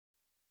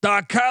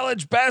The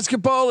college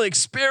basketball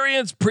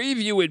experience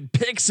preview and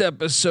picks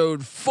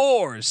episode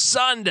 4,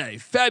 Sunday,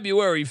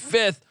 February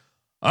 5th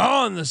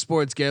on the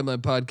Sports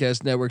Gambling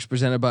Podcast Networks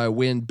presented by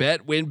WynnBET.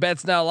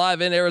 WynnBET's now live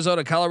in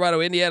Arizona,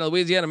 Colorado, Indiana,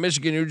 Louisiana,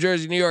 Michigan, New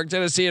Jersey, New York,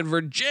 Tennessee, and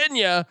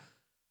Virginia.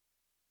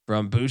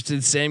 From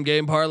boosted same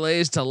game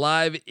parlays to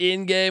live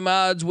in-game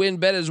odds,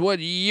 WynnBET is what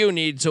you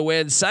need to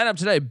win. Sign up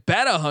today,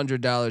 bet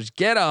 $100,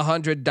 get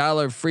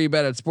 $100 free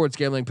bet at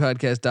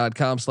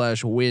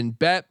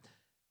sportsgamblingpodcast.com/WynnBET.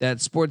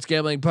 That's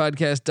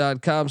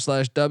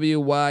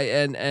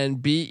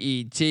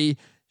sportsgamblingpodcast.com/WYNNBET.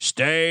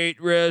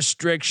 State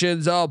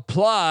restrictions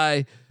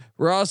apply.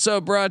 We're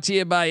also brought to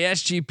you by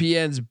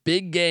SGPN's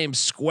Big Game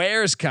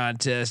Squares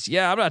contest.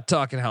 Yeah, I'm not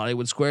talking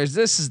Hollywood Squares.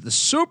 This is the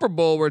Super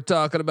Bowl we're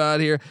talking about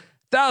here.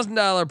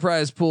 $1,000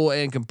 prize pool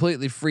and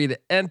completely free to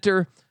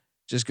enter.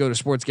 Just go to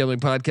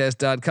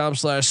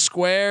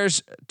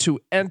sportsgamblingpodcast.com/squares to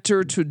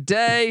enter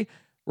today.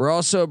 We're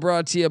also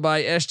brought to you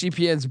by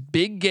SGPN's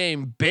Big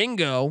Game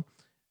Bingo.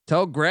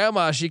 Tell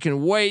grandma she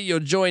can wait. You'll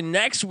join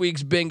next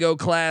week's bingo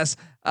class.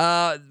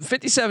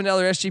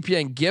 $57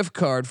 SGPN gift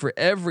card for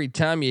every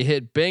time you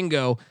hit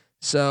bingo.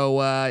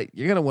 So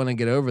you're gonna want to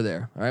get over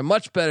there. All right,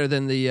 much better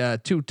than the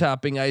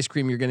 2-topping ice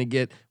cream you're gonna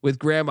get with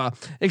grandma.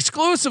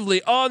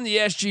 Exclusively on the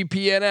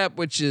SGPN app,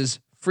 which is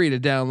free to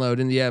download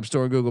in the App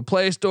Store and Google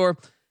Play Store.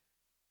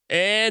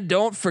 And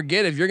don't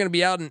forget, if you're gonna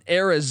be out in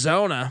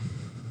Arizona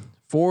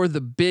for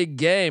the big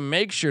game,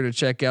 make sure to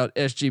check out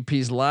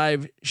SGP's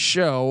live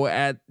show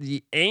at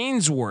the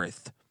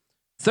Ainsworth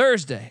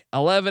Thursday,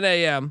 11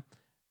 a.m.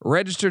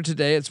 Register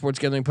today at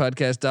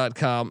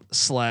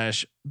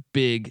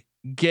sportsgamblingpodcast.com/big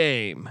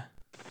game.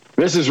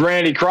 This is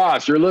Randy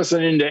Cross. You're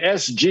listening to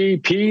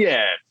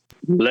SGPN.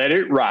 Let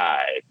it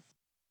ride.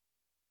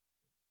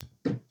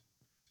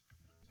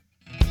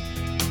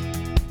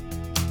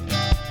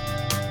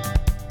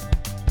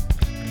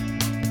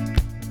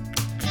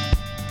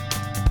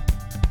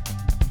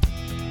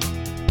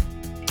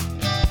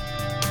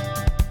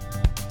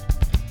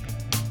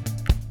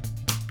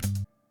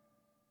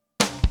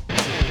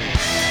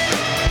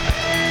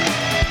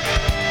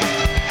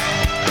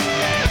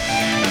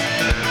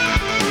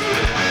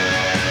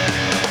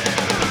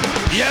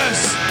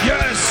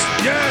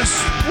 Yes.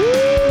 Woo!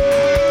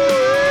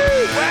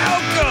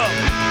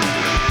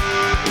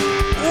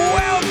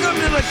 Welcome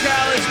to the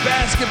college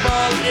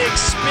basketball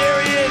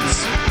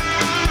experience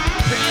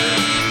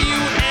preview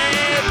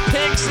and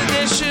picks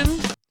edition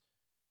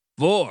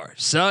for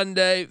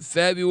Sunday,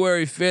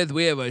 February 5th.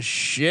 We have a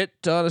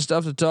shit ton of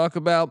stuff to talk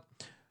about.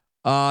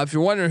 If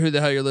you're wondering who the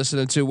hell you're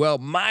listening to, well,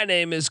 my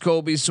name is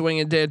Colby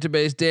Swinging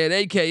Database Dan,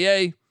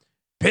 aka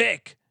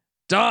Pick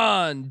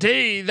Don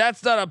D.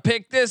 That's not a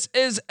pick. This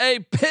is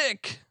a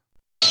pick.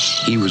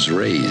 He was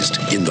raised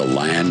in the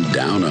land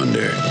down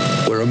under,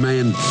 where a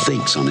man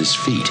thinks on his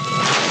feet,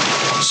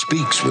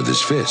 speaks with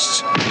his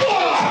fists,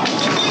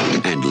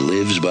 and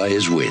lives by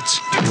his wits.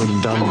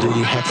 When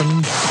Dundee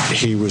happened,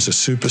 he was a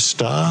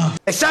superstar.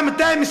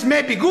 Sometimes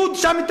maybe good,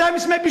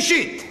 sometimes maybe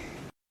shit.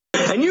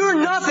 And you're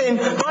nothing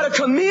but a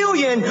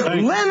chameleon,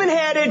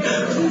 lemon-headed,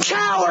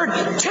 coward,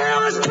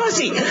 tailless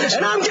pussy.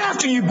 And I'm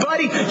after you,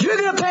 buddy. You're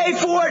going to pay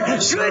for it.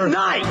 Good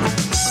night.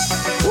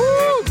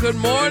 Woo! Good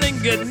morning,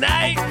 good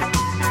night,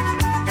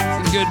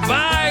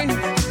 goodbye.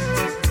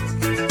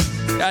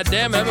 God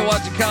damn it, I've been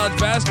watching college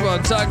basketball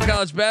and talking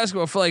college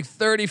basketball for like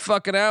 30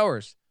 fucking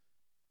hours.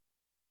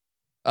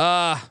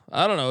 I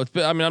don't know.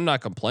 I'm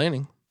not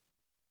complaining.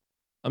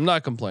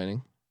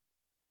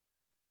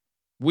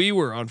 We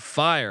were on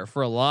fire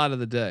for a lot of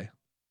the day.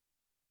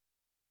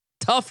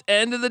 Tough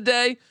end of the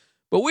day,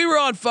 but we were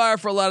on fire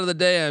for a lot of the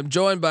day. I'm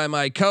joined by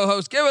my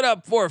co-host. Give it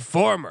up for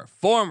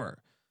former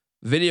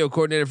video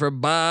coordinator for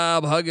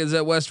Bob Huggins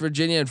at West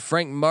Virginia and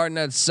Frank Martin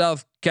at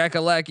South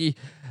Kakalaki,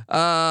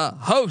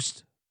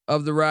 host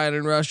of the Ryan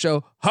and Rush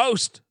Show,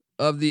 host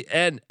of the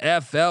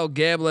NFL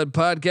Gambling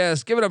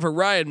Podcast. Give it up for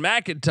Ryan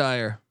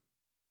McIntyre.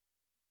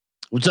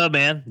 What's up,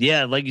 man?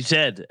 Yeah, like you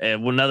said,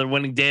 another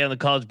winning day on the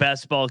college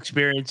basketball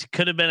experience.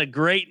 Could have been a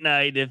great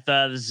night if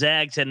the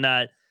Zags had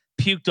not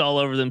puked all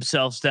over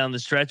themselves down the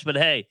stretch. But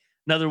hey,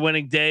 another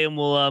winning day, and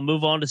we'll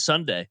move on to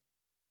Sunday.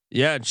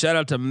 Yeah, and shout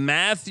out to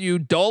Matthew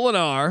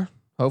Dolinar.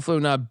 Hopefully,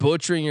 I'm not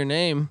butchering your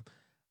name.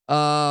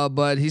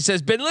 But he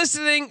says, been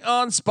listening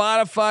on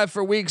Spotify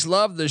for weeks.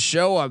 Love the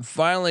show. I'm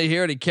finally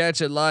here to catch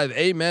it live.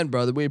 Amen,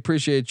 brother. We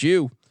appreciate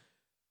you.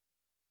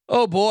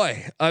 Oh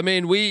boy. I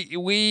mean,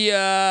 we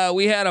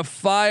had a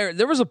fire.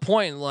 There was a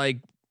point like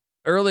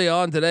early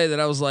on today that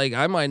I was like,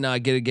 I might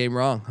not get a game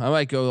wrong. I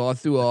might go all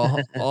through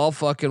all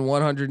fucking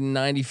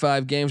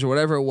 195 games or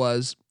whatever it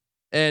was.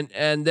 And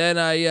then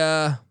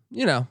I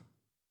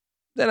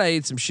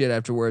ate some shit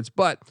afterwards,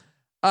 but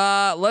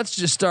let's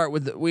just start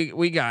with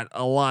we got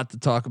a lot to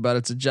talk about.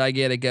 It's a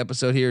gigantic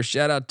episode here.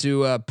 Shout out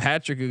to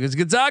Patrick, because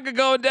Gonzaga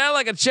going down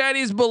like a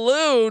Chinese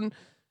balloon.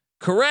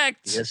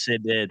 Correct. Yes,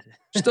 it did.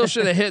 Still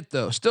should have hit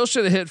though. Still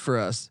should have hit for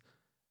us.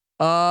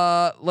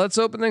 Let's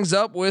open things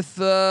up with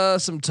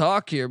some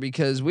talk here,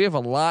 because we have a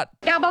lot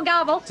gobble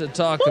gobble to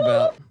talk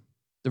about.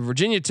 The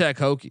Virginia Tech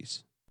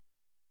Hokies.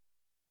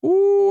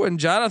 Ooh, and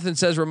Jonathan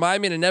says,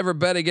 remind me to never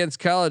bet against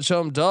college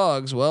home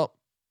dogs. Well,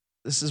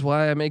 this is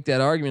why I make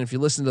that argument. If you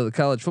listen to the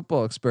college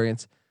football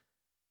experience,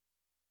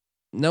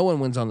 no one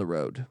wins on the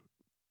road.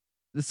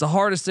 It's the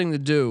hardest thing to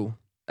do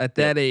at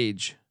that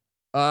age.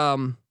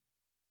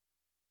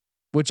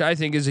 Which I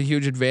think is a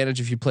huge advantage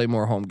if you play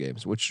more home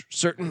games, which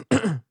certain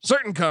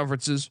certain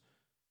conferences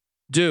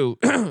do.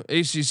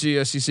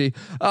 ACC, SEC.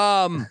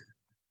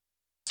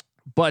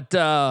 But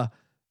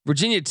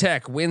Virginia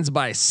Tech wins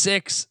by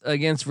 6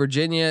 against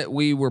Virginia.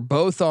 We were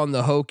both on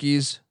the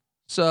Hokies.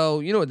 So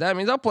you know what that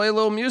means. I'll play a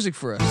little music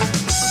for us.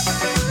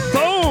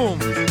 Boom.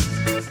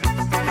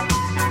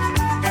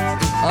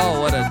 Oh,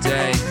 what a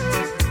day.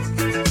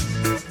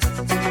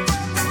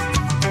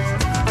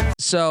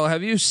 So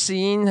have you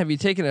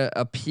taken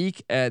a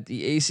peek at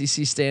the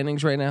ACC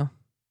standings right now?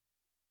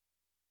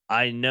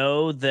 I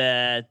know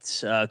that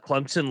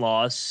Clemson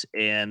lost,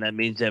 and that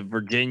means that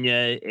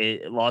Virginia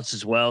lost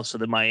as well. So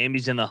that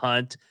Miami's in the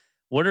hunt.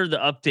 What are the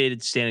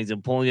updated standings?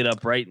 I'm pulling it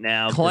up right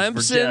now.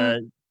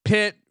 Clemson,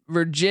 Pitt,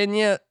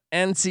 Virginia,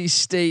 NC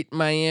State,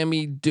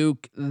 Miami,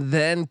 Duke,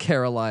 then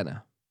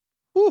Carolina.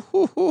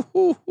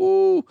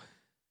 Oh,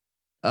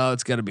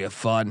 it's gonna be a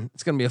fun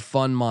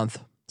month.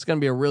 It's gonna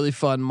be a really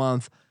fun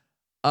month.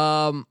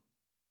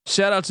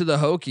 Shout out to the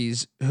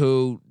Hokies,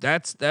 who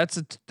that's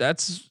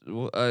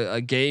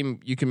a game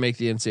you can make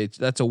the NCAA.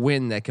 That's a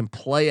win that can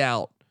play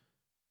out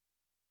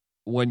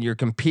when you're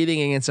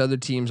competing against other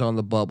teams on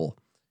the bubble.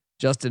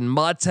 Justin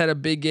Mutz had a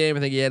big game.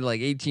 I think he had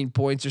like 18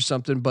 points or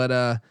something.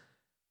 But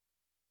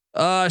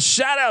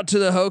shout out to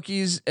the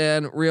Hokies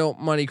and Real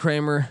Money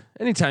Kramer.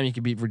 Anytime you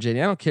can beat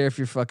Virginia, I don't care if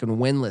you're fucking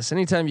winless.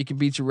 Anytime you can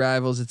beat your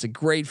rivals, it's a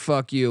great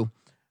fuck you.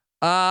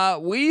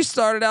 We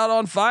started out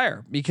on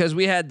fire because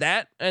we had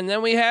that, and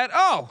then we had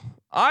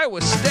Iowa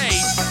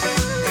State.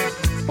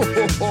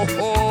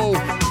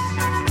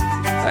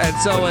 I had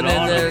someone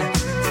in there.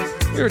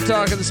 We were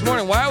talking this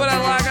morning. Why would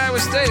I like Iowa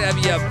State? Have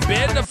you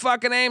been to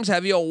fucking Ames?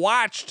 Have you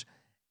watched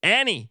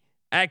any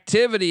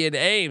activity in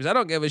Ames? I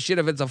don't give a shit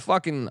if it's a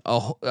fucking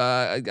a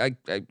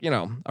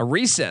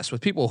recess with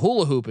people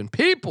hula hooping.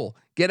 People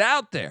get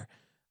out there.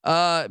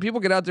 People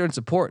get out there and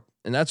support,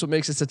 and that's what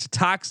makes it such a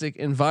toxic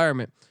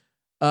environment.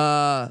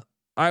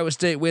 Iowa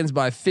State wins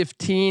by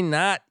 15,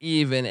 not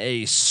even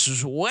a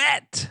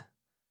sweat.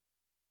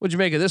 What'd you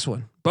make of this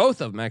one? Both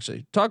of them,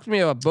 actually. Talk to me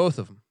about both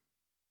of them.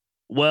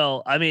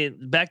 Well, I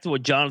mean, back to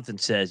what Jonathan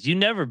says. You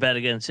never bet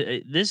against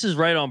it. This is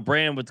right on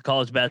brand with the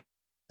college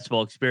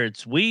basketball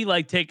experience. We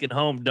like taking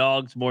home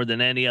dogs more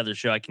than any other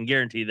show. I can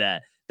guarantee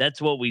that.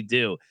 That's what we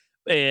do.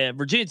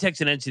 Virginia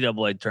Tech's an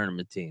NCAA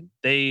tournament team.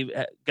 They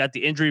got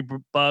the injury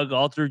bug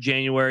all through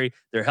January.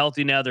 They're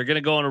healthy now. They're going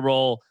to go on a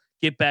roll,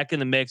 get back in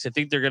the mix. I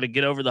think they're going to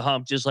get over the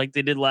hump just like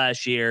they did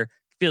last year.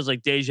 Feels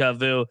like deja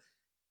vu.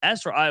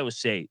 As for Iowa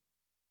State,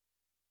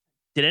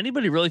 did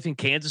anybody really think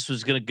Kansas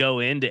was going to go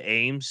into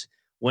Ames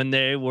when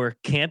they were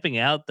camping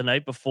out the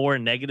night before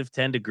in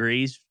 -10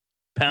 degrees,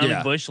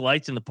 pounding Busch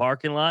Lights in the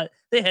parking lot?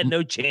 They had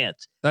no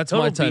chance. That's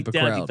Total my type of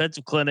crowd.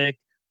 Defensive clinic.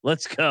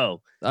 Let's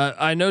go.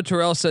 I know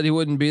Terrell said he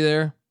wouldn't be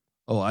there.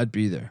 Oh, I'd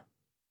be there.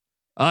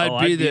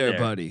 I'd be there,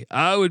 buddy.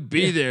 I would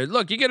be there.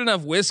 Look, you get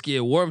enough whiskey,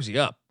 it warms you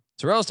up.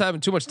 Terrell's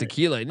having too much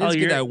tequila. He needs to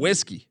get that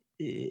whiskey.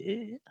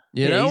 You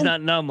know, he's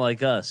not numb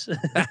like us.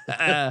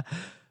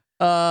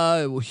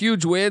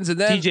 Huge wins, and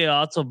then TJ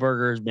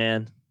Otzelberger's,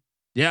 man.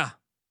 Yeah,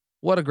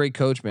 what a great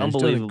coach, man.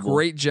 He's doing a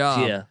great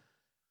job.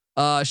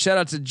 Yeah. Shout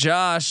out to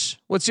Josh.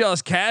 What's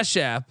y'all's Cash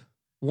App?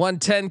 Won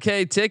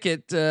 $10K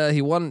ticket.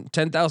 He won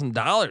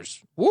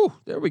 $10,000. Woo!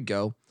 There we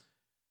go.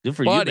 Good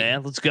for you,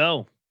 man. Let's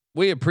go.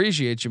 We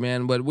appreciate you,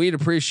 man. But we'd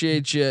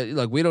appreciate you.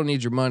 Look, we don't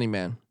need your money,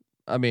 man.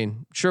 I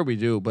mean, sure we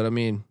do, but I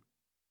mean,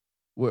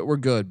 we're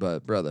good,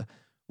 but brother,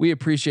 we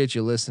appreciate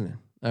you listening.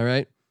 All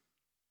right.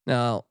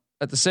 Now,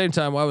 at the same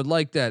time, I would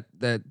like that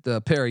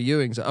pair of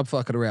Ewings. I'm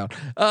fucking around.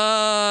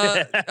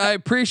 I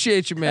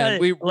appreciate you, man.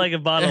 We like a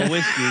bottle of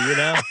whiskey, you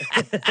know.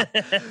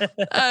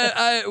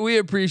 We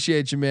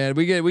appreciate you, man.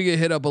 We get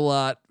hit up a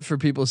lot for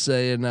people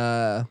saying,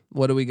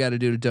 "What do we got to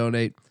do to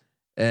donate?"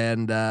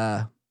 And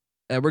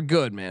we're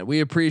good, man. We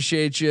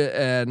appreciate you,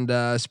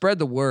 and spread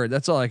the word.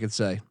 That's all I can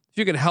say. If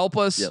you can help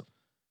us,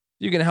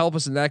 you can help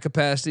us in that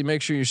capacity.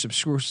 Make sure you're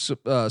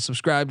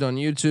subscribed on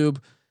YouTube.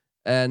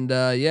 And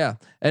yeah,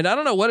 and I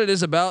don't know what it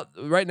is about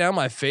right now.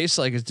 My face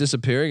like is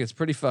disappearing. It's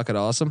pretty fucking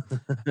awesome.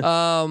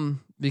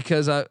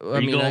 Because I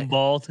mean, going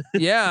bald?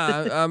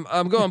 Yeah,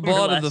 I'm going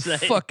bald in the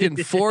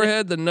fucking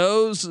forehead, the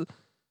nose,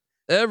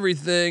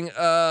 everything.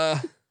 Yeah,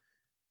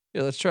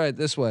 let's try it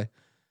this way.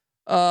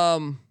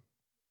 Well,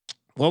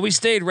 we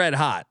stayed red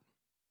hot.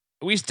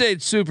 We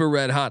stayed super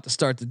red hot to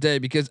start the day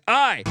because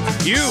I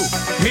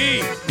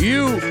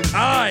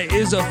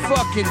is a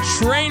fucking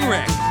train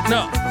wreck.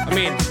 No, I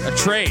mean a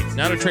train,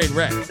 not a train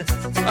wreck.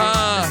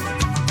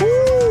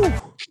 Woo.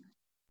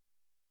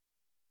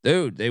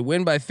 Dude, they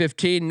win by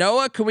 15.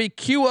 Noah, can we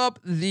cue up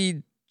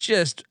the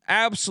just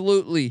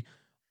absolutely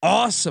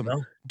awesome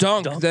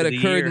dunk that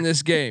occurred in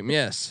this game?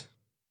 Yes.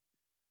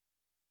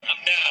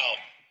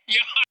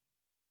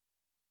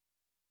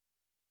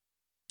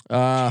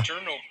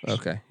 Turnovers.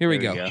 Okay, here we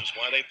go. That's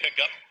why they pick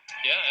up.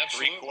 Yeah,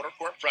 absolutely. 3/4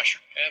 court pressure.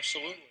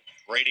 Absolutely.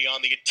 Brady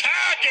on the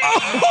attack.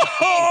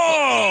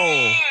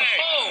 Oh,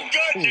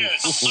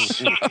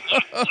 Goodness.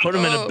 Put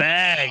him in a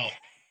bag.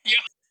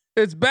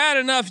 it's bad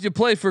enough you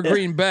play for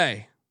Green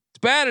Bay. It's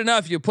bad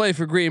enough you play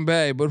for Green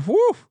Bay, but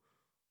whoo.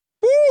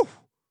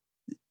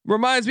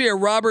 Reminds me of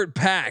Robert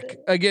Pack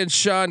against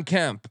Sean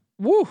Kemp.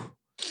 Woo.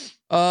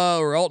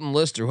 Or Alton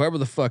Lister, whoever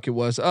the fuck it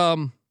was.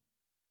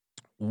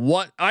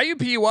 What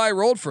IUPUI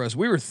rolled for us.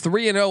 We were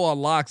 3-0 on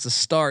locks to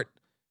start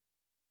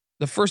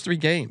the first 3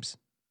 games.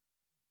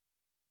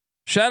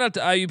 Shout out to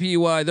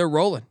IUPUI. They're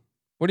rolling.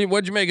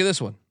 What'd you make of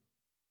this one?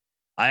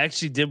 I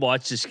actually did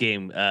watch this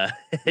game. Me I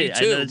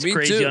too, know it's me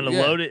crazy too, on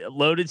a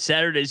loaded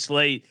Saturday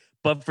slate,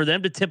 but for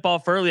them to tip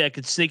off early, I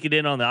could sneak it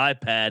in on the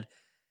iPad.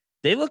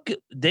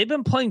 They've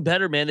been playing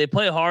better, man. They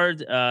play hard.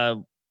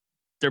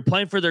 They're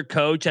playing for their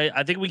coach.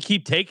 I think we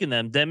keep taking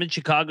them in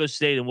Chicago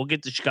State, and we'll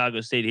get to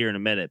Chicago State here in a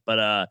minute.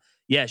 But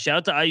yeah, shout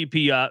out to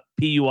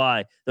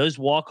IUPUI. Those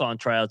walk-on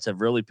tryouts have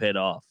really paid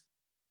off.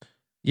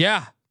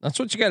 Yeah, that's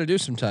what you got to do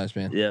sometimes,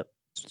 man. Yep.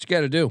 That's what you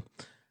got to do.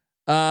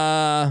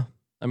 I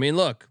mean,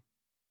 look,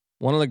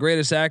 one of the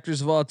greatest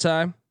actors of all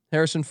time,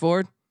 Harrison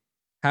Ford,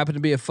 happened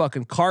to be a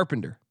fucking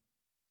carpenter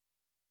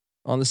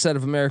on the set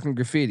of American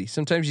Graffiti.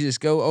 Sometimes you just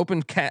go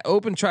open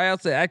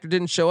tryouts. The actor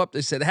didn't show up.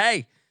 They said,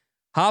 "Hey,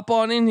 hop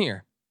on in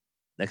here."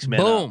 Next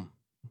man. Boom.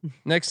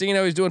 Next thing you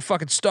know, he's doing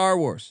fucking Star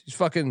Wars. He's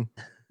fucking,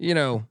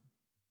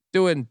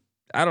 doing,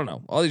 I don't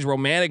know, all these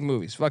romantic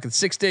movies, fucking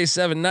 6 Days,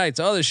 7 Nights,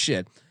 all this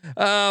shit.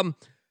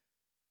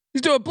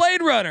 He's doing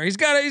Blade Runner. He's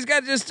got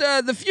just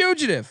The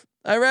Fugitive.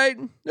 All right.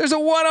 There's a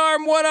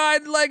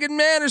one-eyed legged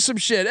man or some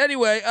shit.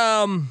 Anyway,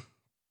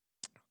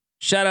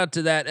 shout out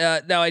to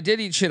that. Now I did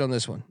eat shit on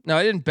this one. Now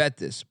I didn't bet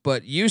this,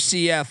 but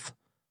UCF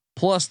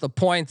plus the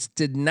points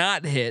did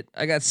not hit.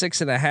 I got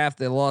 6.5.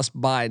 They lost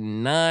by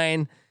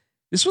 9.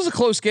 This was a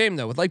close game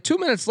though. With like 2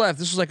 minutes left,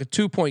 this was like a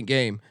 2-point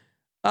game.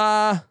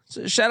 So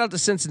shout out to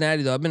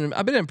Cincinnati though. I've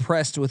been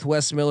impressed with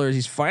Wes Miller.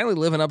 He's finally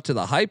living up to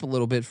the hype a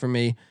little bit for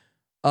me.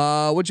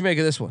 What'd you make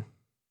of this one?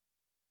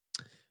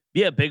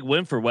 Yeah, big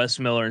win for Wes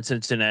Miller and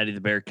Cincinnati, the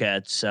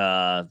Bearcats.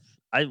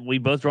 We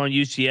both were on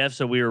UCF,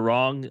 so we were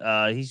wrong.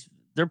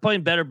 They're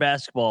playing better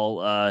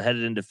basketball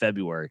headed into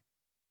February.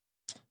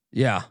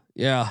 Yeah.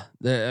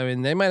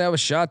 They might have a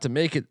shot to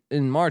make it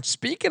in March.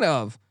 Speaking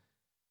of,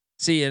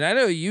 and I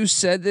know you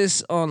said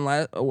this on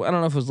I don't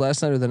know if it was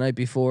last night or the night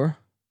before.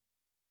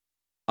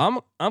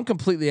 I'm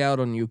completely out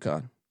on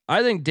UConn.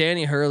 I think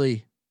Danny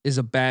Hurley is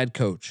a bad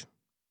coach.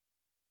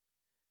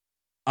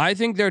 I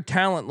think their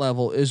talent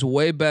level is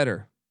way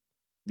better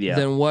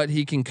than what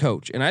he can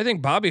coach. And I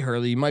think Bobby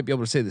Hurley, you might be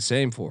able to say the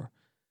same for.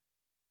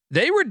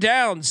 They were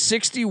down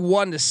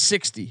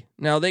 61-60.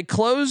 Now they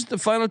closed the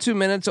final 2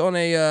 minutes on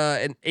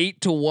an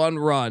 8-1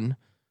 run,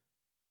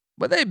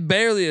 but they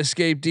barely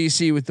escaped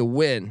DC with the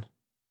win.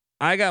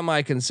 I got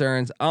my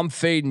concerns. I'm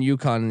fading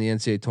UConn in the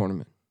NCAA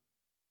tournament.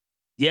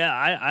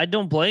 Yeah, I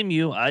don't blame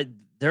you.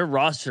 Their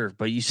roster,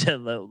 but you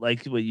said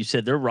like what you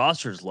said, their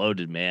roster's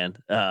loaded, man.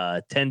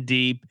 10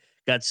 deep,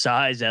 got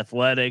size,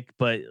 athletic,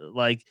 but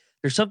like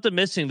there's something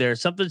missing there.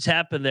 Something's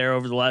happened there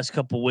over the last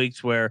couple of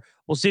weeks where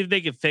we'll see if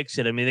they can fix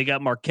it. I mean, they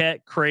got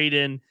Marquette,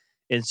 Creighton,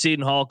 and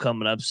Seton Hall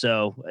coming up,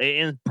 so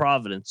in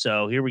Providence.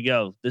 So here we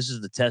go. This is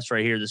the test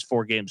right here. This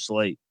 4-game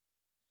slate.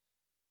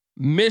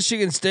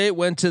 Michigan State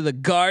went to the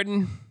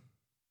Garden.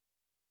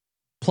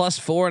 Plus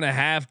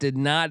 4.5 did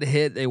not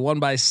hit. They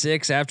won by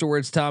 6.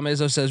 Afterwards, Tom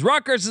Izzo says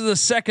Rutgers is the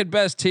second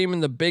best team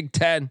in the Big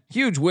Ten.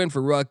 Huge win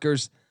for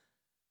Rutgers.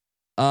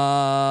 We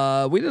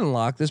didn't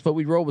lock this, but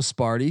we rolled with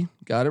Sparty.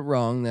 Got it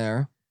wrong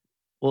there.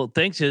 Well,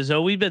 thanks,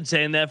 Izzo. We've been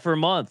saying that for a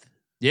month.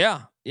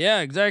 Yeah,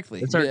 exactly.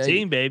 It's our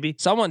team, baby.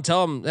 Someone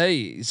tell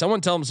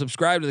them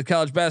subscribe to the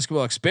College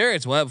Basketball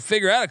Experience. We'll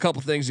figure out a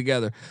couple things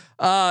together.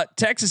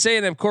 Texas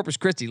A&M Corpus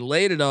Christi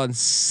laid it on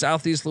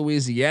Southeast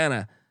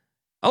Louisiana.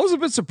 I was a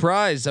bit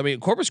surprised. I mean,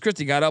 Corpus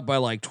Christi got up by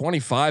like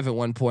 25 at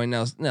one point.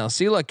 Now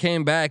Sela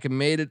came back and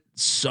made it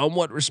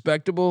somewhat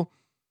respectable.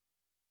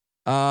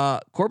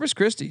 Corpus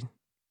Christi,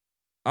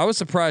 I was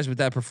surprised with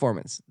that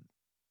performance.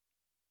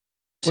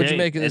 What'd you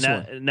make of this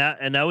one?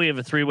 Now we have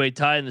a 3-way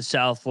tie in the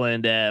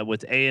Southland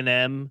with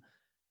A&M,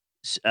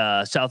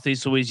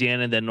 Southeast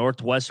Louisiana, and then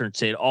Northwestern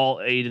State, all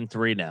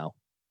 8-3 now.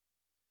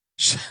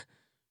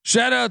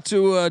 Shout out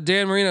to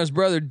Dan Marino's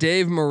brother,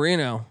 Dave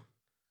Marino.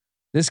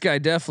 This guy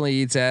definitely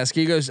eats ass.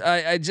 He goes,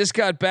 I just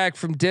got back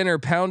from dinner,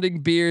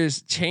 pounding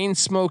beers, chain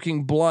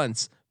smoking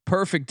blunts.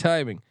 Perfect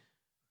timing.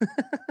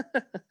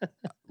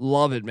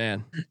 Love it,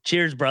 man.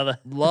 Cheers, brother.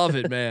 Love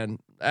it, man.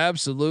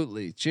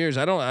 Absolutely. Cheers.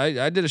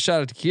 I did a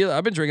shot of tequila.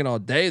 I've been drinking all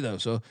day though.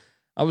 So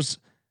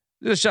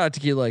did a shot of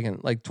tequila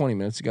like 20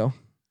 minutes ago.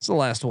 It's the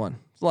last one.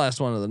 It's the last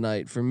one of the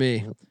night for me.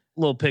 A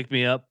little pick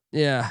me up.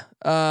 Yeah.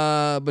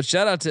 But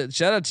shout out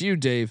to you,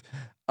 Dave.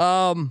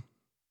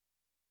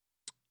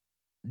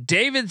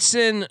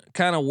 Davidson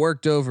kind of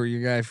worked over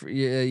your guy.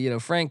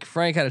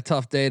 Frank had a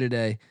tough day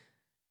today.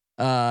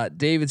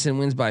 Davidson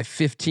wins by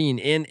 15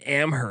 in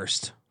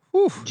Amherst.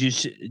 Whew.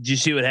 Did you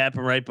see what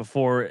happened right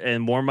before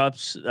in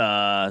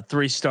warmups?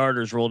 3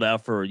 starters rolled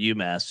out for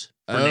UMass.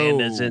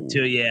 Fernandez and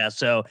 2. Yeah.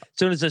 So as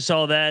soon as I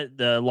saw that,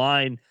 the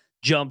line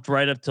jumped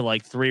right up to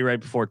like 3 right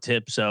before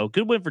tip. So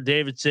good win for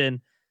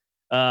Davidson.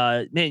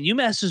 Man,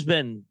 UMass has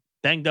been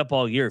banged up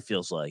all year. It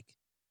feels like.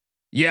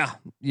 Yeah,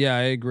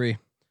 I agree.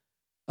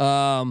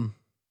 And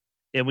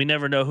we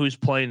never know who's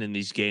playing in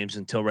these games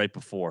until right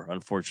before,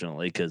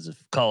 unfortunately, because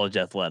of college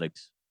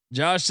athletics.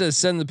 Josh says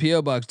send the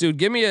PO box,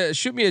 dude.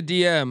 Shoot me a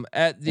DM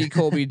at the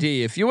Colby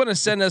D if you want to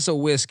send us a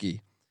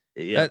whiskey.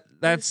 Yeah,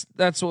 that's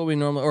what we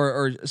normally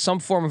or some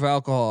form of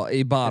alcohol,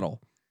 a bottle,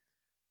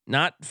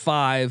 not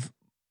 5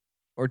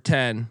 or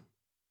 10.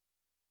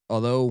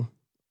 Although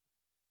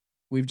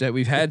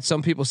we've had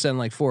some people send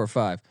like 4 or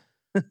 5,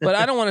 but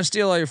I don't want to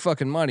steal all your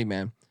fucking money,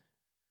 man.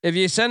 If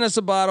you send us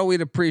a bottle,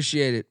 we'd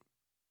appreciate it.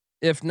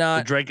 If not,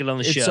 we'll drink it on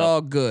the show. It's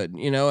all good.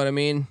 You know what I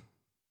mean?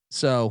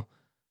 So,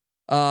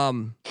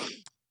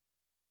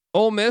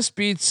 Ole Miss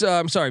beats.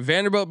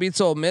 Vanderbilt beats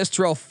Ole Miss.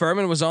 Terrell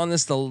Furman was on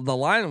this. The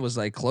line was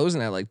like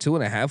closing at like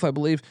 2.5, I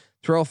believe.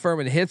 Terrell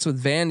Furman hits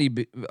with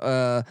Vandy,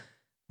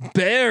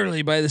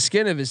 barely by the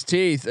skin of his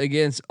teeth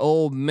against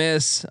Ole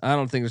Miss. I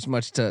don't think there's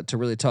much to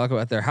really talk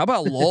about there. How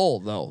about Lowell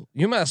though?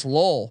 UMass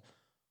Lowell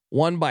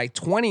won by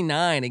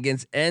 29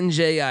 against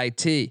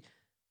NJIT.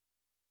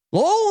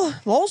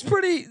 Lowell's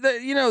pretty.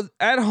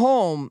 At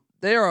home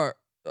they are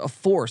a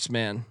force,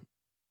 man.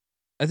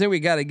 I think we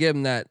got to give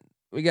them that.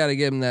 We got to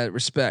give him that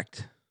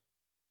respect.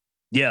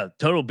 Yeah,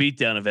 total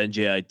beatdown of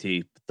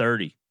NJIT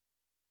 30.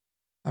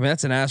 I mean,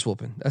 that's an ass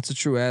whooping. That's a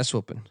true ass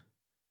whooping.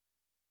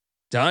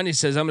 Donnie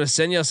says, "I'm going to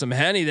send you some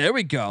Henny." There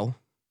we go.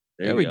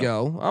 There we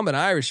go. I'm an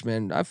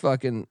Irishman. I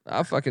fucking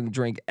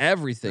drink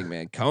everything,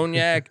 man.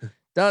 Cognac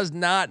does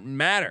not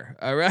matter.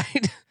 All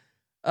right.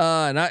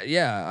 And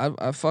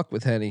I fuck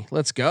with Henny.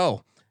 Let's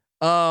go.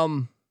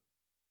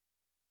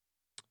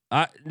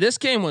 This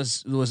game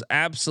was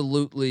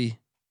absolutely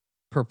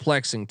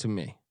perplexing to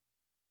me.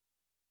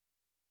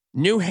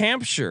 New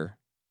Hampshire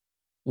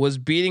was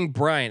beating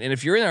Bryant. And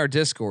if you're in our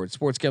Discord,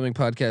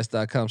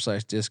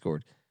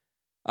 sportsgamblingpodcast.com/Discord,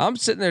 I'm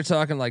sitting there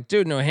talking like,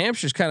 dude, New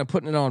Hampshire's kind of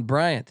putting it on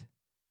Bryant.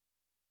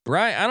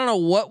 I don't know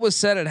what was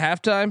said at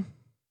halftime.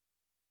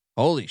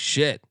 Holy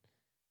shit.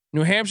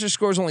 New Hampshire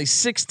scores only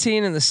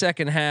 16 in the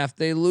second half.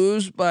 They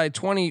lose by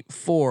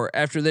 24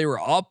 after they were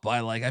up by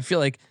I feel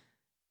like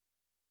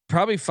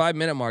probably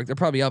 5-minute mark. They're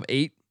probably up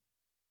 8,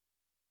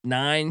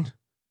 9.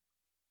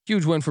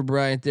 Huge win for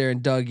Bryant there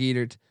and Doug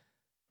Edert.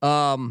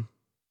 Shout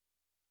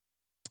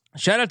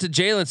out to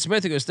Jalen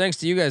Smith who goes, thanks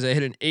to you guys, I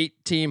hit an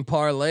 8-team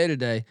parlay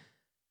today.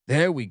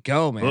 There we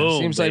go, man. Boom,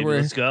 Seems baby,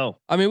 like let's go.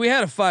 I mean, we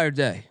had a fire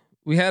day.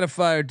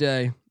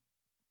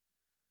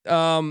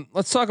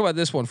 Let's talk about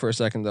this one for a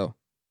second though.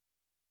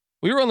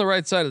 We were on the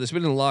right side of this. We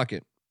didn't lock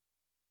it.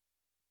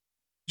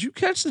 Did you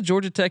catch the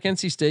Georgia Tech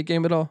NC State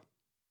game at all?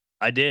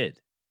 I did.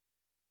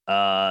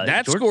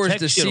 That Georgia score is Tech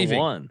deceiving.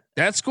 won.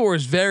 That score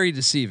is very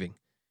deceiving.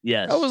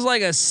 Yes. That was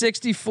like a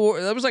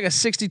 64. That was like a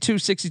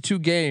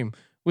 62-62 game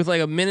with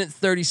like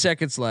 1:30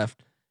 seconds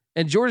left.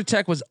 And Georgia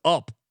Tech was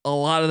up a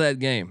lot of that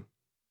game.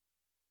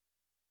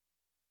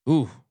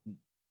 Ooh.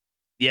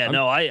 Yeah,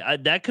 I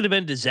that could have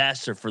been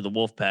disaster for the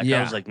Wolfpack. Yeah.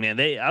 I was like, man,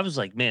 they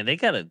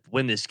got to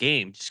win this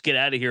game. Just get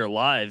out of here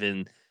alive.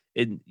 And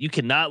you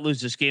cannot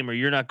lose this game or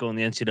you're not going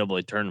to the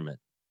NCAA tournament.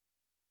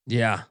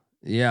 Yeah.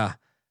 Yeah.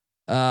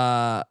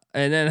 And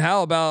then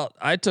how about,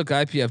 I took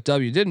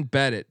IPFW, didn't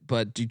bet it,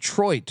 but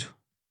Detroit.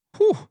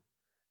 Whew.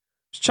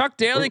 Is Chuck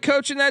Daly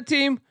coaching that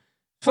team?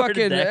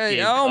 Fucking,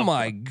 oh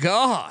my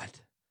God.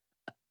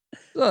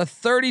 A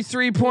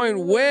 33-point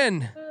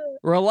win.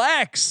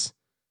 Relax.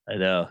 I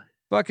know.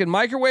 Fucking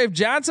Microwave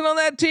Johnson on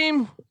that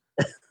team.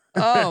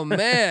 Oh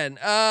man.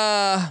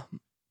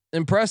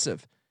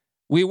 Impressive.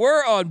 We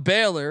were on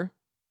Baylor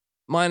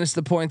minus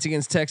the points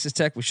against Texas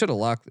Tech. We should have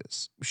locked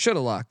this.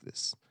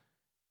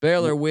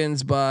 Baylor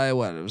wins by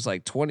what? It was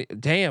like 20.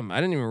 Damn. I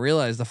didn't even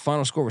realize the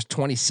final score was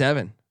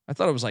 27. I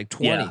thought it was like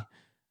 20.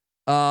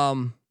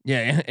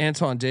 Yeah.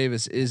 Antoine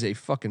Davis is a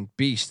fucking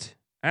beast.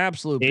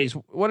 Absolute beast.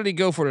 What did he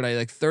go for tonight?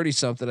 Like 30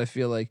 something, I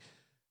feel like.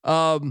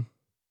 And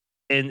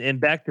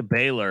back to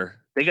Baylor,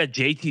 they got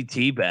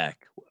JTT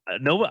back.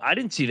 No, I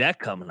didn't see that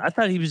coming. I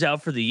thought he was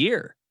out for the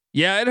year.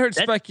 Yeah, I'd heard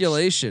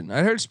speculation.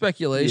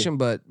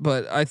 But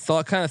I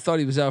kind of thought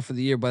he was out for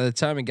the year by the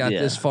time he got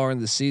this far in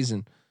the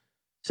season.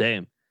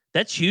 Same.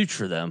 That's huge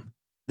for them.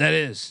 That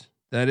is.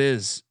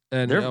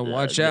 And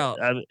watch out.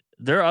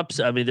 They're up.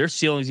 I mean, their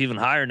ceiling's even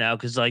higher now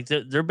because like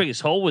their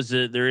biggest hole was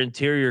their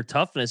interior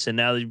toughness, and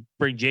now they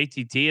bring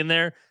JTT in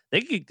there.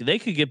 They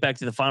could get back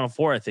to the Final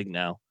Four, I think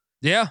now.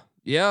 Yeah,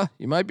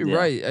 you might be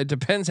right. It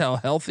depends how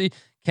healthy.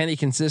 Can he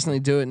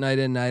consistently do it night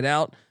in, night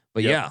out?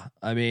 But yeah,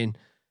 I mean,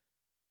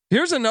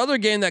 here's another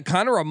game that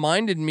kind of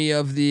reminded me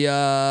of the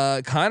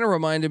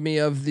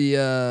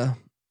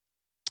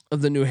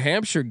New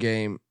Hampshire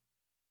game.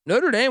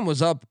 Notre Dame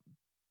was up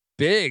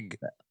big.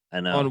 I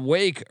know. On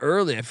Wake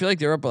early. I feel like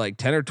they're up by like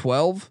 10 or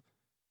 12.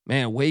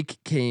 Man, Wake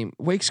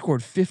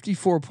scored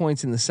 54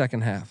 points in the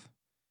second half.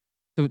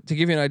 To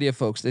give you an idea,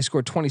 folks, they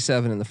scored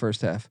 27 in the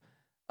first half.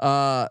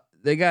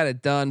 They got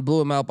it done, blew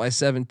them out by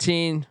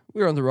 17.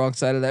 We were on the wrong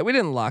side of that. We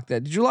didn't lock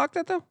that. Did you lock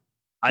that though?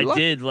 I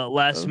did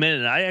last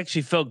minute. I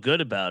actually felt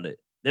good about it.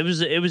 It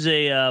was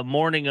a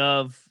morning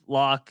of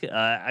lock.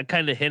 I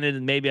kind of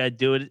hinted maybe I'd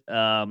do it.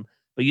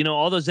 But you know,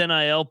 all those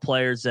NIL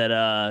players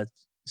that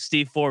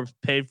Steve Forbes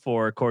paid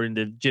for, according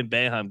to Jim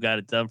Boeheim, got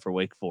it done for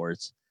Wake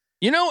Forest.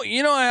 You know,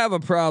 I have a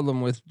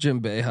problem with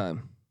Jim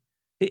Boeheim.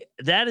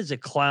 That is a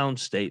clown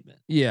statement.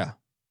 Yeah.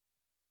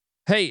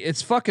 Hey,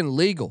 it's fucking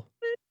legal.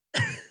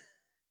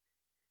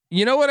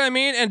 You know what I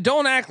mean? And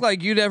don't act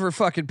like you'd ever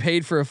fucking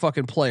paid for a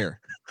fucking player.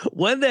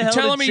 When the hell? You're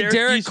telling me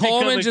Derek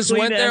Coleman just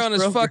went there on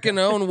his fucking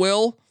own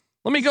will?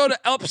 Let me go to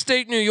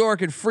upstate New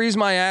York and freeze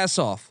my ass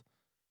off.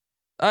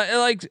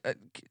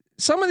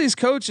 Some of these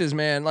coaches,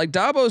 man, like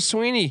Dabo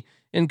Swinney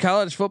in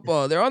college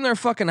football, they're on their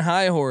fucking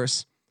high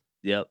horse.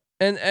 Yep.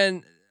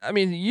 And I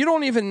mean, you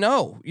don't even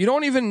know.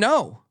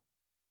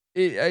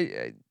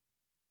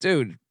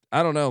 Dude,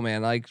 I don't know,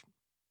 man. Like,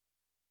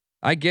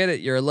 I get it.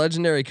 You're a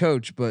legendary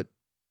coach, but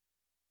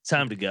it's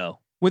time to go.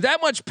 With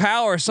that much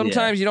power,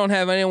 sometimes you don't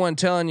have anyone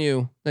telling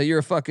you that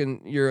you're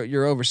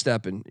you're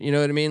overstepping. You know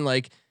what I mean?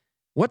 Like,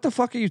 what the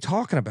fuck are you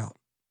talking about?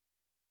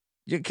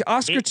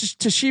 Oscar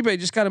Toshiba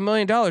just got $1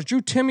 million.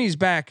 Drew Timmy's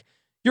back.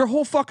 Your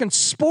whole fucking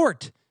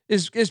sport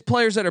is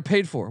players that are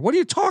paid for. What are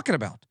you talking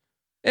about?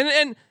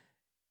 And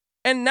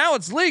now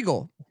it's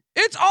legal.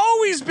 It's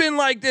always been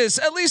like this,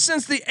 at least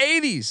since the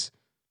 80s.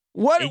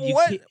 What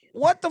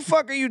the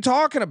fuck are you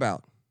talking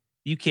about?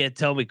 You can't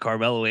tell me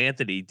Carmelo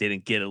Anthony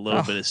didn't get a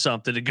little bit of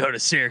something to go to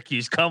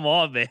Syracuse. Come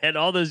on, man.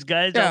 All those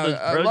guys, all those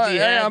pros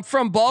I'm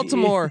from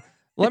Baltimore.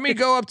 Let me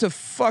go up to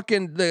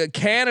fucking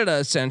Canada,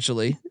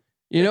 essentially.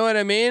 You know what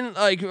I mean?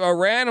 Like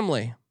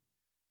randomly.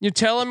 You're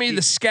telling me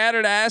the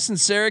scattered ass in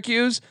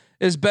Syracuse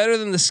is better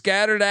than the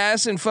scattered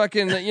ass in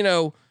fucking,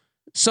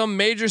 some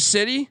major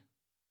city?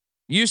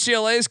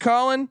 UCLA's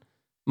calling.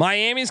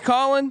 Miami's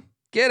calling.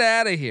 Get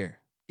out of here.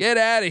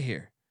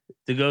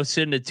 To go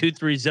sit in a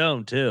 2-3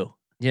 zone too.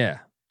 Yeah.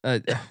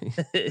 Dude,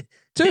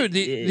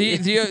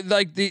 it's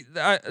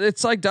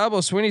like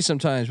Dabo Swinney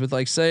sometimes with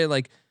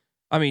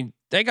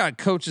they got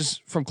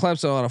coaches from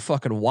Clemson on a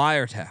fucking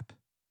wiretap,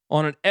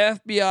 on an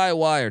FBI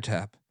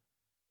wiretap,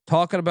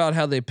 talking about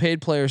how they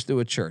paid players through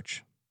a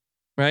church,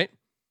 right?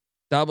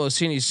 Dabo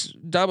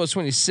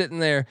Swinney's sitting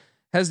there,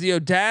 has the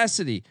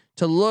audacity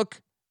to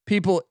look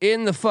people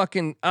in the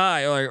fucking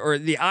eye or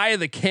the eye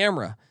of the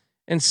camera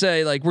and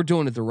say, like, we're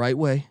doing it the right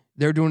way.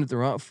 They're doing it the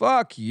wrong.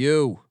 Fuck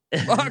you.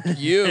 Fuck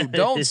you.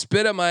 Don't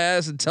spit at my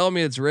ass and tell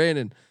me it's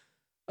raining.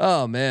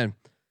 Oh man.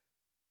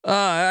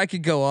 I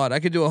could go on. I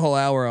could do a whole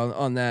hour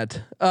on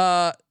that.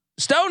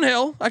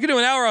 Stonehill. I could do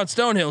an hour on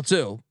Stonehill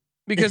too,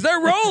 because they're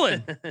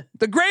rolling.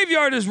 The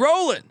graveyard is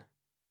rolling.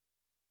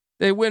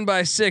 They win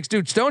by 6.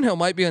 Dude, Stonehill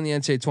might be on the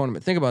NCAA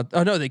tournament. Think about,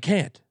 oh no, they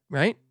can't,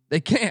 right? They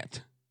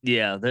can't.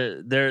 Yeah.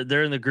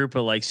 They're in the group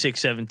of like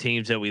 6-7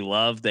 teams that we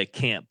love that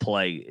can't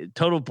play.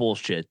 Total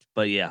bullshit.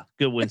 But yeah,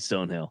 good win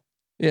Stonehill.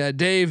 Yeah,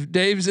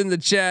 Dave's in the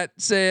chat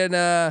saying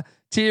the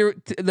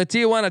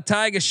Tijuana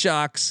Tiger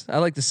Sharks. I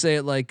like to say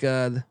it like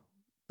the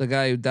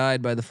guy who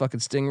died by the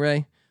fucking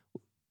stingray.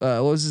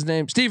 What was his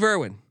name? Steve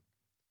Irwin.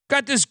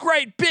 Got this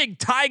great big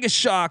tiger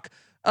shark.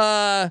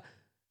 Got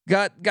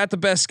the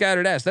best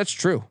scattered ass. That's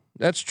true.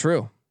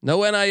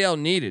 No NIL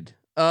needed.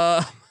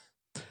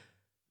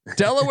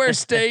 Delaware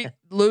State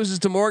loses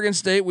to Morgan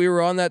State. We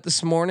were on that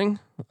this morning,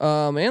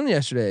 and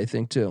yesterday I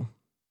think too.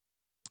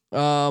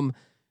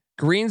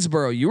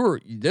 Greensboro,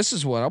 this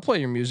is what I'll play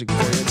your music for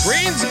you.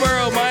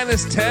 Greensboro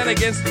 -10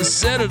 against the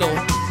Citadel.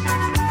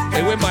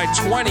 They win by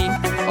 20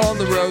 on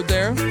the road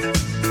there.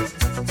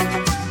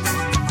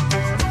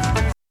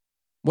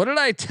 What did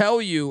I tell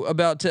you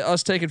about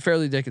us taking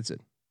Fairleigh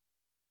Dickinson?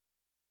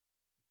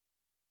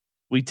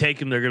 We take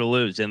them, they're going to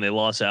lose, and they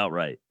lost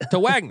outright to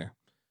Wagner.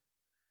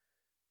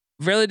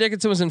 Fairleigh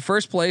Dickinson was in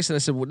first place, and I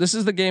said, well, this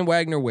is the game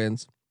Wagner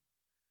wins.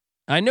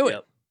 I knew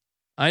it.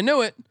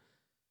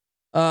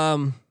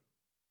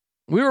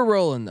 We were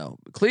rolling though.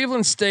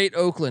 Cleveland State,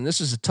 Oakland. This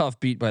was a tough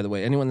beat, by the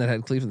way. Anyone that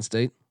had Cleveland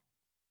State,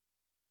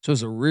 so it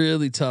was a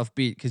really tough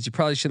beat because you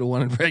probably should have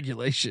won in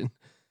regulation.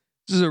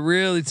 This is a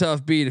really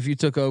tough beat if you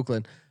took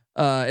Oakland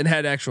and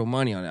had actual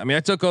money on it. I mean,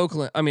 I took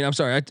Oakland. I mean, I'm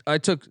sorry, I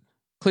took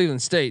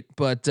Cleveland State,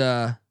 but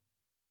I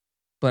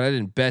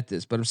didn't bet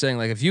this. But I'm saying,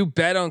 like, if you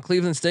bet on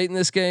Cleveland State in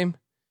this game,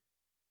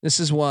 this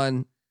is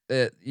one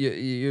that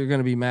you're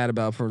going to be mad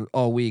about for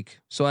all week.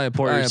 So I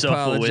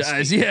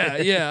apologize.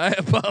 Yeah, I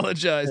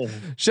apologize.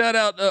 Shout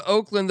out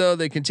Oakland though.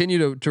 They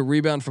continue to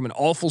rebound from an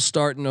awful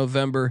start in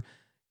November.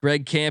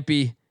 Greg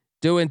Campy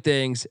doing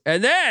things.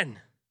 And then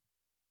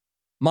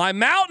my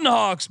Mountain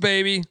Hawks,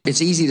 baby.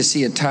 It's easy to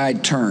see a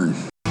tide turn.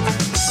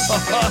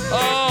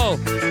 Oh,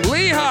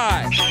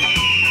 Lehigh.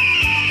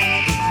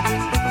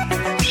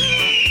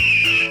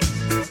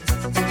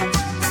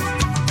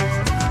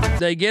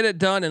 They get it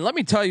done. And let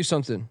me tell you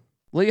something.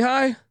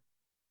 Lehigh,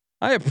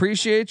 I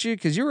appreciate you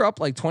because you were up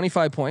like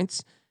 25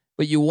 points,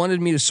 but you wanted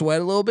me to sweat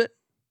a little bit.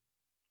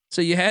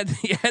 So you had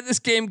this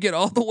game get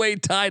all the way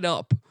tied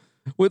up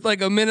with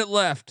like a minute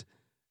left.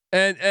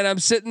 And I'm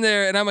sitting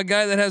there and I'm a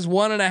guy that has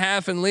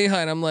 1.5 in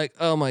Lehigh. And I'm like,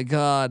 oh my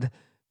God,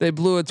 they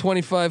blew a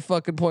 25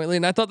 fucking point lead.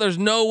 And I thought there's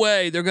no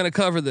way they're going to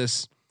cover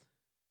this.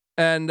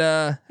 And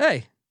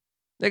hey,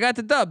 they got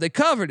the dub. They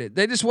covered it.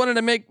 They just wanted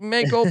to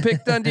make old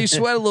Pick Dundee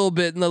sweat a little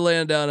bit in the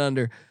land down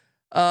under.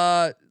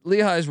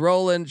 Lehigh's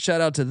rolling.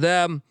 Shout out to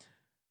them.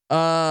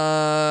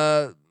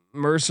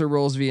 Mercer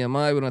rolls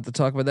VMI. We don't have to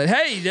talk about that.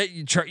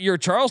 Hey, your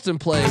Charleston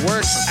play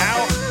works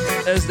out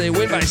as they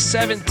win by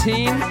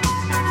 17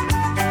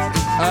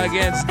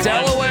 against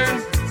Delaware.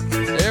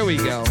 There we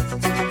go.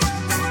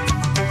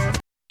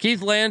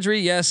 Keith Landry,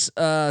 yes,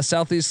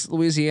 Southeast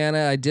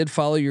Louisiana. I did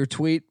follow your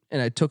tweet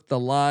and I took the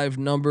live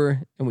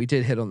number and we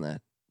did hit on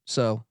that.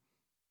 So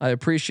I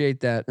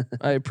appreciate that.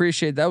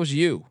 That was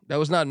you. That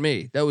was not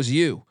me. That was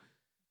you.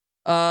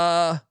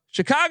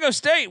 Chicago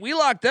State, we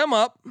locked them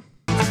up.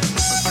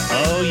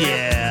 Oh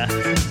yeah.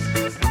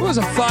 It was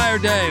a fire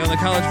day on the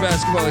college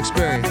basketball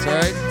experience. All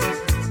right.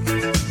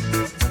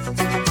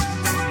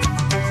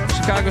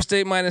 Chicago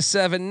State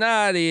 -7,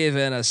 not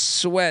even a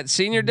sweat.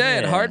 Senior day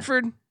at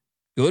Hartford.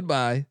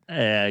 Goodbye.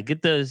 Yeah,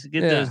 get those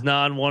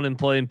non-1 and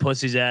playing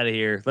pussies out of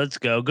here. Let's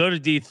go. Go to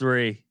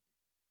D3.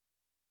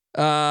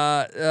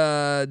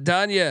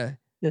 Danya,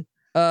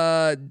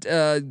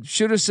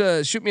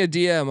 shoot me a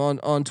DM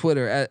on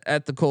Twitter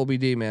at the Colby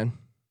D, man.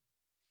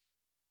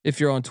 If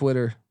you're on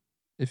Twitter,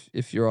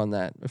 if you're on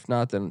that, if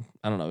not, then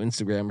I don't know,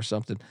 Instagram or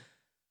something.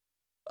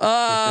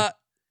 Well,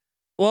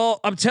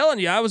 I'm telling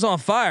you, I was on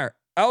fire.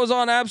 I was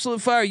on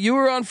absolute fire. You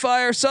were on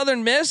fire.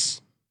 Southern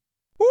Miss.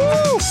 Woo!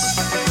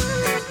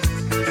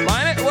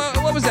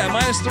 What was that?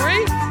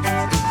 -3?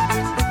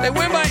 They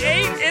win by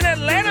 8 in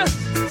Atlanta.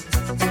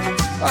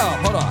 Oh,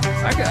 hold on.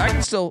 I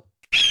can still.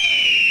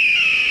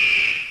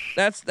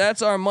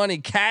 That's our money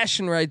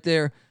cashing right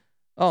there.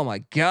 Oh my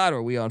God,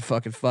 are we on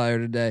fucking fire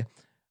today?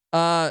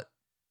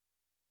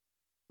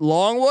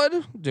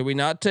 Longwood, did we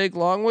not take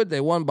Longwood?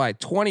 They won by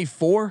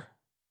 24.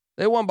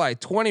 They won by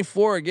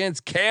 24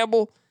 against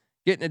Campbell,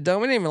 getting it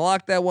done. We didn't even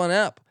lock that one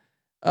up.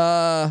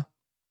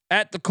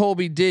 At the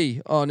Colby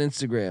D on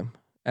Instagram.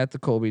 At the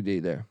Colby D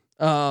there.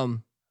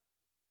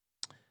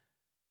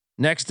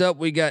 Next up,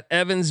 we got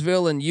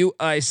Evansville and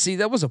UIC.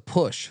 That was a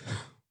push.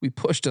 We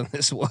pushed on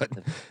this one.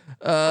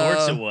 Of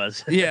course it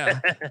was.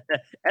 Yeah.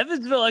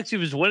 Evansville actually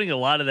was winning a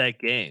lot of that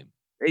game.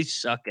 They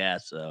suck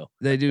ass though.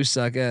 They do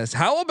suck ass.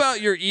 How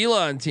about your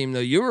Elon team though?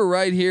 You were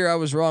right here. I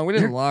was wrong. We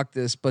didn't lock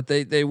this, but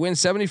they win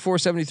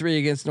 74-73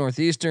 against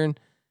Northeastern.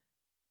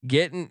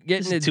 Getting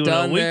it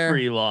done there. For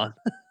Elon.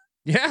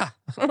 Yeah.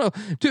 I don't know.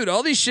 Dude,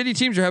 all these shitty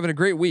teams are having a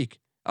great week.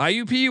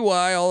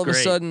 IUPUI all of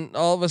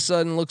a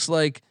sudden looks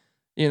like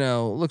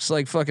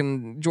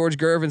fucking George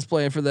Gervin's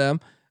playing for them.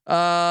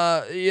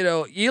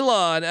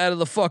 Elon out of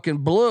the fucking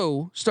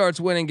blue starts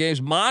winning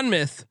games.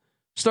 Monmouth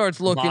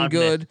starts looking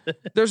good.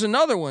 There's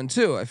another one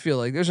too. I feel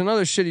like there's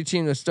another shitty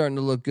team that's starting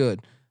to look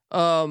good.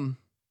 I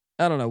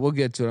don't know. We'll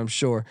get to it. I'm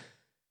sure.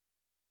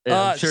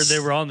 Yeah, I'm sure they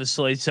were on the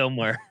slate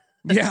somewhere.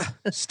 Yeah.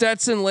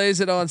 Stetson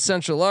lays it on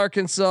Central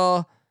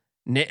Arkansas.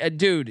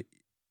 Dude,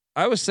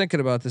 I was thinking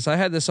about this. I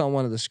had this on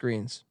one of the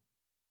screens.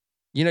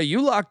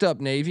 You locked up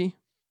Navy,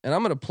 and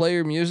I'm going to play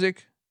your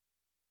music.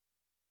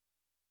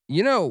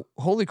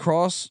 Holy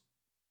Cross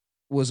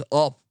was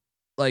up.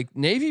 Like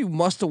Navy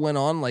must have went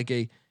on like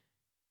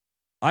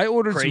I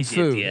ordered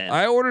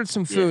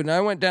some food. And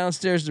I went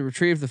downstairs to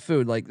retrieve the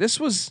food. Like this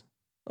was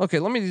okay.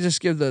 Let me just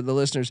give the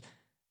listeners.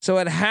 So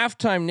at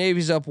halftime,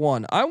 Navy's up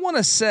 1. I want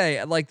to say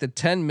at like the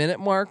 10-minute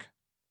mark,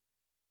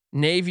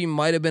 Navy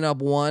might have been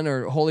up 1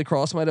 or Holy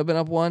Cross might have been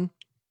up 1.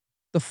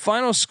 The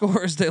final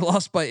score is they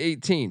lost by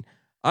 18.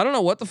 I don't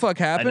know what the fuck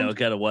happened. I know it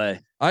got away.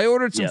 I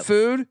ordered some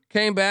food,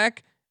 came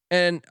back,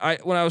 and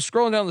when I was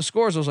scrolling down the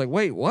scores, I was like,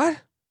 wait, what?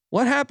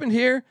 What happened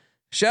here?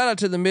 Shout out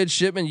to the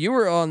midshipmen. You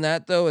were on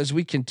that though as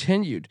we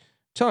continued. I'm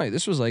telling you,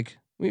 this was like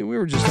we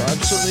were just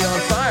absolutely on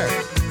fire.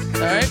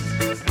 All right.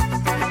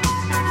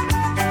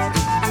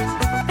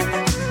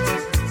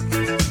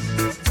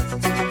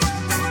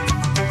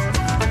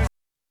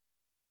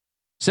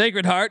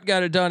 Sacred Heart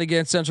got it done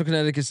against Central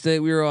Connecticut State.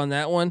 We were on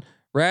that one.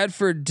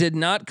 Radford did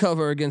not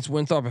cover against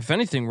Winthrop. If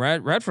anything,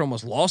 Radford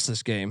almost lost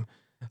this game,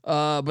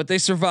 but they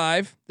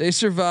survive.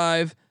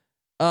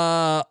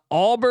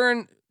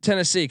 Auburn,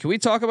 Tennessee. Can we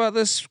talk about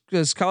this?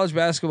 Because college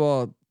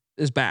basketball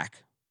is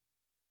back.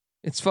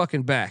 It's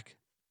fucking back.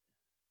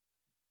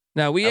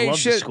 Now we ate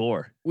shit.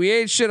 We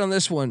ate shit on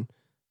this one,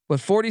 but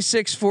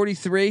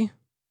 46-43,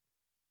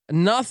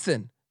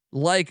 nothing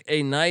like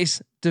a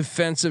nice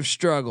defensive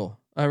struggle.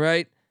 All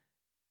right.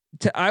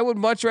 I would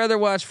much rather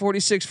watch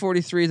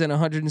 46-43 than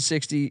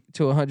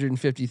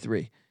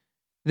 160-153.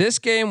 This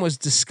game was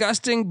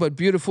disgusting, but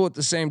beautiful at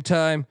the same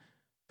time.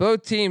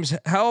 Both teams.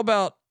 How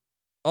about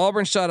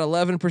Auburn shot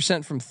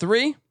 11% from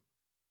 3.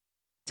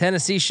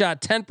 Tennessee shot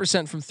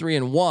 10% from 3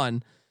 and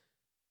 1.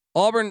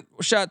 Auburn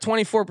shot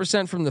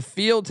 24% from the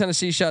field.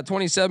 Tennessee shot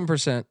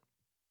 27%.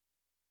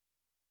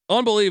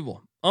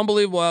 Unbelievable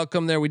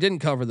outcome there. We didn't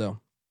cover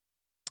though.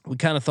 We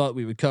kind of thought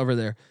we would cover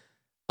there.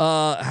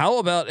 How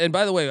about? And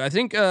by the way, I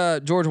think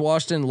George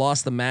Washington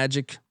lost the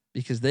Magic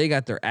because they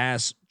got their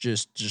ass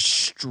just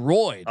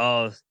destroyed.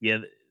 Oh yeah,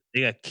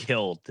 they got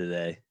killed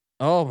today.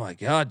 Oh my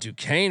God,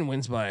 Duquesne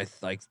wins by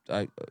like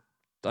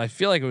I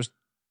feel like it was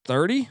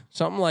 30,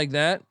 something like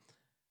that.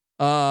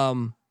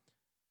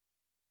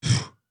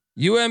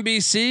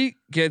 UMBC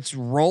gets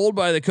rolled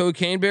by the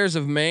Cocaine Bears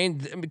of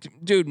Maine.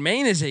 Dude,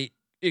 Maine is a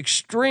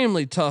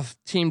extremely tough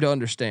team to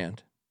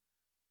understand.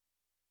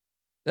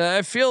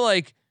 I feel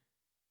like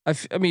I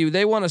mean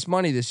they won us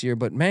money this year,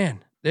 but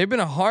man, they've been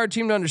a hard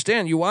team to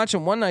understand. You watch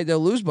them one night, they'll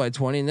lose by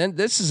 20, and then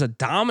this is a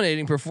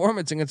dominating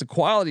performance against a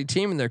quality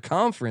team in their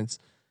conference.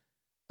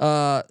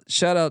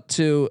 Shout out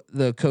to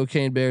the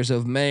Cocaine Bears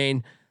of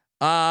Maine.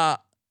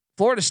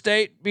 Florida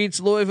State beats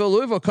Louisville.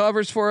 Louisville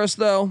covers for us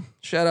though.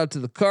 Shout out to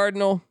the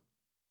Cardinal.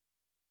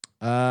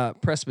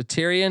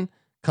 Presbyterian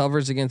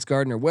covers against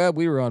Gardner Webb.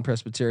 We were on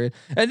Presbyterian.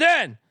 And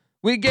then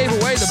we gave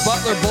away the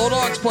Butler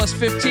Bulldogs plus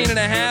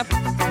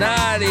 15.5.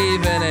 Not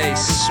even a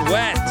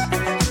sweat.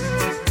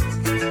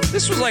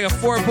 This was like a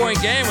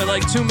 4-point game with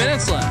like 2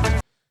 minutes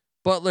left.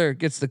 Butler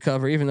gets the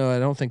cover, even though I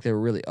don't think they were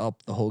really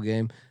up the whole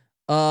game.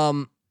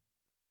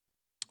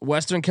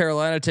 Western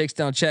Carolina takes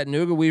down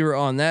Chattanooga. We were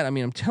on that. I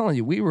mean, I'm telling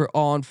you, we were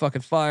on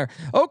fucking fire.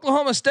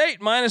 Oklahoma State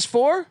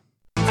 -4.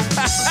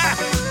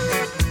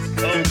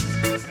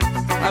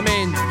 I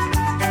mean,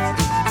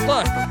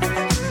 look,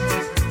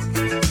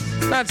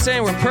 not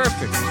saying we're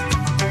perfect.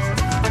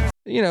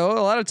 You know,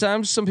 a lot of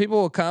times some people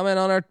will comment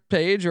on our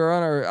page or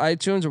on our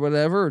iTunes or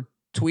whatever, or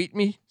tweet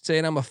me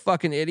saying I'm a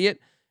fucking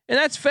idiot. And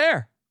that's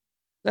fair.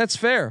 That's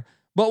fair.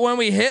 But when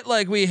we hit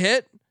like we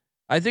hit,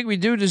 I think we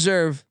do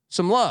deserve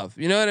some love.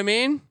 You know what I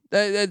mean?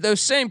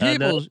 Those same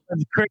people.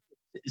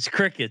 It's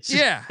crickets.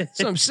 Yeah, that's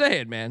what I'm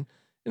saying, man.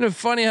 Isn't it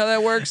funny how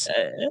that works?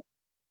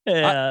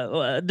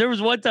 Yeah, there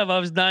was one time I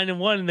was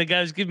 9-1, and the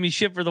guy was giving me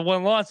shit for the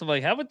one loss. I'm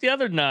like, how about the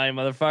other 9,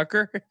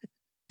 motherfucker?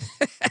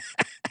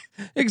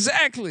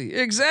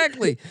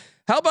 Exactly.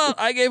 How about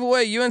I gave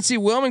away UNC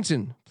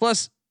Wilmington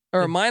plus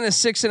or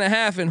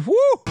 -6.5, and whoo,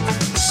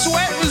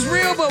 sweat was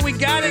real, but we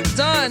got it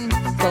done.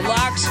 The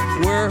locks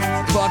were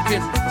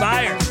fucking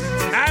fire,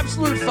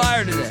 absolute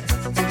fire today.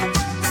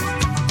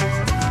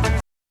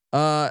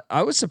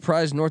 I was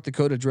surprised North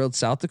Dakota drilled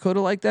South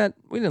Dakota like that.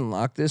 We didn't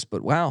lock this,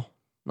 but wow.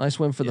 Nice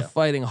win for the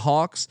Fighting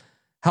Hawks.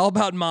 How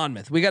about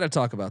Monmouth? We got to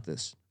talk about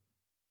this.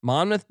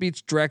 Monmouth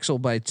beats Drexel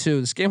by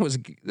 2.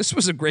 This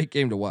was a great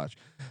game to watch.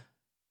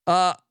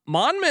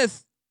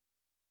 Monmouth,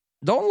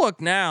 don't look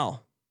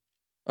now.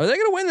 Are they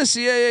going to win the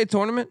CAA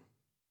tournament?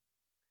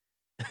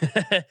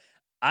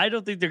 I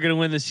don't think they're going to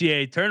win the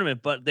CAA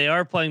tournament, but they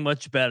are playing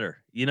much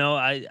better. You know,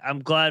 I'm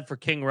glad for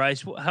King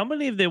Rice. How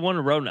many have they won in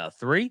a row now?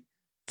 3?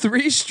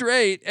 3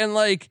 straight, and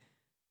like,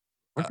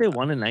 aren't they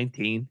 1 in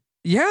 19?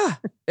 Yeah,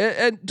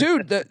 and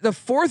dude, the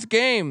fourth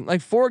game,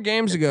 like 4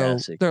 games ago,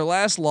 their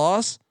last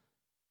loss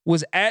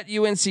was at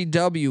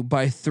UNCW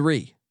by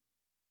 3.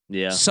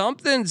 Yeah,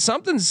 something's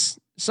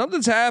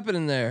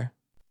happening there.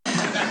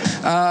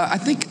 I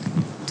think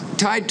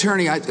tide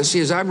turning. I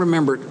see. As I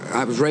remember,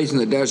 I was raised in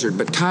the desert,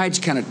 but tides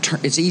kind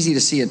of it's easy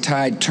to see a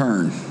tide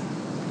turn.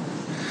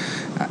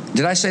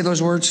 Did I say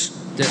those words?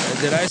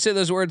 Did I say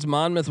those words?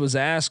 Monmouth was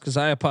asked, because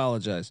I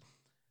apologize.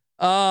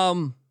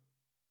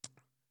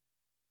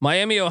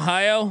 Miami,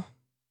 Ohio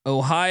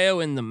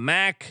in the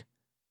MAC.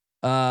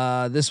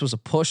 This was a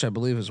push, I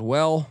believe, as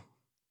well.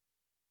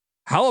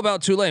 How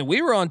about Tulane? We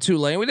were on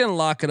Tulane. We didn't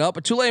lock it up,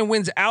 but Tulane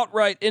wins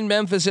outright in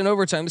Memphis in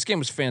overtime. This game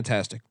was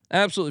fantastic.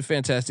 Absolutely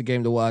fantastic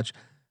game to watch.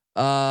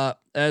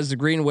 As the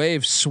Green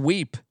Wave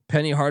sweep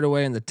Penny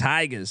Hardaway and the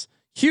Tigers.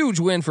 Huge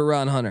win for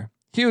Ron Hunter.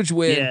 Huge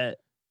win. Yeah.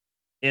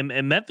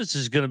 And Memphis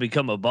is going to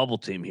become a bubble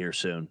team here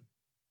soon.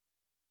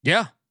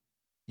 Yeah.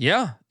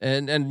 Yeah.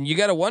 And you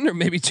got to wonder,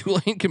 maybe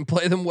Tulane can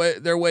play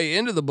their way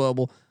into the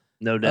bubble.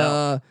 No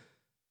doubt.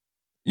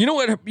 You know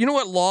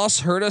what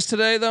loss hurt us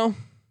today though?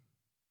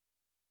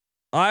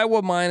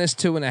 Iowa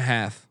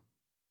 -2.5.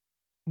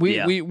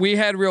 We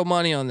had real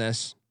money on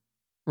this.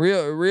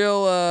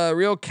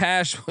 Real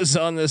cash was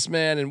on this,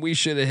 man, and we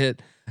should have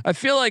hit. I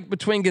feel like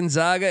between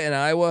Gonzaga and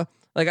Iowa,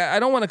 like I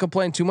don't want to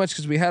complain too much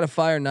because we had a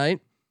fire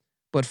night,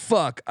 but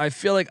fuck, I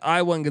feel like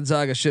Iowa and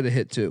Gonzaga should have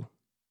hit too.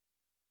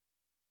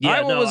 Yeah,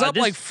 Iowa was up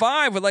like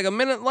 5 with like a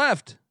minute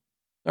left,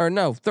 or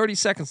no, 30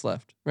 seconds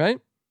left, right?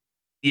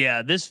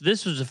 Yeah, this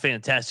was a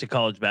fantastic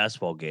college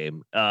basketball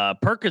game.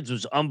 Perkins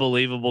was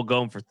unbelievable,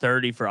 going for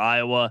 30 for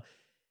Iowa.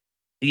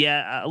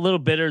 Yeah, a little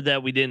bitter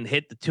that we didn't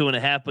hit the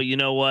 2.5, but you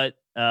know what?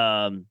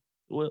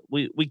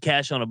 We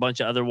cashed on a bunch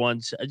of other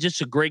ones.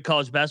 Just a great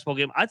college basketball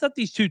game. I thought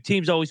these two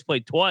teams always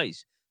played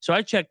twice, so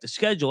I checked the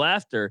schedule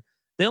after.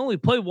 They only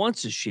play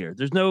once this year.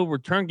 There's no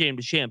return game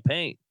to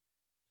Champaign.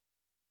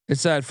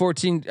 It's at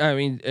 14. I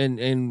mean,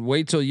 and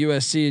wait till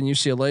USC and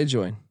UCLA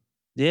join.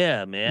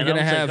 Yeah, man. You're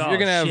gonna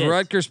have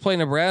Rutgers play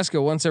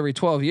Nebraska once every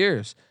 12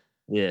 years.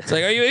 Yeah. It's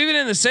like, are you even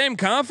in the same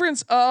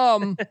conference?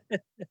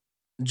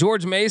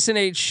 George Mason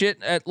ate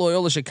shit at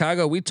Loyola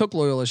Chicago. We took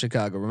Loyola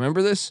Chicago.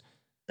 Remember this?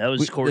 That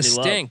was Courtney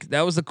Love.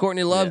 That was the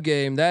Courtney Love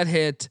game. That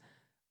hit.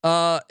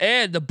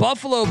 And the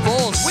Buffalo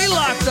Bulls. We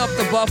locked up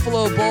the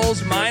Buffalo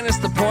Bulls minus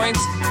the points,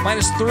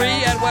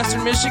 -3 at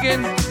Western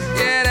Michigan.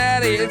 Get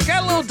out of here. It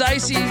got a little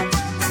dicey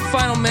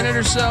final minute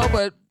or so,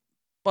 but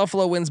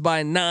Buffalo wins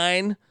by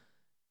 9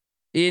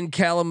 in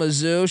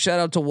Kalamazoo. Shout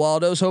out to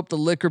Waldo's. Hope the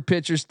liquor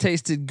pitchers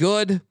tasted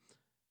good.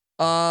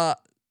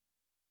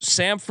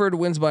 Samford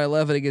wins by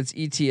 11 against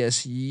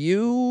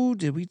ETSU.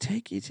 Did we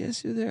take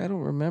ETSU there? I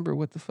don't remember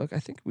what the fuck. I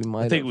think we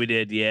might. I think we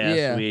did. Yeah.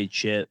 So we ate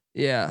shit.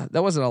 Yeah,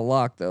 that wasn't a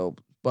lock though.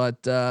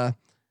 But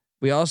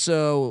we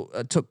also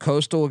took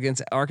Coastal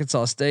against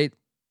Arkansas State.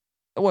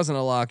 It wasn't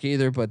a lock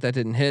either, but that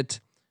didn't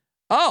hit.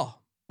 Oh,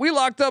 we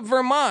locked up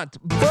Vermont.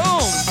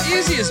 Boom!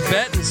 Easiest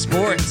bet in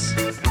sports.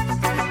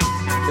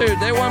 Dude,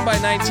 they won by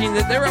 19.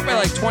 They were up by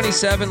like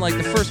 27, like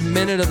the first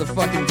minute of the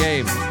fucking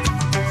game.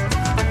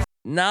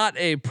 Not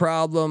a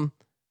problem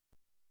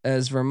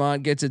as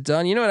Vermont gets it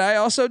done. You know what I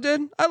also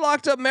did? I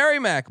locked up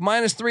Merrimack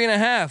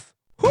 -3.5.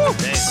 Whew.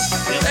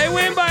 They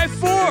win by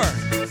 4.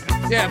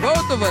 Yeah,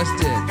 both of us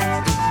did.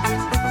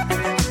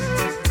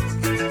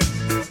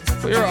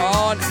 We were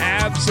on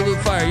absolute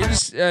fire. You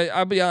just,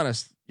 I'll be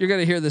honest. You're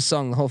gonna hear this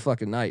song the whole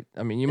fucking night.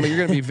 I mean, you're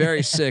gonna be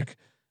very sick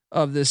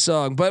of this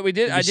song. But we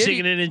did. I did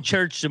singing it in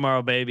church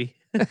tomorrow, baby.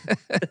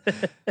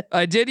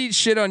 I did eat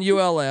shit on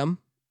ULM.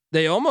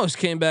 They almost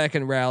came back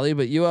and rallied,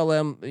 but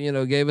ULM,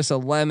 gave us a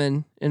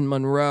lemon in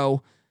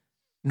Monroe.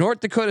 North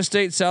Dakota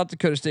State, South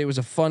Dakota State was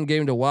a fun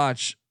game to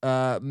watch.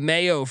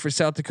 Mayo for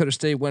South Dakota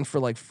State went for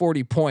like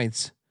 40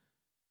 points.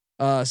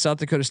 South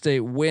Dakota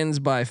State wins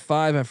by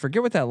 5. I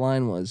forget what that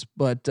line was,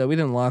 but we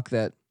didn't lock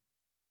that.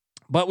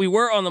 But we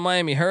were on the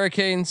Miami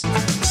Hurricanes.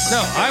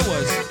 No, I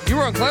was. You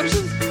were on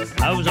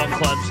Clemson? I was on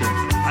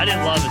Clemson. I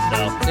didn't love it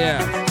though.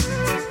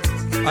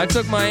 Yeah. I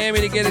took Miami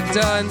to get it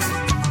done.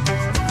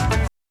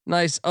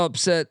 Nice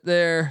upset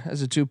there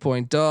as a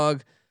 2-point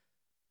dog.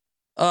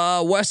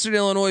 Western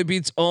Illinois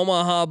beats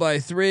Omaha by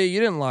 3.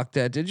 You didn't lock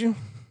that, did you?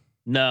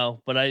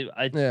 No, but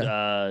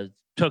I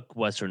took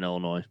Western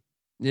Illinois.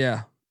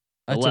 Yeah.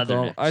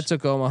 I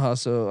took Omaha,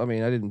 so I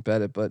mean I didn't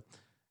bet it, but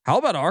how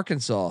about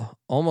Arkansas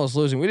almost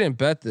losing? We didn't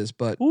bet this,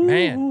 but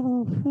man,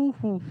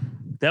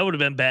 that would have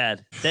been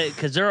bad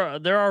because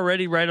they're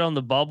already right on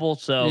the bubble.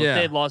 So if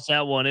they had lost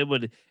that one,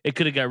 it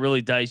could have got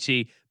really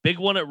dicey. Big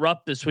one at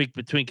Rupp this week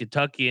between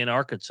Kentucky and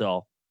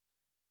Arkansas.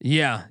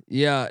 Yeah.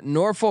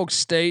 Norfolk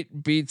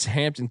State beats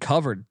Hampton.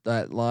 Covered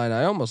that line.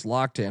 I almost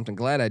locked Hampton.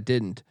 Glad I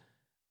didn't.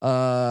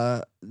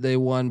 They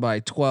won by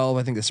 12.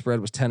 I think the spread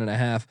was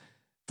 10.5.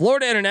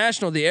 Florida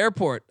International, the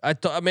airport. I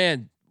thought,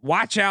 man,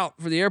 watch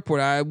out for the airport.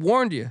 I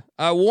warned you,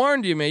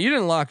 man. You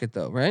didn't lock it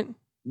though, right?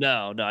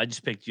 No. I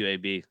just picked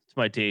UAB. It's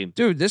my team,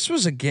 dude. This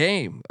was a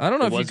game. I don't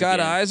know if you got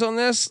eyes on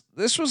this.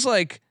 This was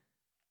like,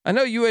 I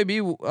know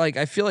UAB. Like,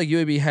 I feel like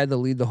UAB had to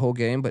lead the whole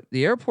game, but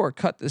the airport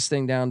cut this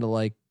thing down to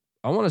like,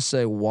 I want to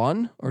say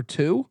 1 or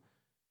 2,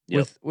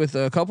 with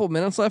a couple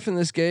minutes left in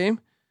this game.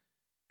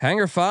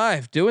 Hanger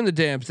 5 doing the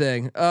damn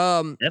thing.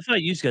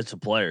 FIU's got some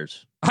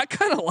players. I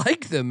kind of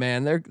like them,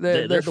 man. They're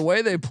the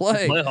way they play.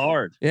 They play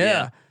hard.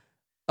 Yeah.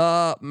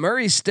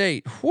 Murray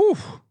State. Whew.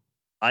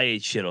 I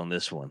ate shit on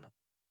this one.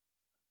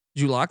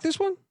 Did you lock this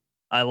one?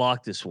 I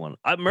locked this one.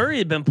 Murray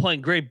had been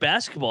playing great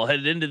basketball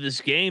headed into this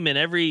game, and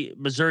every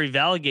Missouri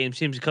Valley game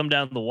seems to come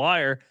down the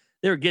wire.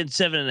 They were getting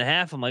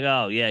 7.5. I'm like,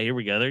 oh yeah, here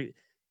we go.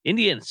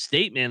 Indiana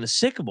State, man, the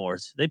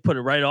Sycamores, they put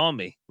it right on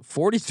me.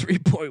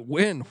 43-point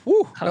win.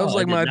 Whew. That was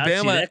like my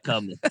Bama.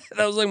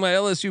 That was like my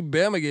LSU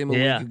Bama game a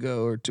week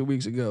ago or 2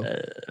 weeks ago.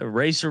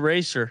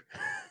 Racer.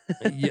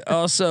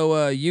 Also,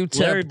 UTEP.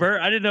 Larry Bird.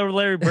 I didn't know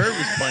Larry Bird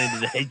was playing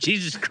today.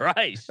 Jesus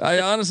Christ.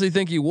 I honestly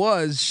think he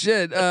was.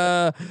 Shit.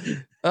 UTEP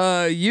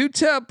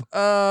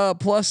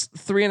plus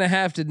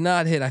 3.5 did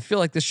not hit. I feel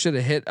like this should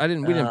have hit. We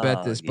didn't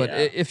bet this, but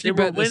if you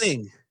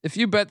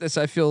bet this,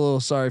 I feel a little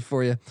sorry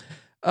for you.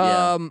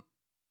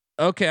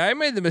 Okay, I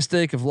made the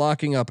mistake of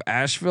locking up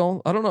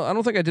Asheville. I don't know. I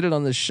don't think I did it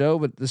on this show,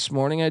 but this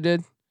morning I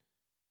did.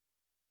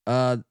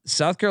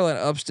 South Carolina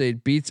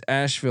Upstate beats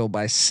Asheville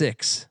by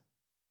 6.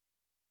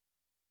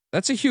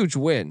 That's a huge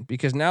win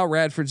because now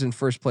Radford's in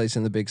first place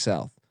in the Big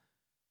South.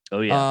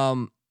 Oh yeah.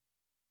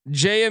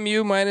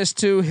 JMU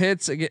 -2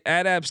 hits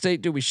at App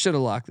State. Dude, we should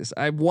have locked this.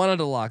 I wanted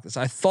to lock this.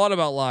 I thought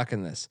about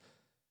locking this.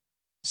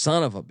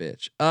 Son of a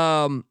bitch.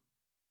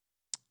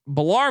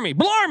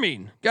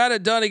 Bellarmine got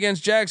it done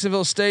against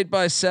Jacksonville State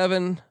by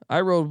 7. I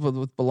rode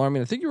with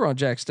Bellarmine. I think you were on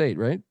Jack State,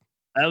 right?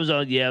 I was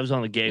on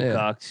the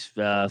Gamecocks.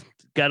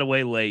 Got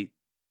away late.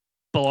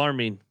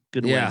 Bellarmine,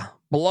 good win. Yeah,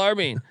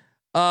 Bellarmine.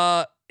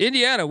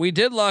 Indiana, we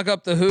did lock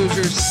up the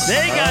Hoosiers.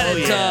 They got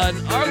it done.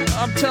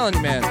 I'm telling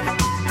you, man.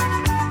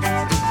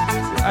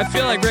 I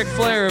feel like Ric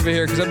Flair over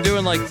here because I'm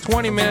doing like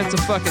 20 minutes of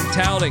fucking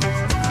touting.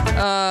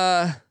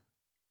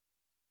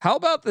 How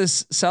about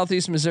this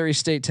Southeast Missouri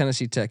State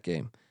Tennessee Tech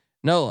game?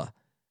 Nola,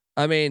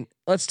 I mean,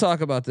 let's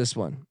talk about this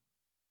one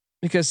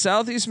because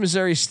Southeast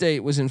Missouri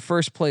State was in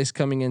first place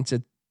coming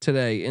into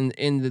today in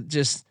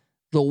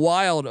the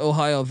wild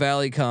Ohio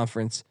Valley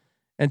Conference,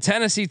 and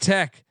Tennessee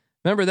Tech.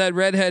 Remember that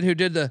redhead who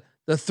did the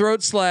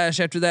throat slash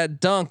after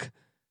that dunk?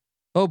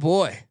 Oh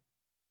boy,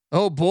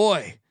 Oh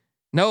boy,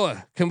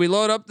 Noah, can we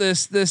load up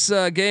this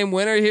game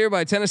winner here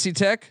by Tennessee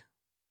Tech?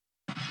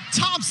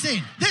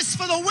 Thompson, this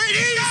for the win.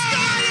 He's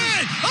got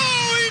it!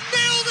 Oh, he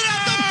nailed it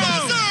at the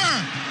buzzer!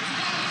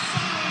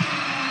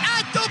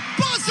 At the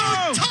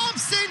buzzer,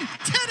 Thompson,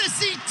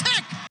 Tennessee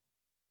Tech.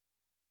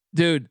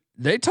 Dude,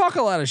 they talk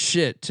a lot of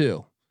shit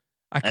too.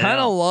 I kind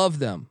of love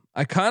them.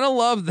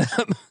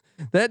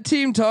 That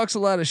team talks a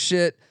lot of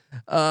shit.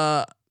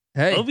 Hey,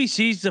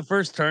 OVC's the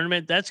first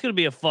tournament. That's going to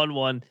be a fun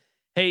one.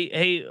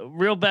 Hey,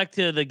 real back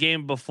to the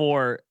game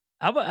before.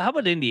 How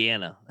about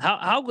Indiana?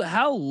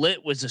 How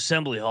lit was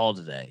Assembly Hall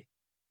today?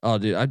 Oh,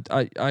 dude,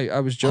 I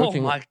was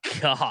joking. Oh my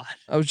god,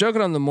 I was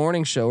joking on the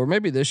morning show, or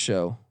maybe this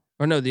show,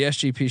 or no, the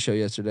SGP show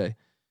yesterday.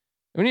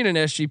 We need an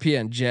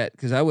SGPN jet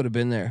because I would have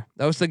been there.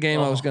 That was the game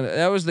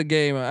That was the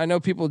game. I know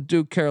people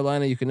do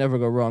Carolina. You can never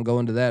go wrong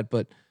going to that,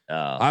 but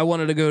I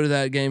wanted to go to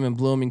that game in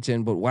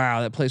Bloomington. But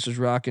wow, that place was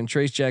rocking.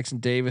 Trace Jackson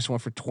Davis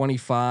went for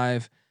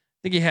 25. I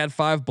think he had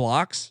 5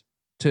 blocks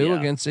too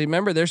against.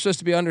 Remember, they're supposed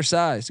to be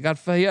undersized.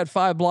 He had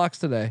 5 blocks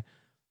today.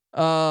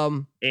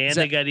 And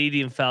they got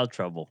Edey in foul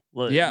trouble.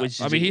 Yeah,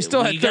 I mean, he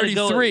still had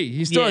 33.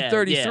 He still had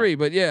 33,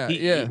 but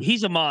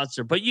he's a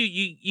monster. But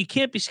you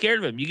can't be scared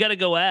of him. You got to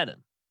go at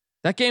him.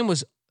 That game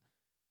was.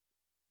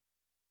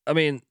 I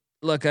mean,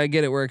 look, I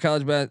get it. We're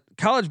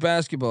college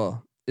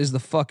basketball is the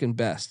fucking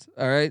best.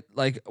 All right,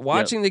 like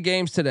watching the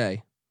games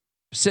today,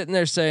 sitting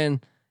there saying,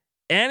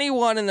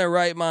 anyone in their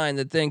right mind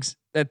that thinks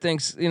a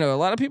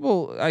lot of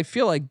people I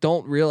feel like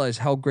don't realize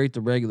how great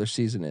the regular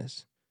season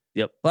is.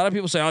 Yep. A lot of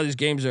people say, oh, these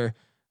games are.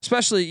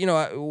 Especially,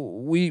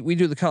 we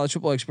do the college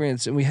football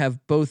experience and we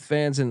have both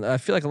fans, and I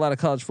feel like a lot of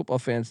college football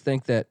fans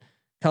think that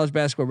college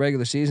basketball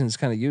regular season is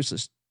kind of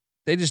useless.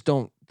 They just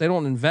don't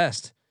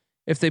invest.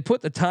 If they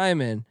put the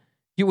time in,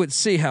 you would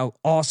see how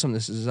awesome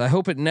this is. I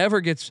hope it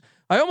never gets.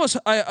 I almost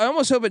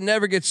hope it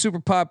never gets super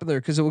popular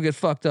because it will get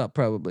fucked up.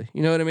 Probably,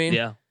 you know what I mean?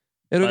 Yeah.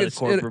 It would get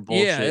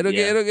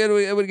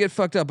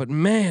fucked up. But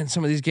man,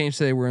 some of these games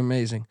today were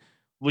amazing.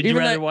 Would you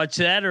rather watch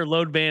that or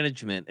load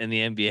management in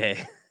the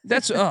NBA?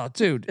 That's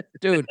dude.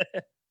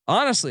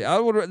 Honestly, I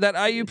would. That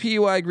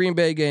IUPUI Green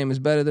Bay game is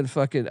better than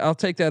fucking. I'll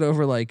take that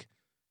over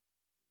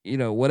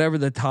whatever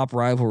the top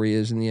rivalry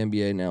is in the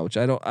NBA now, which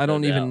I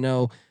don't even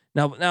know.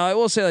 Now I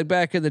will say, like,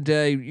 back in the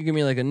day, you give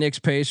me like a Knicks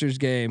Pacers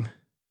game.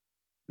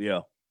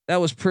 Yeah, that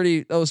was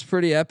pretty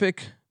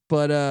epic.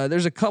 But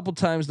there's a couple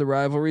times the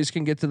rivalries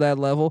can get to that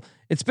level.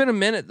 It's been a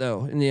minute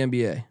though in the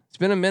NBA. It's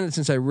been a minute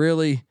since I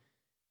really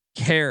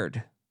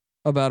cared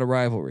about a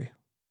rivalry,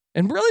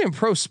 and really in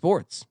pro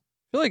sports.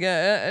 I feel like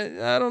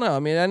I don't know. I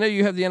mean, I know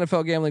you have the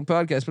NFL Gambling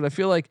Podcast, but I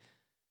feel like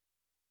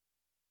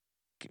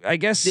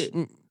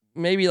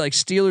maybe like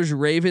Steelers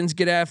Ravens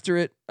get after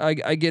it. I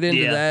get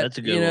into that. That's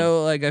a good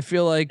one. Like I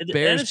feel like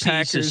Bears NFC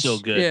Packers is so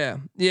good. Yeah.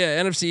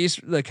 NFC East,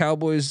 the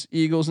Cowboys,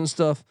 Eagles, and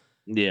stuff.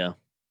 Yeah.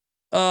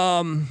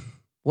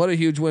 What a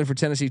huge win for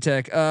Tennessee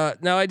Tech.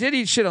 Now I did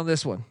eat shit on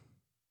this one.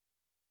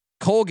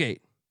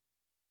 Colgate.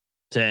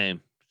 Same.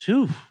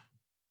 Phew.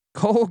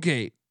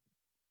 Colgate.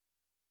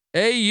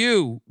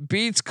 AU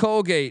beats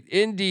Colgate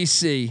in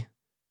DC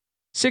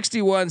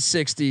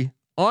 61-60.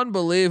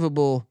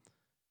 Unbelievable.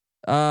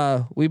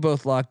 We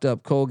both locked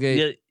up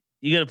Colgate.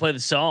 You got to play the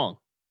song.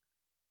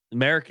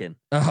 American.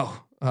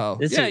 Oh.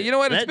 You know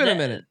what? It's been a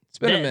minute. It's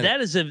been a minute.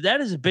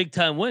 That is a big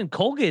time win.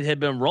 Colgate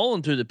had been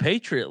rolling through the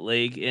Patriot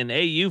League, and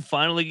AU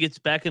finally gets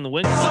back in the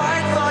win.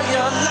 Fight for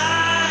your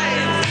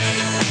life.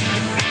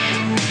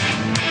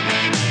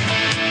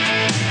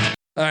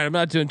 All right, I'm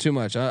not doing too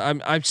much.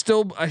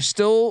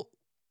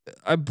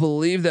 I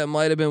believe that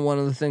might have been one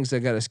of the things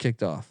that got us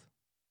kicked off.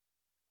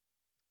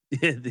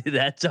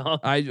 That song.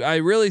 I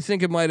really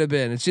think it might have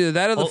been. It's either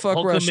that or the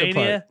fuck Russia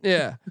part.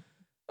 Yeah.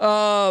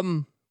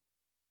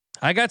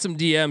 I got some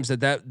DMs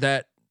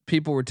that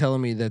people were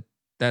telling me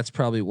that's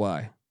probably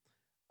why.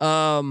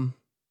 Hofstra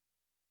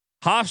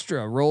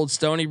rolled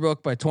Stony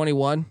Brook by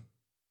 21.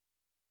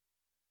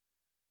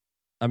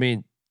 I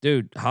mean,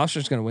 dude,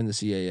 Hofstra's going to win the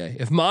CAA.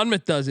 If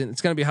Monmouth doesn't,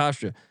 it's going to be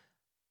Hofstra.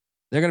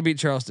 They're going to beat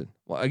Charleston.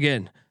 Well,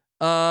 again,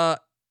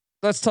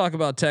 let's talk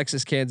about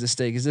Texas, Kansas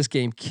State, because this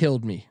game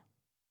killed me.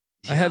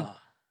 Yeah.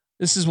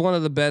 This is one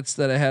of the bets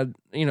that I had,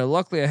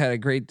 luckily I had a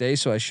great day,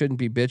 so I shouldn't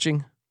be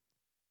bitching,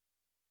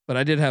 but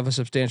I did have a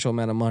substantial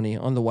amount of money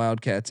on the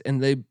Wildcats,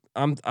 and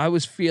I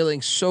was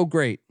feeling so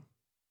great.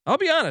 I'll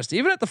be honest,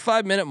 even at the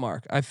 5-minute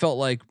mark, I felt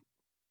like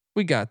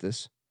we got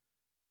this.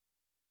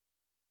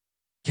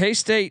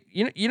 K-State,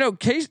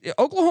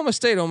 Oklahoma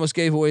State almost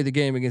gave away the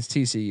game against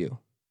TCU.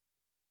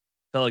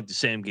 Felt like the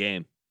same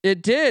game.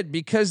 It did,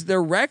 because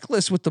they're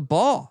reckless with the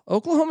ball.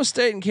 Oklahoma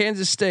State and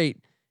Kansas State.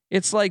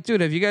 It's like,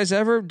 dude, have you guys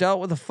ever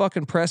dealt with a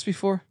fucking press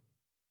before?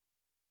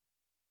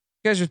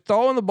 You guys are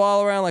throwing the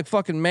ball around like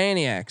fucking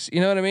maniacs.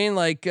 You know what I mean?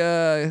 Like,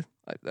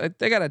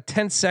 they got a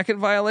 10-second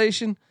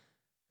violation a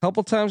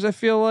couple times. I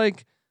feel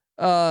like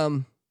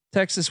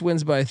Texas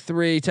wins by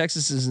 3.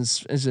 Texas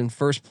is in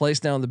first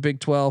place now in the Big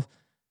 12.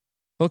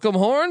 Hook 'em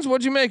horns.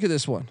 What'd you make of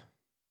this one?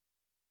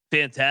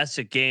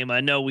 fantastic game.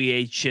 I know we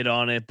ate shit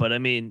on it, but I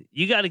mean,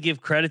 you got to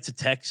give credit to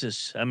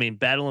Texas. I mean,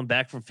 battling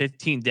back from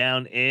 15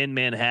 down in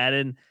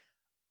Manhattan.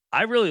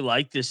 I really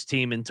like this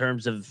team in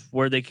terms of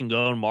where they can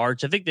go in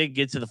March. I think they can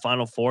get to the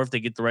Final Four if they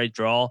get the right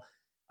draw.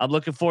 I'm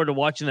looking forward to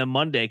watching them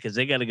Monday because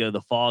they got to go to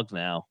the Fog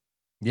now.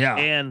 Yeah.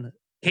 And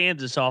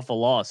Kansas off a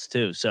loss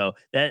too. So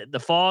that the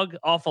Fog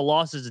off a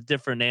loss is a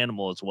different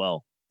animal as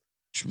well.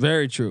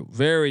 Very true.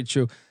 Very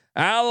true.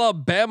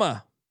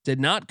 Alabama did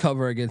not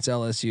cover against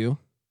LSU.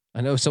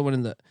 I know someone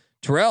in the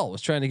Terrell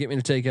was trying to get me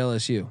to take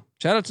LSU.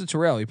 Shout out to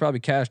Terrell. He probably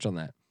cashed on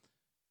that.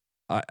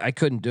 I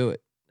couldn't do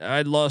it.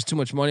 I'd lost too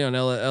much money on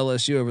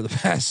LSU over the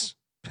past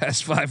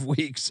 5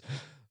 weeks.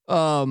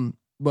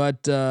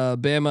 But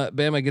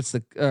Bama gets the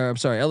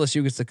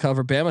LSU gets the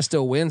cover. Bama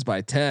still wins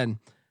by 10.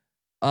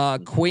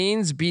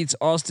 Queens beats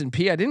Austin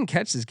P. I didn't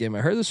catch this game. I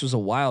heard this was a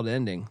wild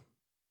ending.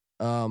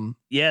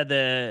 Yeah,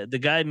 the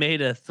guy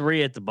made a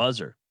 3 at the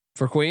buzzer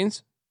for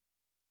Queens.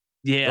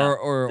 Yeah,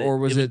 or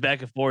was it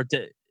back and forth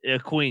to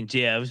Queens?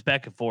 Yeah, it was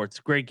back and forth. It's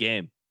a great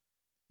game.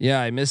 Yeah,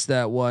 I missed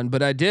that one,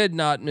 but I did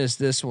not miss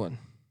this one.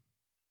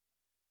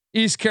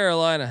 East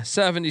Carolina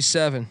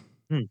 77,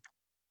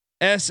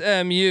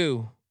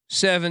 SMU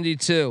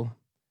 72.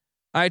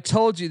 I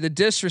told you the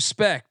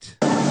disrespect.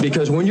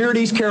 Because when you're at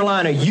East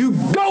Carolina, you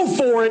go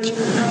for it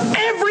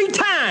every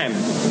time.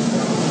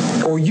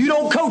 Or you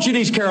don't coach at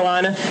East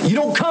Carolina, you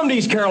don't come to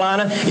East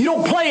Carolina, you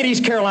don't play at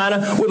East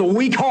Carolina with a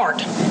weak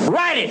heart.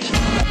 Write it.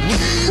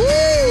 Woo!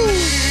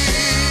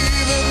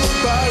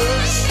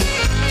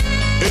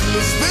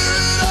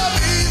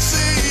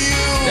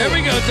 There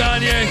we go,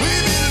 Danye.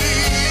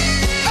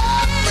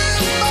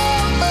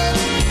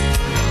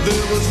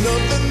 There was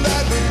nothing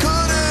that we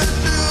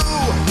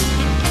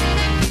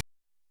couldn't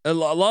do.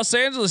 Los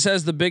Angeles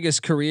has the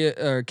biggest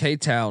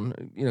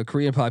K-town,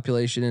 Korean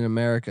population in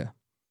America.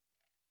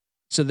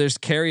 So there's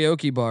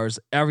karaoke bars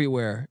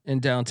everywhere in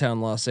downtown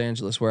Los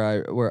Angeles where I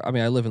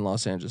live in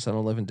Los Angeles. I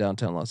don't live in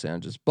downtown Los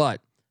Angeles, but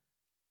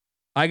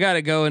I got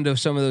to go into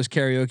some of those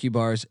karaoke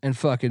bars and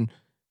fucking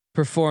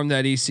perform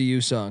that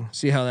ECU song.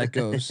 See how that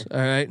goes. All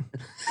right.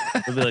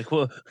 They'll be like,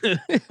 what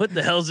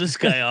the hell's this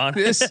guy on?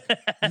 this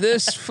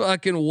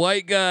fucking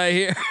white guy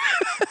here.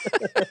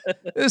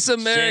 This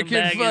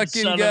American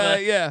fucking guy.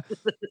 Yeah.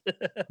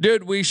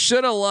 Dude, we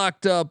should have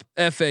locked up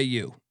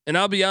FAU. And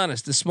I'll be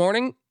honest, this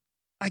morning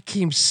I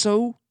came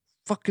so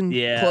fucking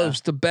close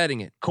to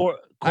betting it.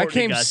 I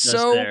came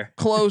so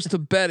close to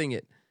betting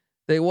it.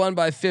 They won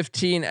by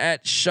 15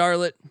 at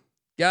Charlotte.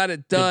 Got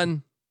it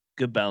done.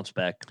 Good bounce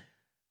back.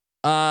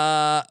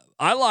 I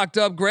locked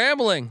up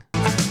Grambling.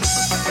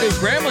 Dude,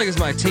 Grambling is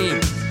my team.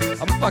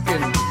 I'm about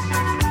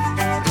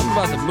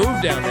to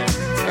move down there.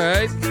 All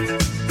right.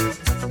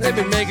 They've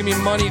been making me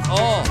money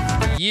all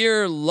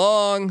year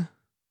long.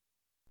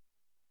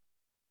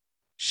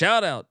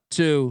 Shout out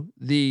to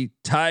the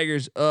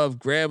Tigers of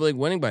Grambling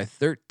winning by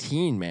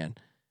 13, man.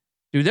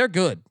 Dude, they're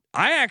good.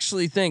 I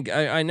actually think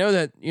I know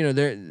that,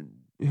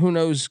 who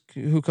knows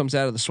who comes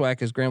out of the SWAC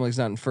because Grambling's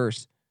not in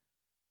first.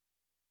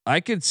 I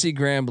could see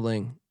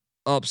Grambling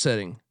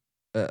upsetting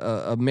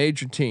a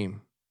major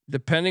team,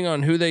 depending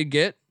on who they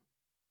get.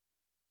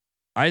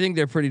 I think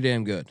they're pretty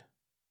damn good.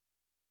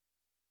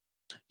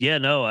 Yeah,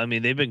 no, I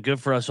mean they've been good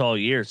for us all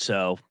year.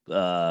 So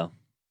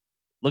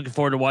looking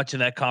forward to watching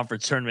that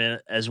conference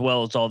tournament as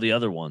well as all the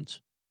other ones.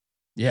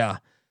 Yeah.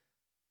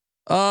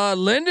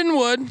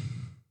 Lindenwood's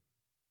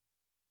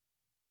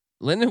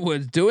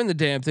doing the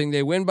damn thing.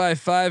 They win by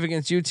 5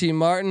 against UT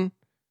Martin.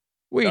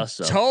 We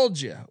told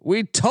you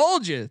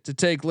to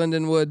take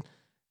Lindenwood.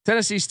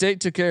 Tennessee State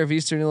took care of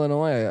Eastern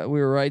Illinois.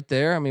 We were right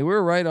there. I mean, we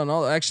were right on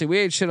all. Actually, we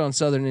ate shit on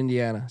Southern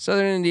Indiana.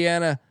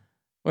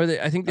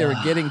 I think they were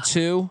getting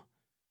 2.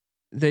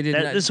 They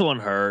did not. This one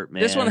hurt,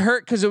 man. This one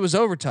hurt because it was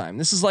overtime.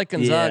 This is like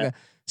Gonzaga. Yeah.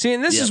 See,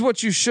 and this is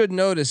what you should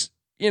notice.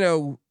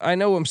 I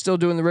know I'm still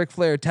doing the Ric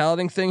Flair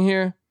touting thing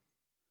here,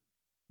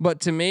 but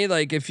to me,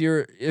 like if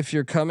you're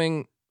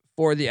coming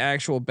for the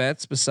actual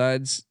bets,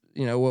 besides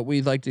what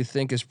we like to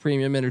think is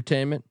premium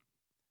entertainment,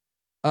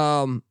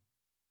 if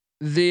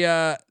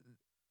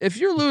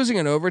you're losing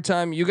in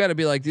overtime, you got to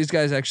be like, these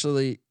guys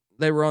actually,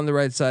 they were on the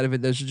right side of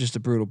it. This was just a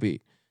brutal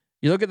beat.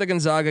 You look at the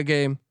Gonzaga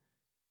game.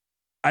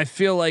 I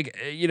feel like,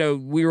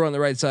 we were on the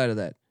right side of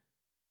that.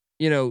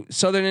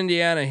 Southern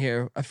Indiana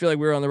here, I feel like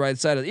we were on the right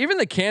side of it. Even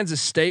the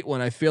Kansas State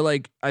one, I feel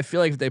like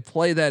if they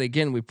play that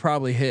again, we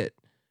probably hit.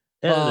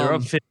 Yeah, they're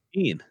up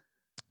 15.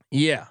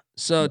 Yeah.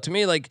 So to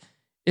me, like,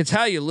 it's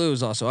how you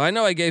lose also. I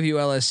know I gave you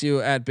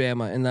LSU at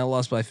Bama and that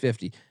lost by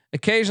 50.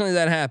 Occasionally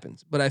that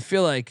happens, but I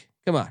feel like,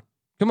 come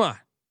on.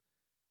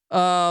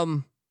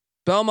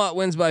 Belmont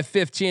wins by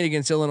 15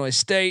 against Illinois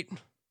State.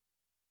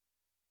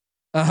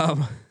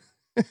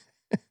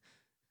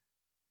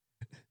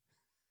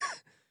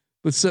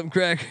 With some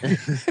cracker.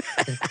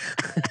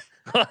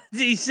 What's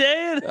he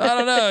saying? I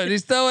don't know.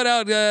 He's throwing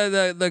out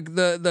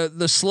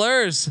the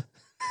slurs.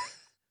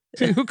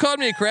 Who called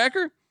me a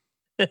cracker?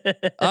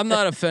 I'm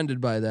not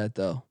offended by that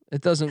though.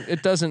 It doesn't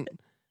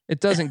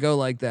go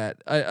like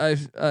that.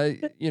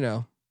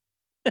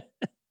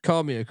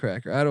 Call me a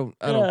cracker. I don't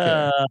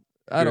care.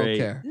 I don't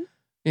care.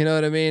 You know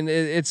what I mean?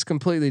 It's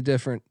completely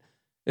different.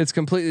 It's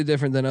completely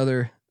different than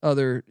other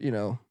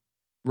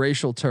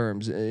racial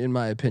terms, in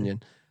my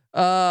opinion.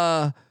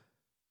 UT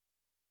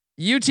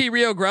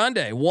Rio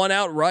Grande won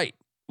outright.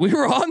 We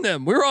were on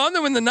them. We were on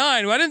them in the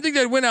 9. I didn't think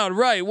they'd win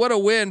outright. What a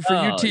win for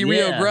UT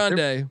Rio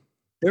Grande.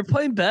 They're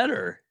playing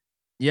better.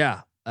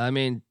 Yeah, I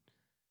mean,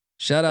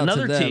 shout out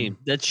another to them. team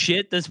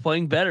that's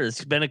playing better.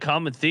 It's been a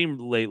common theme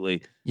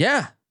lately.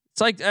 Yeah,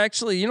 it's like,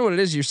 actually, you know what it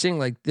is? You're seeing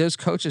like those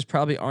coaches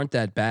probably aren't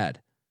that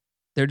bad.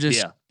 They're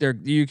just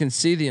you can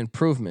see the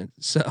improvement.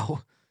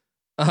 So,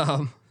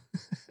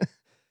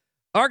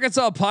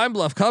 Arkansas Pine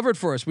Bluff covered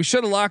for us. We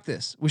should have locked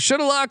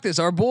this.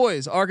 Our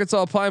boys,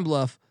 Arkansas Pine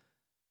Bluff.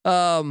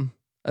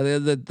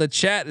 The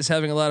chat is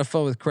having a lot of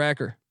fun with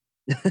Cracker.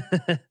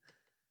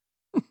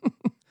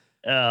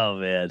 Oh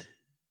man.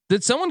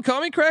 Did someone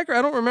call me Cracker?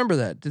 I don't remember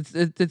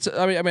that.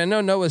 I mean, I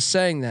know Noah's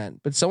saying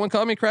that, but someone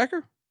called me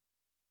Cracker.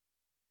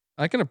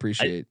 I can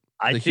appreciate.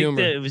 I the think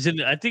humor. that it was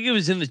in. I think it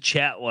was in the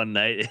chat one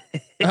night.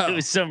 It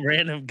was some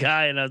random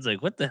guy, and I was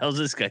like, "What the hell is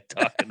this guy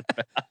talking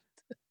about?"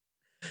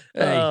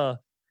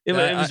 It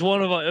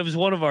was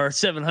one of our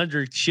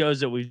 700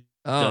 shows that we.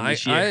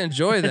 I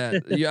enjoy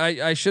that.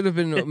 I should have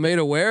been made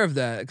aware of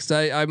that because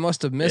I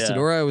must have missed it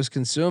or I was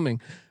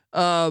consuming.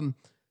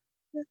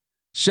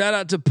 Shout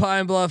out to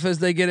Pine Bluff as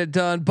they get it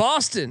done.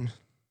 Boston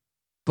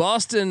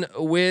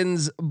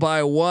wins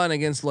by 1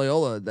 against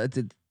Loyola.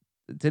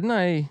 Didn't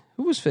I?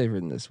 Who was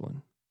favored in this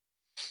one?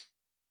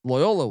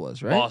 Loyola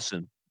was, right?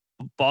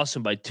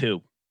 Boston by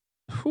 2.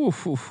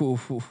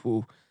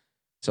 So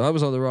I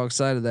was on the wrong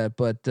side of that,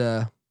 but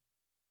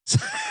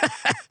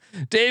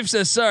Dave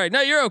says sorry. No,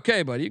 you're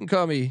okay, buddy. You can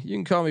call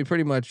me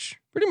pretty much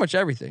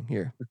everything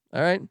here.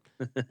 All right.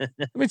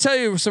 Let me tell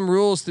you some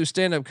rules through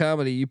stand-up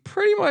comedy. You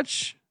pretty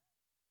much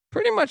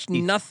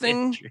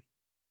nothing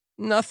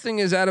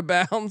is out of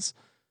bounds.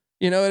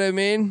 You know what I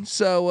mean?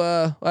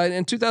 So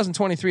in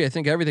 2023, I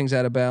think everything's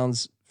out of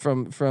bounds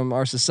from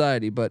our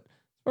society. But as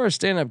far as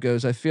stand-up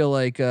goes, I feel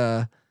like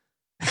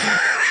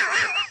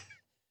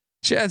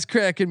Chad's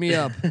cracking me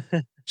up.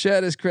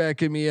 Chad is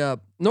cracking me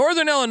up.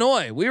 Northern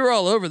Illinois, we were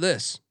all over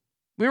this.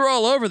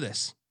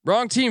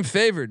 Wrong team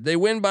favored. They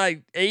win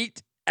by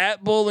 8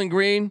 at Bowling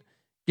Green,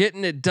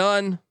 getting it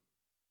done.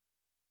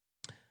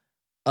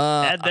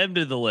 Add them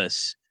to the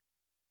list.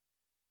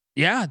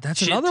 Yeah,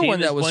 that's another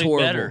one that was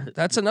horrible. Better.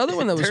 That's another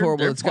one that was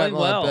horrible. It's gotten a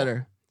lot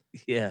better.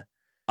 Yeah.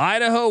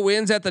 Idaho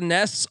wins at the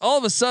Nests. All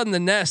of a sudden, the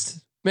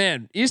Nest,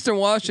 man, Eastern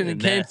Washington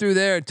came through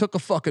there and took a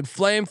fucking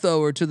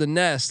flamethrower to the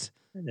Nest.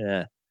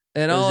 Yeah.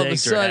 And those all of a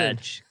sudden,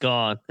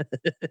 gone.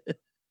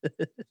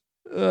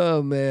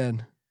 Oh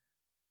man.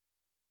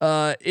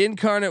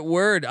 Incarnate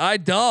Word,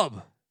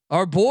 iDub,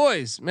 our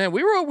boys, man,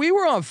 we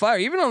were on fire.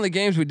 Even on the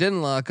games we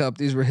didn't lock up,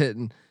 these were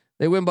hitting.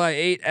 They win by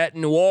 8 at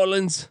New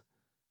Orleans.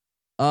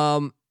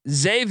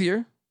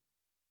 Xavier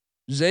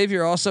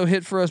also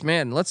hit for us.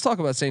 Man, let's talk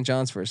about St.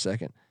 John's for a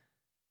second.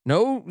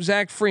 No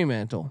Zach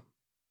Fremantle.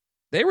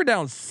 They were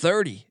down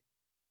 30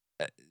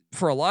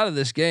 for a lot of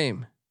this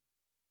game.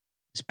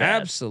 It's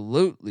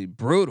absolutely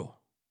brutal.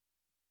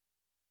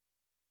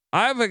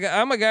 I'm a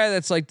guy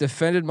that's like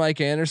defended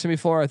Mike Anderson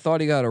before. I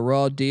thought he got a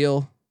raw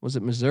deal. Was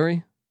it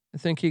Missouri? I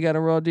think he got a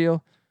raw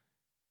deal.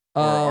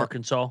 Or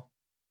Arkansas.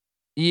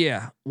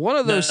 Yeah, one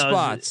of those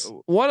spots.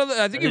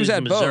 I think he was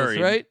at Missouri.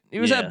 both, right? He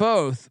was at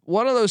both.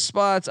 One of those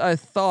spots, I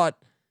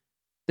thought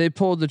they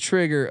pulled the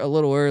trigger a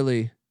little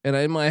early, and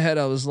in my head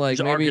I was like,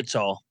 maybe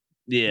Arkansas.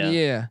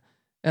 Yeah.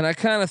 And I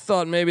kind of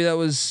thought maybe that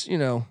was,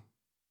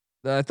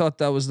 I thought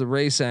that was the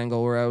race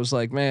angle where I was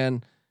like,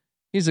 man,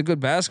 he's a good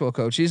basketball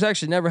coach. He's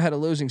actually never had a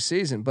losing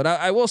season, but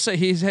I will say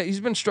he's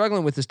been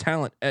struggling with his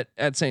talent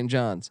at St.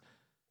 John's.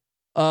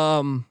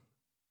 They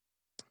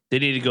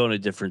need to go in a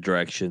different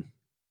direction.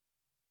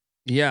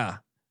 Yeah.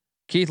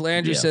 Keith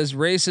Landry says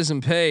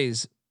racism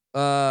pays.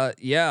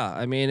 Yeah.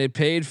 I mean, it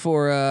paid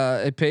for,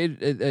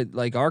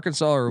 like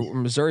Arkansas or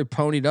Missouri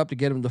ponied up to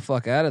get him the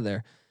fuck out of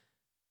there.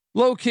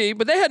 Low key,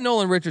 but they had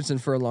Nolan Richardson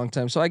for a long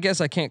time. So I guess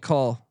I can't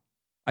call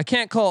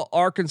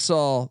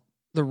Arkansas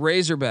the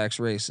Razorbacks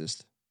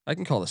racist. I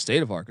can call the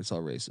state of Arkansas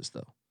racist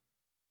though.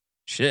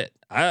 Shit.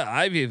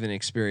 I've even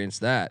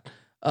experienced that.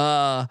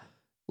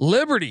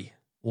 Liberty.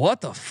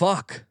 What the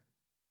fuck?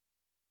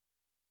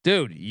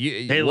 Dude,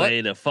 they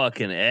laid a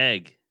fucking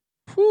egg.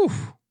 Whew.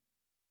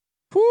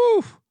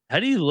 How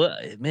do you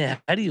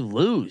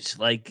lose?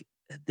 Like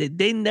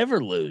they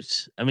never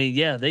lose. I mean,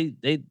 yeah, they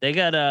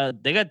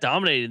got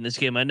dominated in this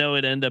game. I know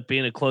it ended up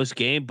being a close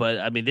game, but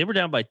I mean, they were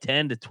down by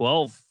 10 to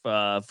 12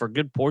 for a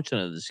good portion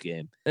of this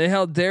game. They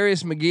held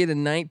Darius McGee to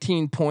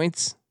 19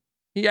 points.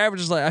 He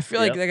averages like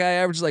that guy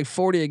averages like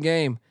 40 a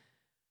game.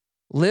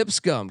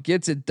 Lipscomb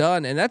gets it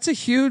done, and that's a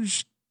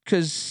huge.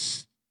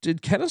 Because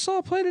did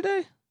Kennesaw play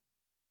today?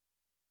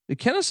 Did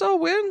Kennesaw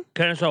win?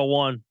 Kennesaw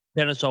won.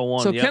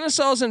 So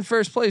Kennesaw's in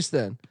first place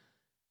then.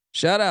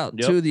 Shout out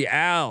to the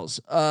Owls.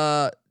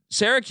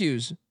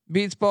 Syracuse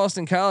beats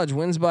Boston College,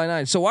 wins by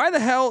 9. So why the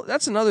hell?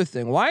 That's another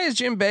thing. Why is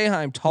Jim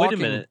Boeheim talking?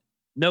 Wait a minute.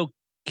 No,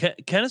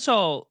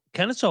 Kennesaw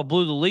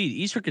blew the lead.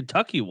 Eastern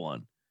Kentucky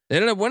won. They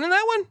ended up winning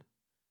that one.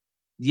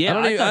 Yeah,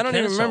 I don't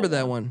even remember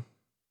that one.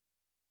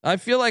 I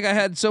feel like I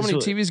had so many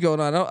TVs going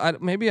on.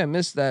 Maybe I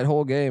missed that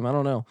whole game. I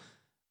don't know.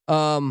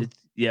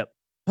 Yep.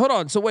 Hold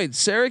on. So wait,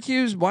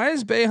 Syracuse. Why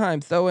is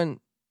Boeheim throwing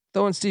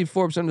Steve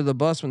Forbes under the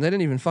bus when they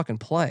didn't even fucking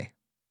play?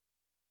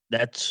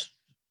 That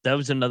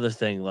was another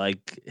thing.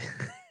 Like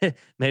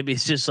maybe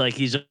it's just like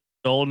he's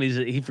old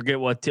and he forgot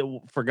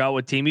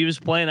what team he was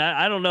playing.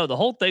 I don't know. The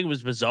whole thing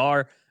was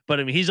bizarre. But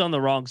I mean, he's on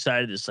the wrong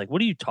side of this. Like,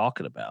 what are you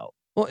talking about?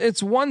 Well,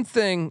 it's one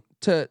thing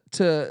to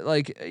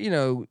like,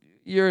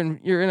 you're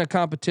in a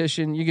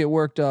competition, you get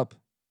worked up,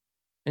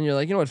 and you're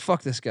like, you know what,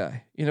 fuck this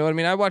guy. You know what I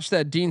mean? I watched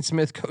that Dean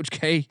Smith Coach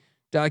K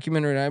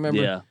documentary, and I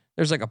remember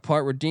there's like a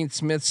part where Dean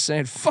Smith's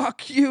saying,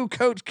 "Fuck you,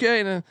 Coach K,"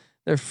 and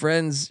they're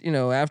friends,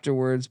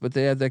 afterwards, but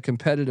they have that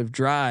competitive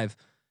drive.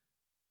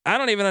 I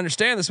don't even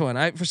understand this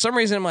one. For some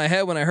reason in my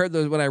head when I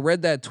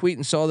read that tweet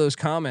and saw those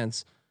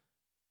comments,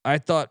 I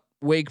thought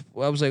Wake.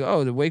 I was like,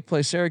 oh, did Wake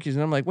play Syracuse?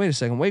 And I'm like, wait a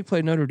second, Wake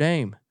played Notre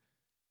Dame.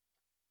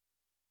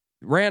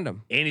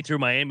 Random. And he threw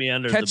Miami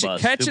under the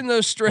bus. Catching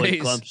those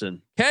strays.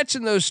 Clemson.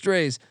 Catching those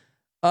strays.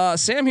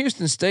 Sam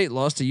Houston State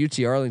lost to UT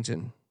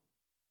Arlington.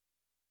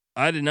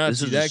 I did not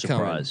see that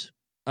coming.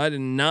 I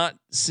did not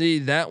see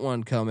that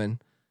one coming.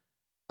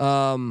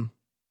 Shout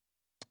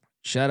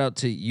out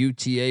to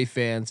UTA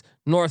fans.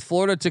 North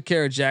Florida took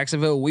care of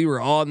Jacksonville. We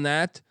were on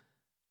that.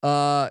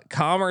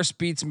 Commerce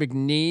beats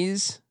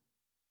McNeese.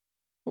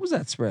 What was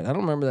that spread? I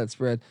don't remember that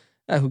spread.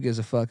 Who gives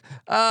a fuck?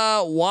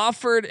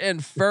 Wofford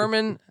and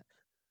Furman.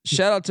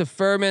 Shout out to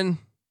Furman.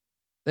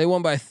 They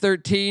won by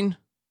 13.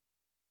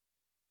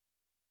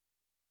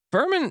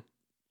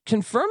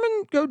 Can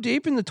Furman go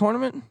deep in the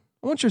tournament?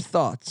 What's your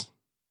thoughts?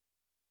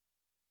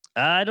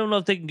 I don't know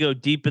if they can go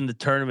deep in the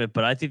tournament,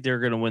 but I think they're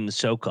going to win the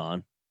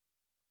SoCon.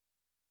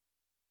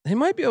 They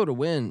might be able to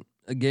win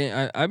a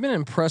game. I've been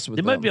impressed with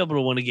them. They might be able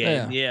to win a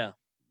game.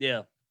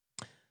 Yeah.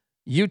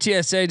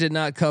 UTSA did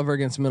not cover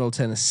against Middle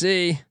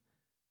Tennessee.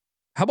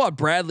 How about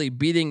Bradley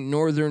beating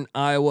Northern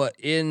Iowa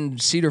in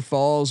Cedar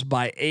Falls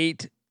by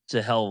 8? It's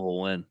a hell of a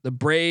win. The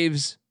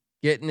Braves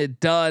getting it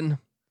done.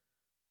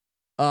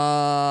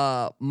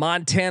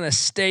 Montana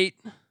State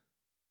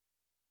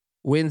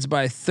wins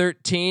by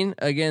 13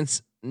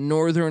 against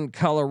Northern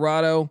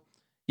Colorado.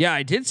 Yeah,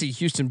 I did see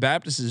Houston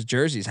Baptist's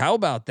jerseys. How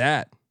about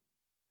that?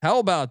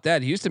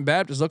 Houston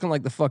Baptist looking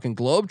like the fucking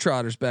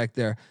Globetrotters back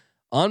there.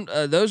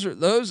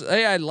 Those.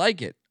 Hey, I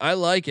like it. I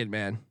like it,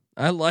 man.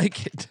 I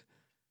like it.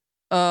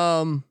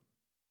 I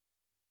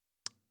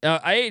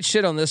ate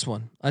shit on this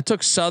one. I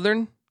took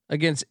Southern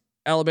against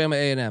Alabama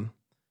A&M.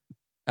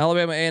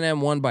 Alabama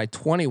A&M won by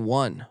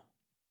 21.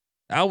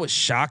 That was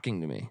shocking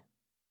to me. Did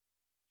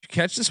you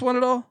catch this one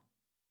at all?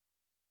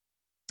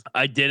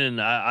 I didn't.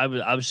 I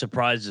was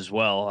surprised as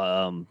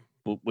well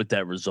with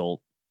that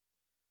result.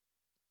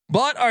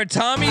 But our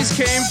Tommies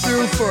came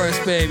through for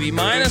us, baby.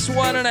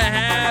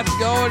 -1.5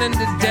 going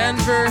into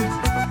Denver.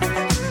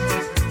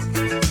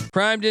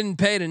 Prime didn't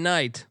pay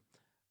tonight.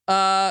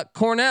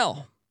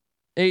 Cornell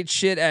ate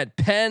shit at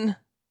Penn,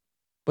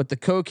 but the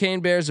Cocaine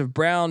Bears of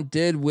Brown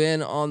did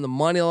win on the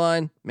money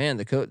line. Man,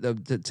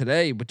 the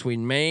today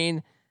between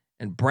Maine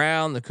and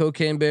Brown, the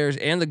Cocaine Bears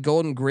and the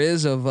Golden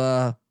Grizz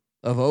of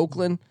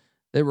Oakland,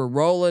 they were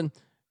rolling.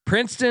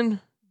 Princeton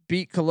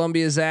beat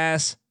Columbia's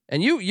ass,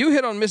 and you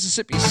hit on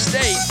Mississippi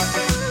State.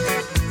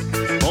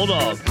 Hold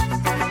on,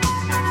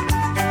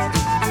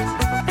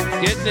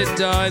 getting it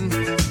done.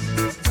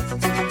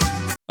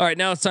 All right,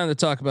 now it's time to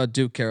talk about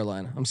Duke,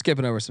 Carolina. I'm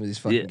skipping over some of these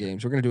fucking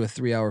games. We're gonna do a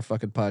 3-hour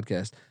fucking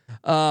podcast.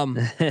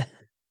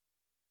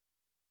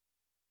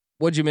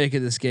 What'd you make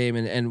of this game?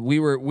 And we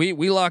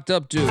locked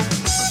up Duke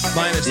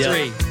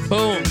 -3.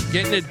 Boom,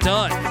 getting it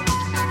done.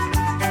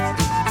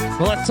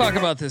 Well, let's talk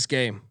about this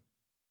game.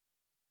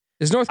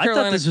 Is North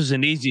Carolina? I thought this was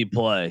an easy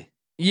play.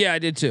 Yeah, I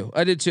did too.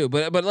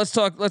 But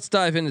let's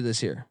dive into this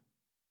here.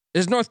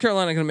 Is North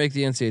Carolina going to make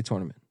the NCAA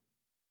tournament?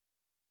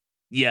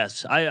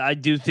 Yes, I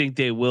do think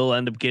they will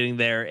end up getting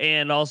there.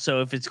 And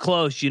also, if it's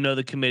close,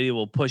 the committee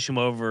will push them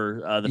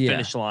over the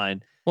finish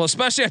line. Well,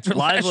 especially after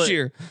last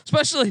year.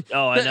 Especially,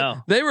 I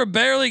know. They were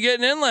barely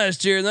getting in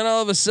last year, and then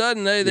all of a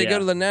sudden they go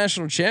to the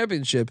national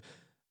championship.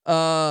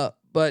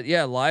 But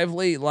yeah,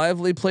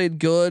 Lively played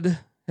good.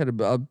 Had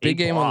a big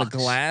game on the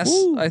glass.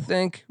 Woo. I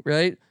think,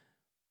 right?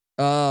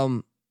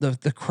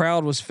 The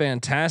crowd was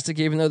fantastic,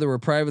 even though there were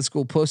private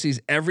school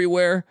pussies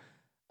everywhere.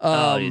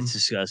 It's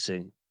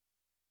disgusting.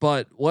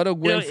 But what a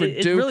win for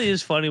Duke. It really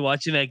is funny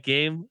watching that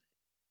game.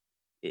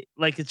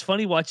 It's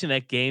funny watching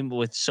that game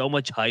with so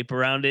much hype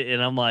around it.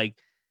 And I'm like,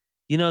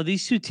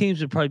 these two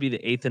teams would probably be the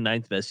 8th and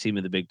 9th best team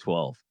in the Big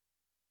 12.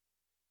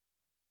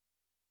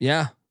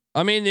 Yeah.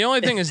 I mean, the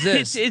only thing is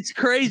this. It's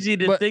crazy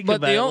to think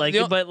about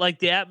it. But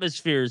the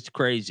atmosphere is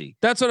crazy.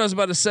 That's what I was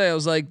about to say. I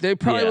was like, they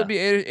probably would be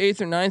 8th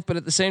or 9th, but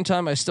at the same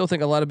time, I still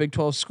think a lot of Big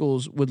 12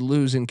 schools would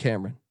lose in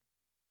Cameron.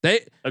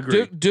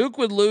 Duke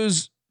would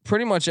lose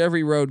pretty much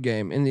every road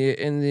game in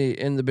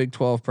the Big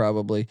 12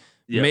 probably.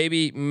 Yep.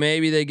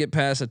 Maybe they get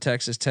past a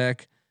Texas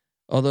Tech,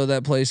 although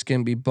that place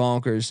can be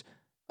bonkers.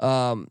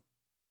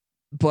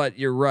 But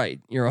you're right.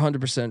 You're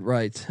 100%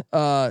 right.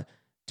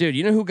 Dude,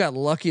 you know who got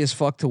lucky as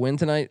fuck to win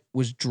tonight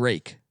was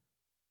Drake.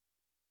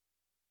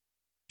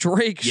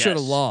 Drake should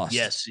have lost.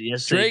 Yes,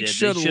 Drake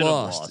should have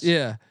lost.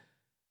 Yeah.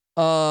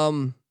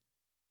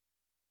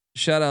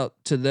 Shout out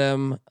to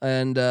them.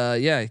 And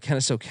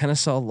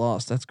Kennesaw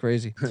lost. That's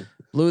crazy.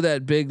 Blew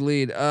that big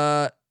lead.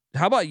 How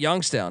about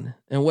Youngstown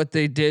and what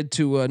they did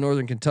to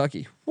Northern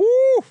Kentucky? Woo!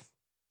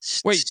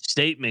 Wait,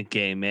 statement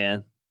game,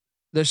 man.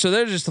 They're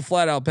just a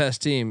flat out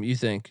best team, you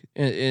think,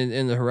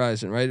 in the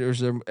horizon, right? Or is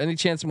there any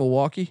chance of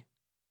Milwaukee?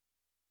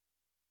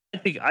 I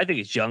think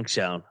it's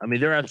Youngstown. I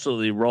mean, they're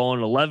absolutely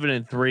rolling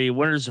 11-3,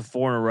 winners of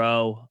 4 in a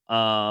row.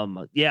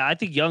 I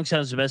think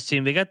Youngstown's the best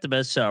team. They got the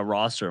best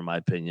roster, in my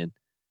opinion.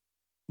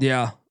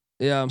 Yeah.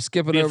 I'm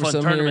skipping over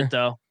some tournament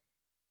here.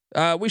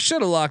 Though. We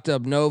should have locked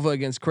up Nova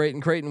against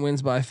Creighton. Creighton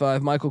wins by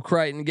 5. Michael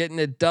Crichton getting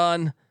it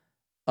done.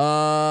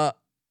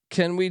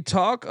 Can we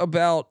talk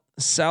about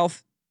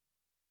South?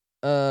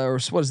 Or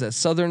what is that?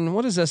 Southern?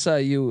 What is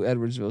SIU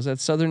Edwardsville? Is that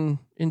Southern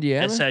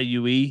Indiana?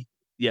 SIUE.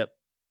 Yep.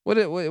 What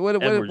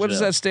does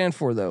that stand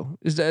for though?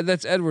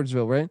 That's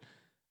Edwardsville, right?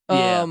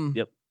 Yeah.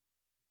 Yep.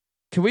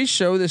 Can we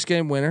show this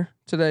game winner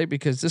today?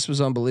 Because this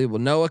was unbelievable.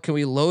 Noah, can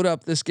we load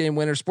up this game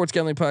winner? Sports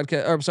Gambling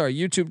Podcast. Or I'm sorry,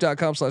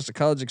 YouTube.com/The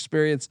College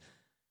Experience.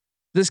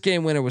 This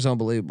game winner was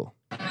unbelievable.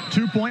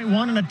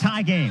 2.1 in a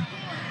tie game.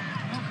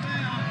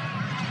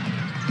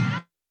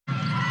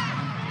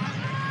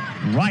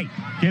 Right.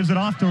 Gives it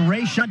off to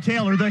Rayshon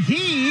Taylor. The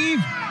heave.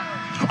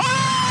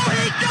 Oh,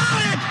 he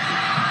got it!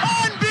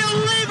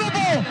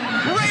 Unbelievable!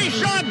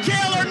 Rayshon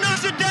Taylor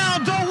knocks it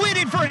down to win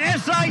it for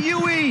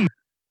SIUE.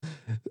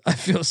 I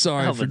feel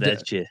sorry for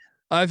that shit.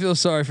 I feel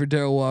sorry for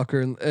Darrell Walker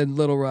and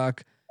Little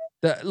Rock.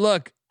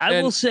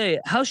 I will say,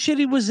 how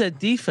shitty was that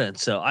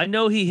defense? though? I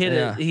know he hit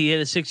a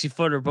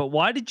 60-footer, but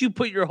why did you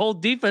put your whole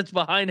defense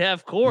behind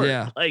half court?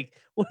 Yeah. Like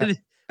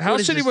how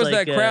shitty was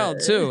that crowd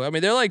too? I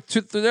mean, they're like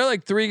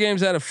 3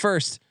 games out of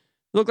first.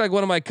 Looked like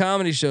one of my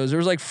comedy shows. There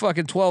was like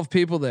fucking 12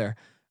 people there.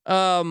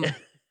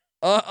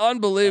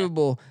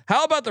 Unbelievable.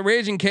 How about the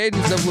Raging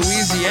Cajuns of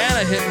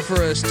Louisiana hitting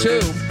for us too?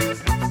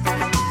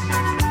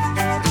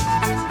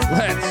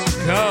 Let's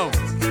go.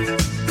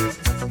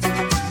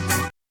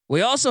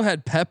 We also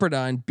had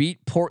Pepperdine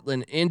beat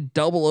Portland in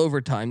double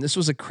overtime. This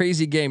was a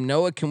crazy game.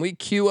 Noah, can we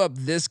cue up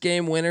this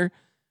game winner?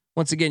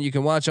 Once again, you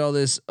can watch all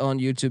this on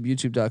YouTube,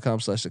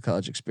 youtube.com/The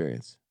College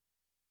Experience.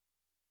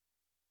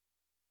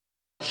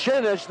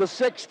 Finish the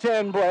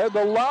 6'10" player,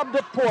 the lob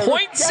to Porter.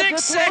 0.6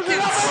 seconds.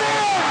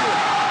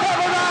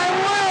 Pepperdine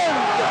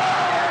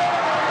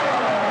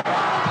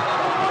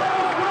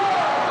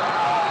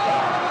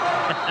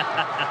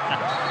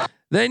wins.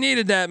 They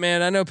needed that,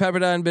 man. I know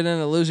Pepperdine been in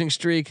a losing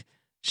streak.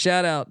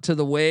 Shout out to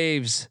the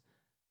Waves.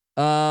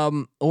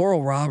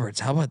 Oral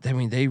Roberts. How about? I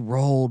mean, they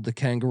rolled the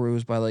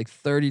Kangaroos by like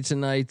 30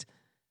 tonight.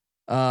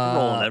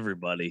 Rolling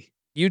everybody.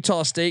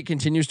 Utah State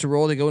continues to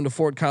roll. They go into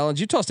Fort Collins.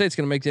 Utah State's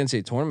going to make the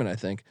NCAA tournament, I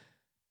think.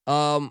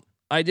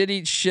 I did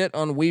eat shit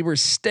on Weber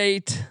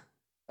State.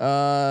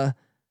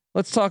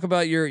 Let's talk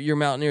about your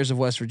Mountaineers of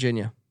West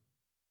Virginia.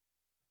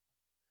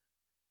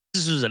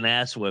 This was an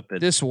ass whipping.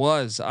 This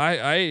was.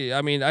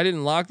 I mean, I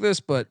didn't lock this,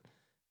 but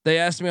they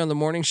asked me on the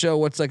morning show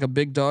what's like a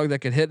big dog that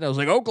could hit, and I was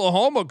like,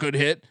 Oklahoma could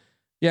hit.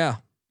 Yeah,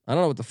 I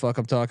don't know what the fuck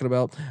I'm talking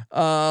about.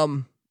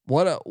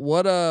 What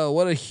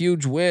a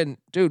huge win,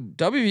 dude.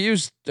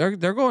 WVU's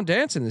they're going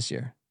dancing this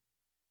year.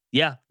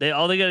 Yeah,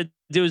 all they got to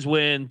do is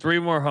win 3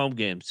 more home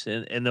games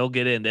and they'll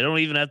get in. They don't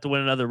even have to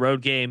win another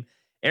road game.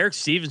 Eric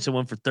Stevenson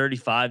went for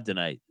 35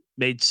 tonight,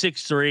 made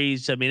 6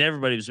 threes. I mean,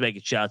 everybody was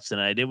making shots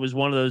tonight. It was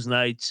one of those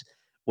nights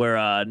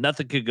where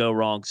nothing could go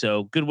wrong.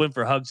 So good win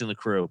for Hugs and the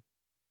crew.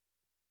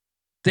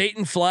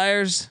 Dayton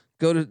Flyers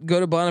go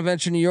to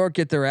Bonaventure, New York,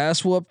 get their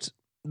ass whooped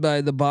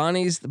by the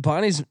Bonnies. The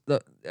Bonnies,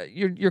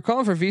 you're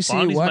calling for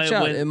VCU. Bonnies, watch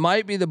out. It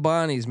might be the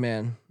Bonnies,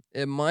 man.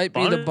 It might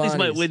be the Bonnies.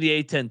 Might win the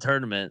A-10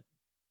 tournament.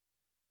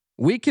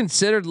 We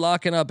considered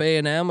locking up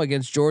A&M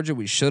against Georgia.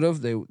 We should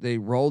have. They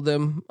rolled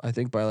them, I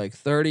think, by like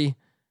 30.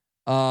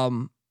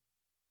 And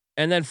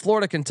then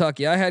Florida,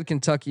 Kentucky. I had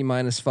Kentucky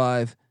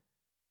 -5.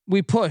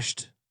 We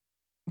pushed,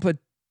 but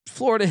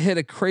Florida hit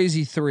a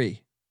crazy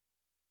 3.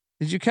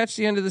 Did you catch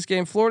the end of this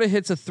game? Florida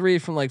hits a 3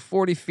 from like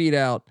 40 feet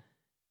out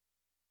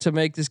to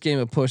make this game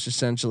a push.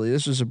 Essentially,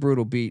 this was a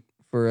brutal beat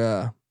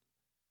for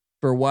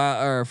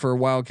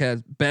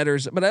Wildcat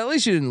bettors, but at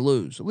least you didn't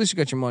lose. At least you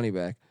got your money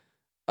back.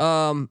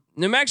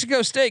 New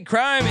Mexico State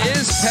crime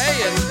is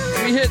paying.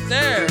 We hit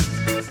there.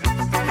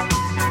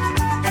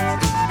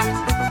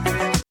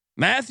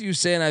 Matthew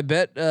saying, I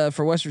bet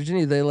for West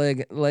Virginia they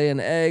lay an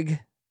egg.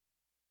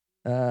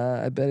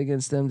 I bet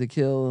against them to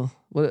kill.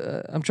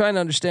 What? I'm trying to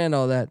understand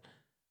all that.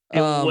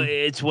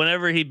 It's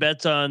whenever he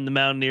bets on the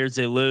Mountaineers,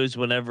 they lose.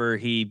 Whenever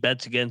he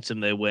bets against them,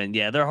 they win.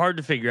 Yeah, they're hard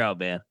to figure out,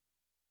 man.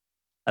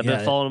 I've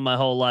been following them my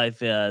whole life.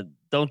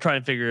 Don't try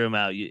and figure them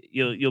out.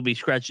 You'll be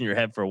scratching your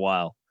head for a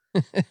while.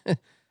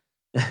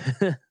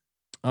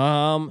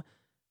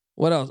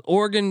 What else?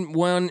 Oregon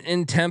won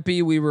in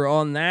Tempe. We were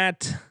on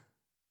that.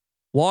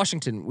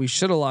 Washington, we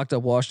should have locked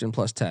up Washington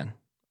plus 10.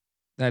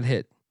 That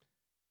hit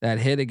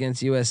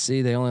against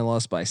USC. They only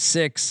lost by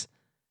 6.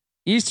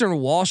 Eastern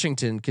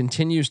Washington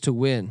continues to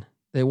win.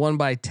 They won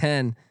by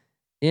 10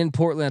 in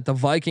Portland at the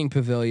Viking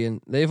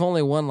Pavilion. They've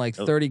only won like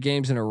 30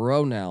 games in a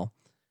row now.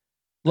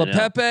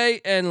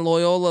 LePepe and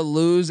Loyola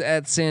lose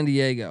at San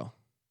Diego.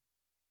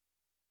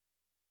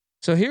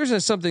 So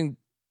here's something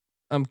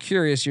I'm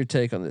curious your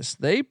take on this.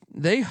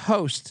 They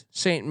host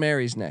St.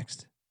 Mary's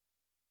next.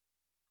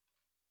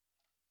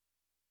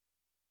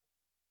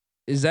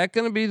 Is that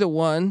going to be the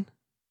one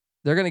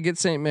they're going to get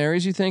St.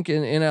 Mary's, you think,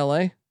 in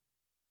LA?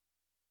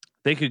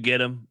 They could get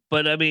them,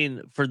 but I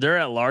mean, for their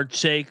at-large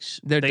sakes,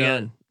 they're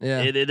done.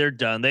 They're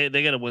done. They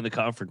got to win the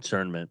conference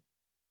tournament.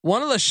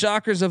 One of the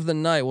shockers of the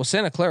night. Well,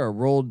 Santa Clara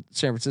rolled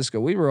San Francisco.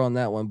 We were on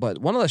that one, but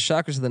one of the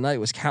shockers of the night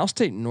was Cal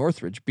State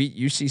Northridge beat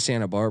UC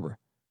Santa Barbara.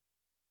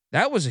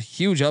 That was a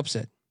huge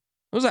upset.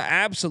 It was an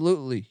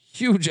absolutely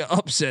huge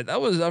upset.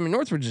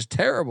 Northridge is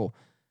terrible.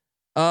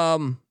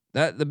 That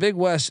the Big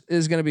West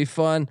is going to be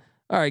fun.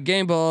 All right,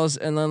 game balls,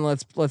 and then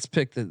let's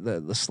pick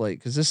the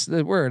slate because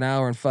we're an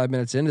hour and 5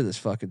 minutes into this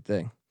fucking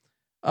thing.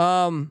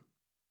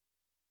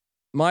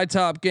 My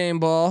top game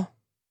ball.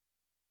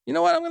 You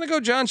know what? I'm gonna go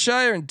John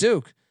Shire and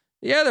Duke.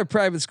 Yeah, they're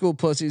private school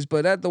pussies,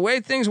 but at the way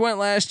things went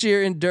last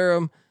year in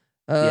Durham,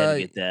 to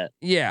get that.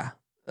 Yeah.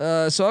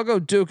 So I'll go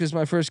Duke as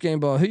my first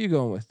game ball. Who you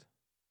going with?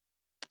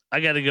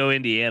 I got to go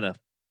Indiana.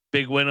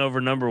 Big win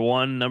over number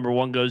one. Number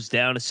one goes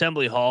down.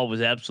 Assembly Hall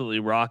was absolutely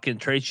rocking.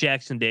 Trace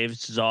Jackson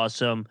Davis is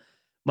awesome.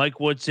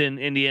 Mike Woodson,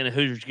 Indiana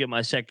Hoosiers get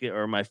my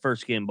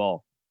first game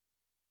ball.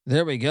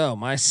 There we go.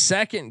 My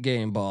second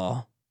game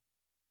ball.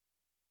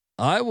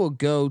 I will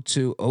go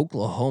to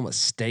Oklahoma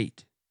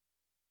State.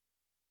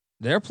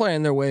 They're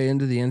playing their way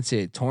into the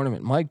NCAA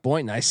tournament. Mike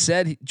Boynton. I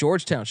said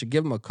Georgetown should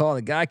give him a call.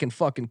 The guy can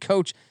fucking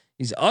coach.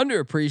 He's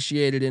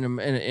underappreciated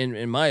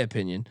in my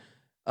opinion.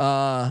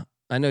 I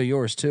know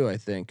yours too. I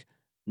think.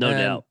 No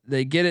doubt.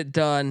 They get it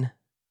done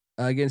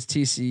against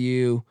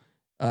TCU.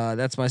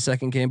 That's my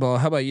second game ball.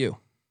 How about you?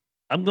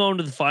 I'm going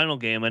to the final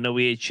game. I know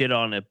we ate shit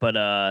on it,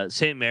 but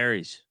St.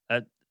 Mary's.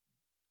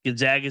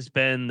 Gonzaga's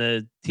been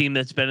the team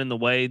that's been in the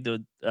way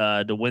to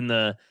win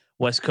the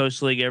West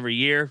Coast League every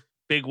year.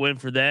 Big win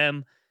for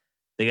them.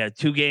 They got a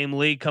 2-game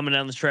lead coming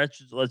down the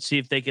stretch. Let's see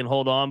if they can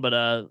hold on.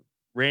 But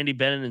Randy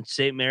Bennett and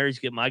St. Mary's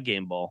get my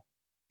game ball.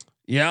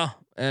 Yeah,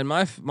 and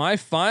my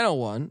final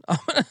one. I'm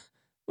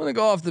gonna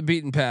go off the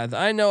beaten path.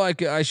 I know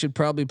I should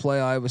probably play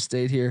Iowa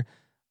State here.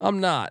 I'm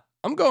not.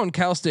 I'm going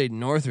Cal State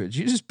Northridge.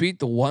 You just beat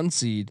the 1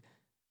 seed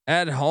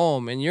at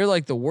home, and you're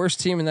like the worst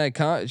team in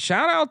that.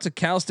 Shout out to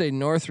Cal State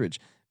Northridge.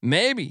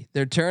 Maybe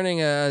they're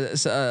turning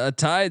a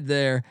tide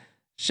there.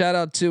 Shout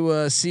out to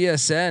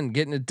CSN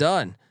getting it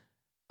done.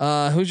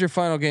 Who's your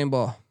final game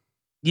ball?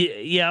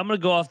 Yeah, I'm gonna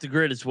go off the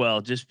grid as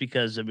well, just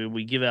because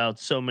we give out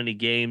so many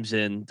games,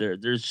 and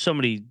there's so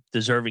many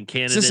deserving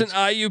candidates. Is this an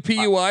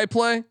IUPUI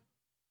play?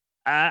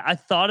 I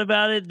thought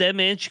about it,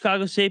 them and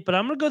Chicago State, but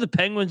I'm gonna go the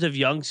Penguins of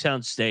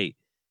Youngstown State.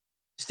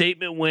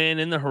 Statement win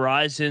in the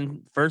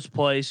Horizon, first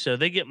place, so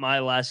they get my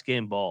last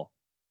game ball.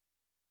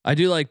 I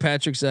do like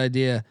Patrick's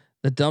idea,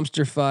 the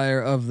dumpster fire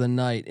of the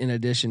night, in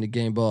addition to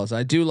game balls.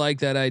 I do like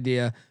that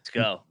idea. Let's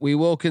go. We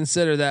will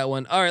consider that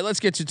one. All right, let's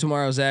get to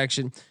tomorrow's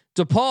action.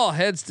 DePaul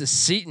heads to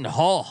Seton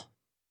Hall.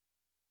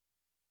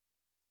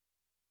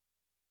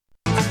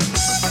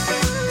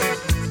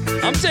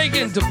 I'm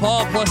taking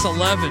DePaul plus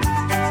 11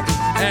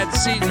 at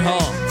Seton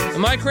Hall.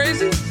 Am I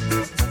crazy?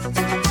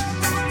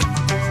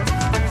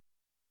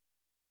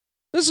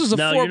 This is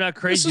you're not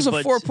crazy. This is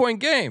a 4-point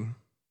game.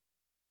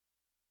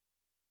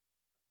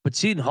 But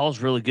Seton Hall's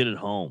really good at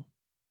home.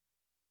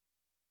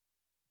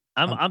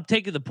 I'm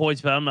taking the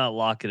points, but I'm not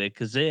locking it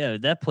because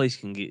that place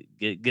can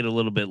get a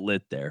little bit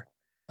lit there.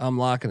 I'm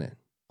locking it.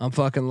 I'm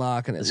fucking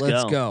locking it.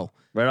 Let's go.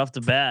 Right off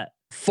the bat.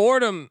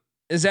 Fordham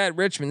is at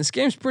Richmond. This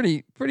game's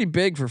pretty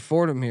big for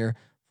Fordham here.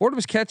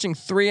 Fordham's catching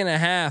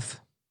 3.5.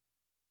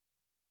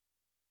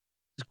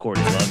 It's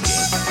Courtney Love game.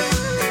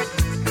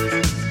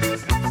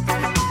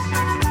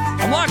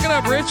 I'm locking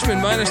up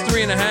Richmond minus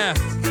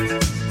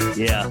 3.5.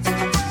 Yeah.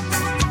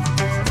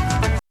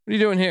 What are you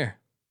doing here?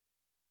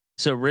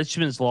 So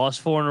Richmond's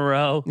lost 4 in a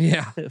row.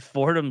 Yeah.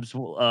 Fordham's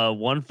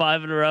won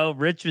 5 in a row.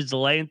 Richmond's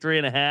laying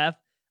 3.5.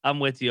 I'm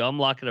with you. I'm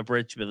locking up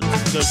Richmond.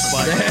 Let's go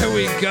Spiders. There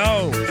we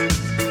go.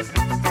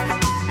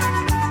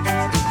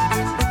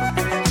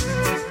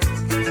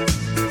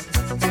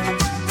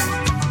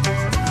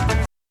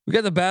 We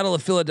got the Battle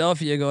of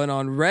Philadelphia going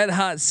on. Red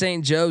Hot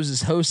St. Joe's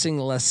is hosting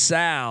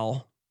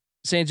LaSalle.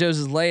 St. Joe's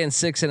is laying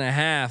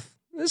 6.5.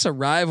 This is a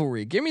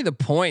rivalry. Give me the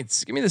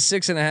points. Give me the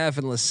 6.5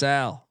 in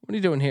LaSalle. What are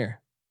you doing here?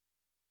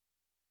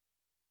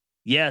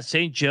 Yeah,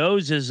 St.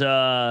 Joe's is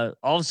all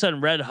of a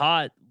sudden red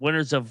hot.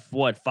 Winners of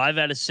 5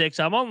 out of 6.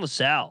 I'm on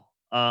LaSalle.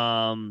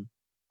 I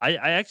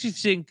actually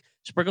think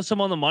sprinkle some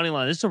on the money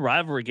line. This is a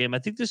rivalry game. I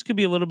think this could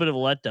be a little bit of a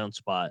letdown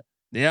spot.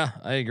 Yeah,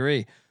 I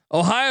agree.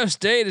 Ohio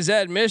State is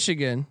at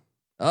Michigan.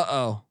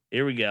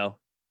 Here we go.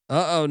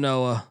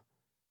 Noah.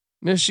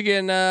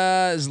 Michigan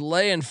is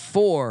laying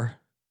 4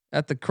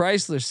 at the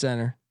Chrysler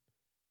Center.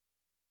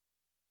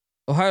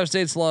 Ohio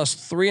State's lost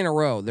 3 in a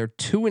row. They're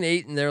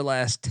 2-8 in their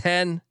last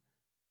 10.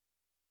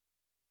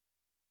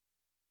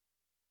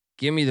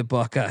 Give me the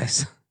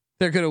Buckeyes.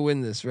 They're going to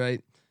win this,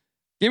 right?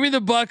 Give me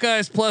the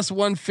Buckeyes plus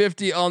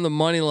 150 on the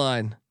money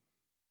line.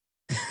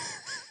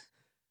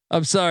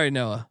 I'm sorry,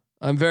 Noah.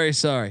 I'm very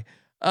sorry.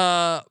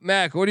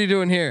 Mac, what are you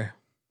doing here?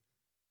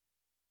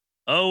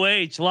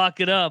 OH, lock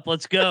it up.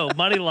 Let's go.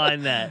 Money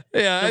line that.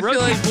 Yeah, the I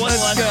feel like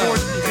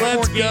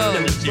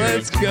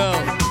let's go.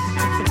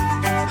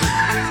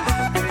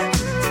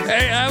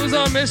 Hey, I was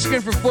on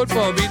Michigan for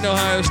football, beating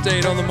Ohio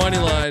State on the money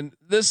line.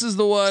 This is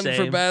the one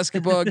for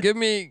basketball. give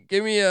me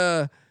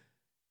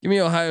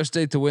Ohio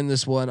State to win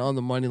this one on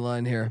the money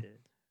line here.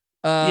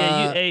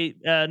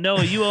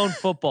 Noah, you own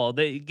football.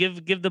 They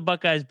give the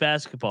Buckeyes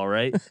basketball,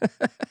 right?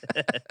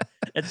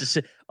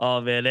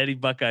 Oh man, any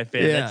Buckeye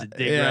fan, that's a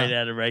dig right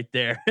at him right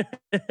there.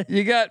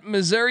 You got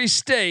Missouri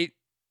State.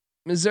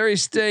 Missouri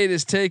State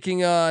is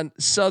taking on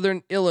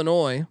Southern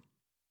Illinois.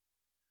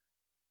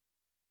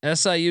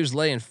 SIU's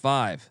laying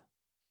 5.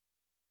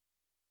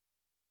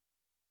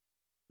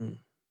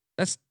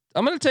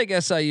 I'm going to take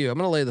SIU. I'm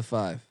going to lay the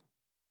 5.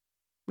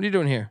 What are you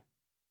doing here?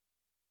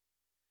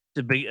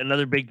 It's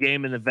another big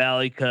game in the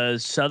Valley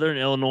because Southern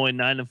Illinois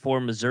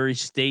 9-4, Missouri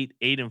State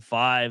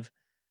 8-5.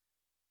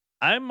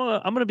 I'm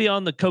going to be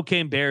on the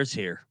Cocaine Bears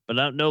here,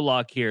 but no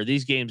lock here.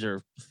 These games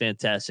are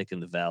fantastic in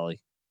the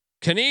Valley.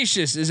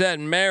 Canisius is at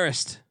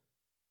Marist.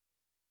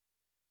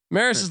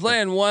 Marist is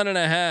laying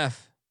 1.5.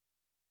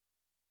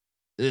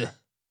 Ugh. Give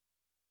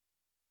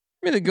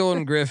me the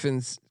Golden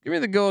Griffins. Give me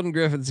the Golden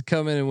Griffins to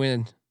come in and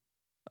win.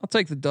 I'll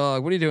take the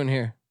dog. What are you doing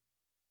here?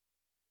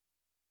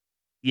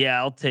 Yeah,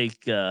 I'll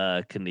take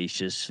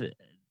Canisius.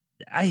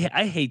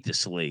 I hate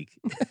this league.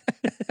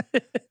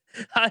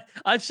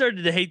 I've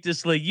started to hate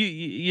this league.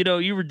 You know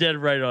you were dead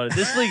right on it.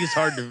 This league is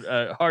hard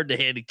to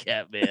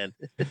handicap, man.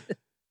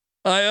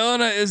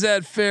 Iona is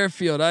at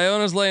Fairfield.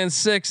 Iona's laying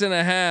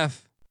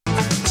 6.5.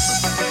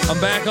 I'm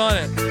back on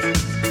it.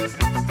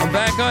 I'm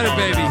back on it,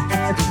 baby.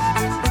 No.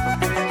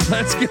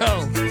 Let's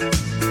go.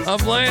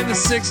 I'm laying the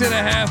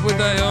 6.5 with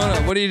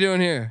Iona. What are you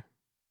doing here?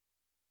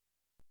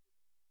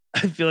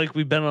 I feel like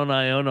we've been on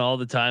Iona all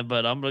the time,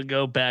 but I'm gonna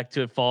go back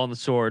to it. Fall on the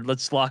sword.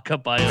 Let's lock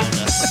up Iona.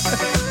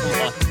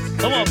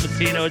 Come on,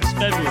 Patino. It's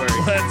February.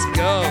 Let's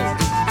go.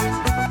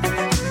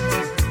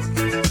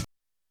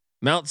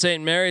 Mount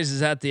St. Mary's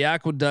is at the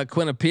Aqueduct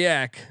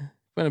Quinnipiac.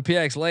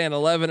 Quinnipiac's laying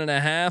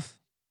 11.5.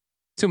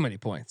 Too many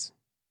points.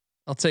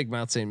 I'll take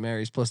Mount St.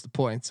 Mary's plus the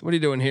points. What are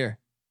you doing here?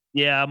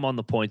 Yeah, I'm on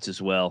the points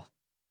as well.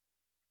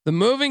 The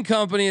Moving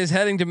Company is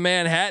heading to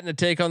Manhattan to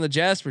take on the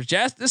Jaspers.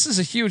 This is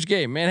a huge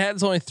game.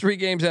 Manhattan's only 3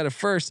 games out of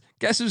first.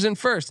 Guess who's in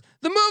first?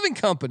 The Moving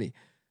Company.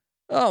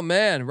 Oh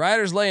man,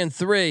 Riders laying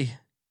 3. Does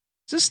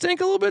this stink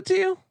a little bit to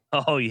you?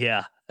 Oh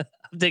yeah,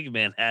 I'm taking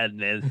Manhattan,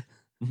 man.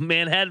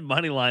 Manhattan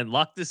money line.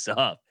 Lock this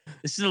up.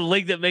 This is a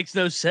league that makes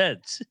no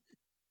sense.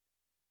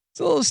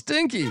 It's a little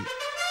stinky.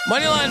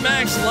 Moneyline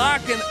Max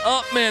locking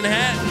up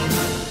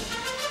Manhattan.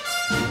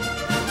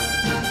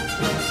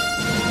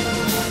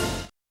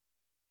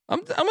 I'm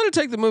going to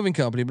take the Moving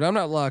Company, but I'm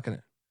not locking it.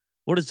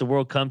 What does the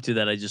world come to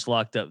that I just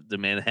locked up the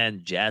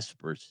Manhattan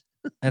Jaspers?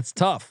 That's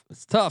tough.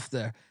 It's tough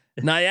there.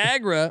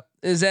 Niagara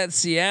is at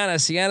Siena.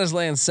 Siena's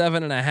laying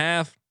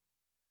 7.5.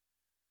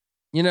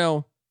 You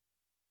know,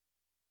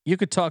 you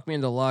could talk me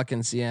into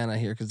locking Siena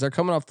here because they're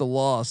coming off the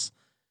loss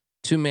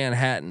to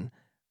Manhattan.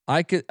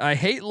 I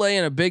hate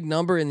laying a big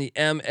number in the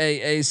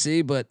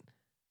MAAC, but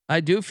I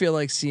do feel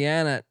like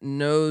Siena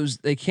knows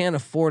they can't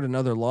afford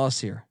another loss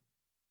here.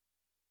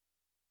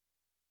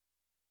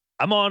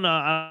 I'm on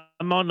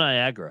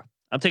Niagara.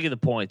 I'm taking the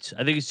points.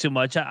 I think it's too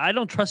much. I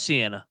don't trust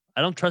Siena.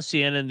 I don't trust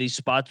Siena in these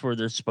spots where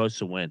they're supposed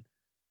to win.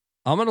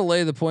 I'm gonna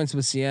lay the points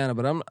with Siena,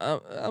 but I'm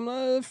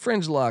a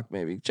fringe lock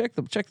maybe. Check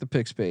the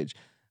picks page.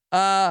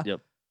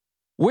 Yep.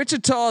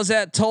 Wichita is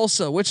at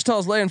Tulsa.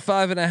 Wichita's laying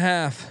 5.5.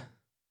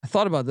 I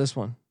thought about this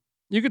one.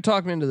 You could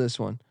talk me into this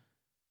one,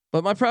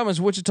 but my problem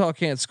is Wichita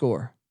can't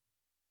score.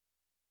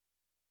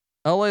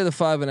 I'll lay the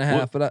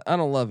 5.5, but I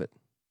don't love it.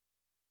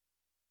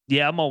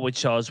 Yeah, I'm on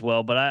Wichita as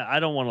well, but I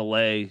don't want to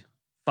lay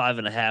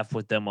 5.5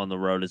 with them on the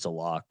road as a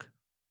lock.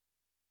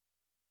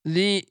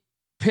 The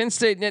Penn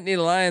State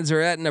Nittany Lions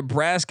are at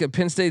Nebraska.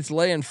 Penn State's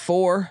laying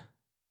 4.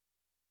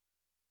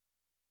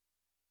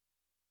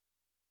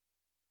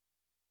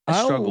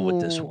 I struggle with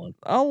this one.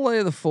 I'll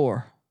lay the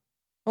 4.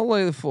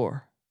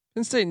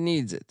 Penn State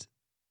needs it.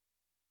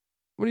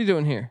 What are you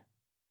doing here?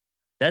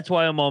 That's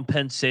why I'm on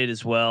Penn State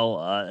as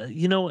well.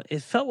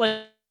 It felt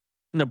like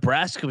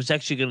Nebraska was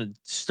actually going to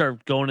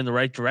start going in the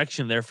right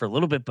direction there for a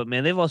little bit, but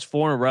man, they've lost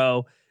 4 in a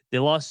row. They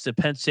lost to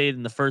Penn State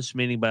in the first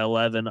meeting by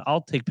 11.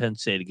 I'll take Penn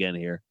State again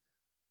here.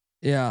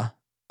 Yeah.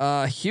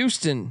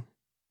 Houston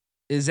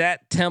is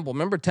at Temple.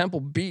 Remember Temple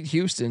beat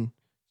Houston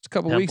just a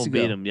couple weeks ago.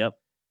 Temple beat them. Yep.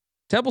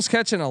 Temple's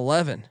catching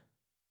 11.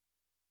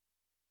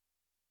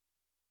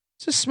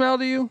 Does this smell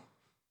to you?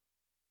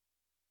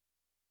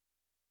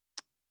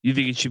 You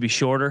think it should be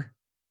shorter?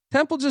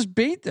 Temple just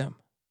beat them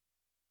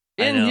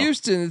in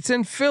Houston. It's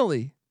in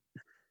Philly.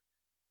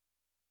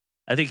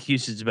 I think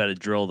Houston's about to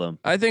drill them.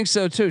 I think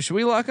so too. Should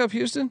we lock up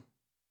Houston?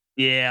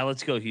 Yeah,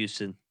 let's go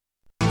Houston.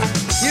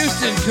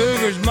 Houston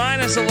Cougars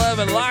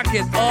 -11. Lock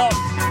it up.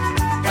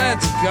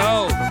 Let's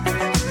go.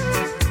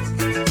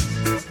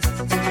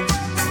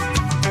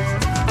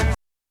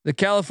 The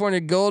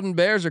California Golden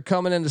Bears are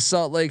coming into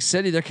Salt Lake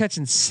City. They're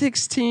catching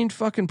 16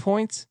 fucking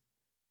points.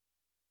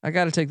 I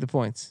got to take the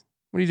points.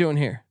 What are you doing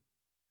here?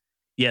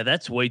 Yeah,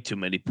 that's way too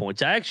many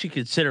points. I actually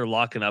consider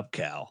locking up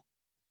Cal.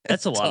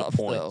 That's a lot of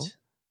points.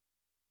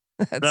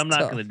 But I'm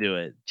not going to do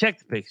it. Check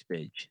the picks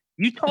page.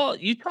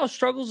 Utah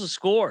struggles to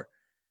score.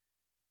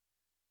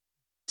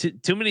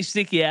 Too many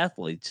sneaky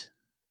athletes.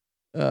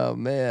 Oh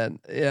man,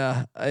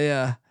 yeah.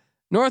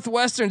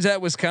 Northwestern's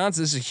at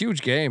Wisconsin. This is a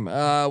huge game.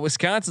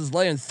 Wisconsin's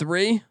laying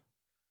 3.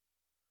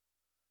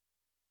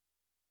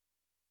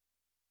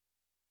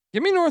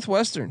 Give me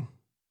Northwestern.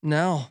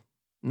 No.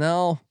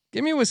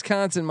 Give me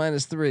Wisconsin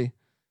 -3.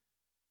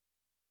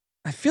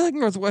 I feel like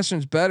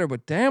Northwestern's better,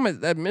 but damn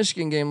it, that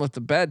Michigan game left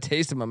a bad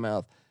taste in my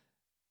mouth.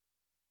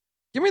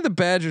 Give me the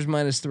Badgers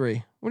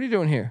 -3. What are you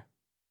doing here?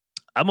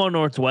 I'm on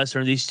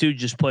Northwestern. These two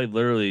just played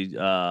literally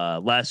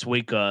last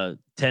week,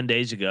 10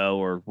 days ago,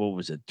 or what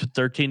was it,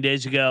 13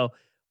 days ago.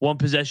 1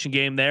 possession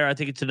game there. I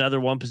think it's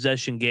another 1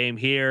 possession game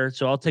here.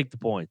 So I'll take the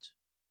points.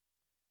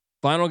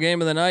 Final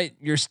game of the night.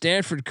 Your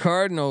Stanford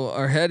Cardinal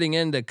are heading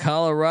into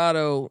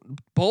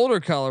Boulder,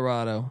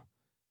 Colorado.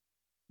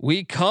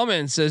 We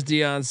coming, says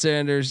Deion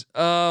Sanders.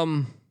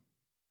 Oh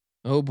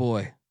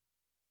boy.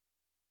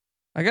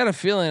 I got a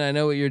feeling I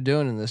know what you're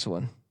doing in this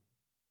one.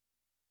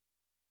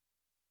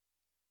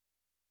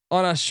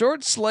 On a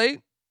short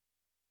slate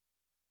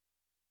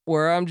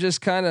where I'm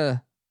just kind of,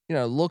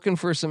 looking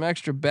for some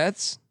extra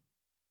bets,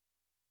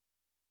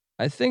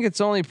 I think it's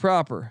only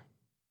proper.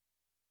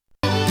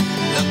 Look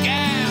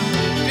out,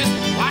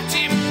 just watch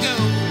him go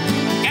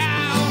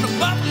down to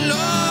Buffalo.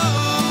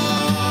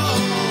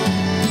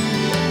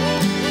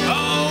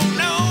 Oh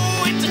no,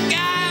 it's a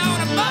guy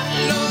on a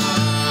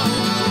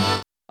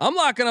Buffalo. I'm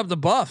locking up the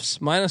Buffs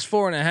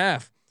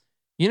 -4.5.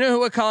 You know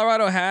what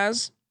Colorado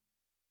has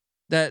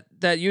that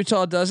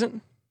Utah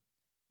doesn't?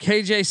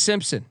 KJ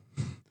Simpson.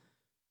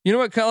 You know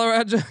what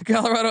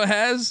Colorado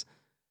has?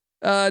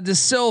 De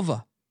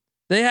Silva.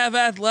 They have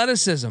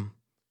athleticism.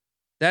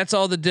 That's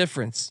all the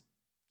difference.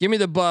 Give me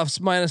the Buffs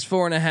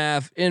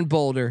 -4.5 in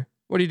Boulder.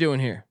 What are you doing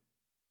here?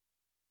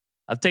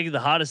 I'm taking the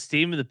hottest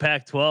team in the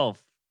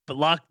Pac-12. But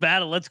lock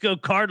battle. Let's go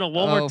Cardinal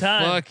one more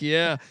time. Fuck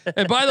yeah!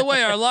 And by the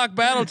way, our lock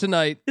battle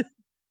tonight.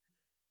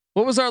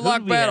 What was our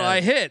lock battle?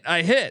 I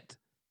hit.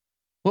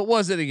 What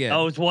was it again?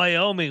 Oh, it's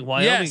Wyoming.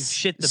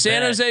 Shit the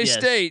San Jose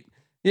State.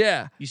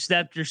 Yeah. You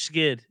snapped your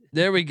skid.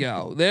 There we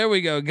go.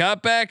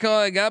 Got back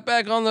on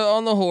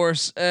the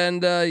horse,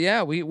 and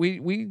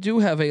we do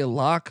have a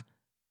lock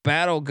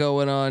battle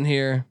going on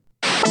here.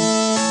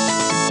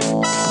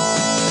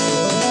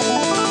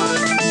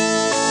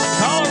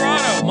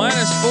 Colorado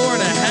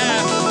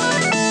 -4.5.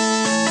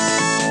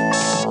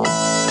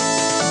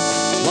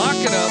 Lock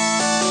it up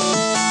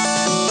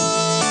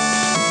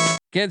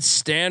against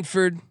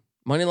Stanford.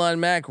 Moneyline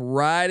Mac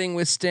riding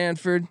with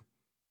Stanford.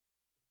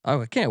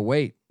 Oh, I can't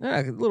wait.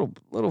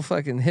 Little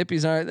fucking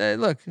hippies aren't.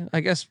 Look,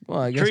 I guess.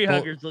 Tree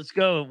huggers. Let's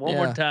go one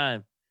more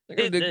time.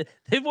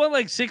 They've won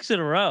like 6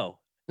 in a row.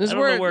 This is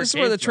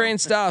where the train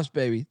stops,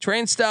 baby.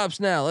 Train stops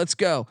now. Let's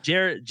go.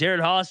 Jared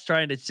Haas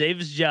trying to save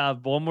his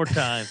job one more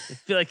time. I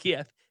feel like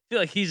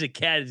he's a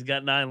cat. He's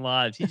got 9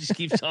 lives. He just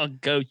keeps on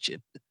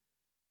coaching.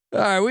 All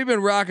right, we've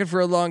been rocking for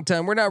a long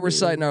time. We're not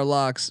reciting our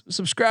locks.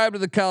 Subscribe to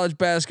the College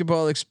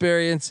Basketball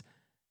Experience.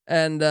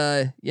 And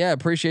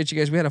appreciate you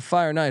guys. We had a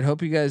fire night.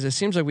 Hope you guys. It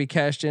seems like we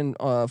cashed in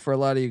for a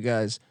lot of you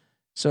guys.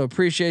 So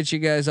appreciate you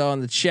guys all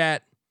in the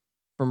chat,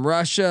 from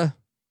Russia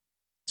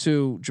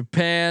to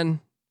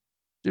Japan.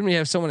 Didn't we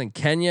have someone in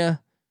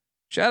Kenya?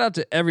 Shout out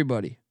to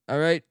everybody. All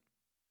right.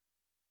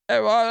 I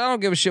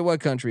don't give a shit what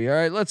country. All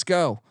right, let's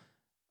go.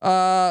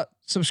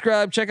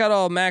 Subscribe. Check out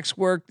all Mac's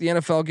work. The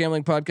NFL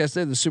Gambling Podcast.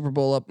 They have the Super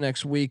Bowl up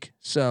next week.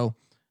 So.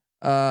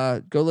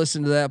 Go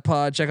listen to that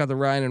pod. Check out the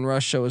Ryan and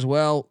Rush show as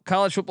well.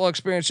 College Football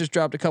Experience just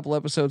dropped a couple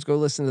episodes. Go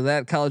listen to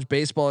that. College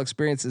Baseball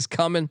Experience is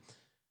coming.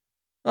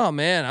 Oh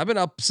man, I've been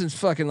up since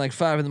fucking like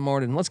 5 in the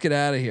morning. Let's get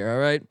out of here. All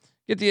right.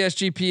 Get the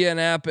SGPN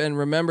app, and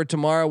remember,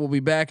 tomorrow we'll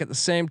be back at the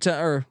same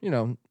time, or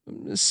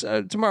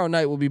tomorrow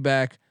night we'll be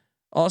back.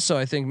 Also,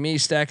 I think me,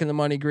 Stacking the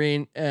Money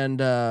Green, and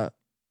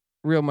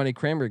Real Money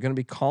Kramer are going to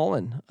be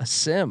calling a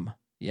sim.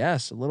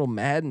 Yes, a little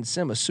Madden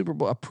sim, a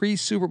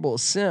pre-Super Bowl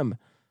sim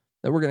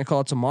that we're going to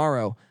call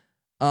tomorrow.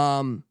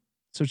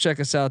 So check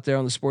us out there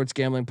on the Sports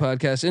Gambling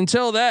Podcast.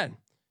 Until then,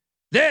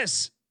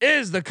 this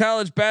is the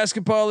College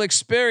Basketball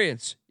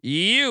Experience.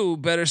 You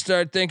better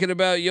start thinking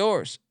about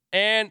yours.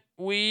 And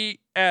we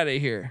out of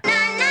here.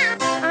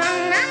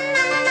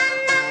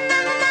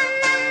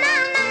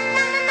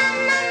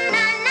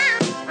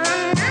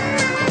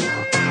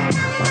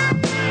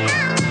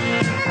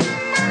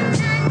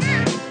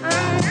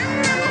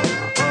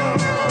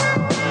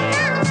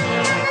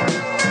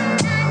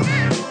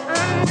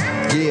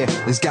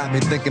 Yeah, It's got me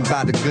thinking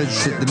about the good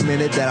shit the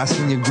minute that I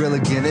seen your grill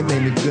again. It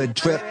made me good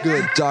trip,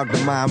 good jog the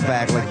mind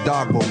back like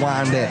dog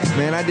rewind that.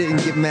 Man, I didn't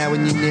get mad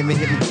when you never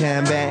hit me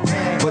time back,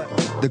 but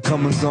the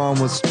comings on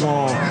was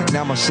strong.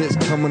 Now my shit's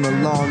coming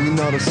along, you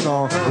know the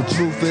song. The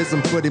truth is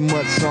I'm pretty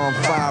much on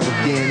fire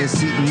again. It's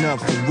heating up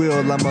for real,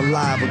 I'm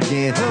alive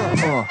again.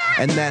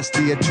 And that's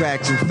the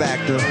attraction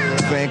factor.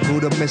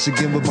 Vancouver,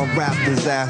 Michigan with my Raptors out.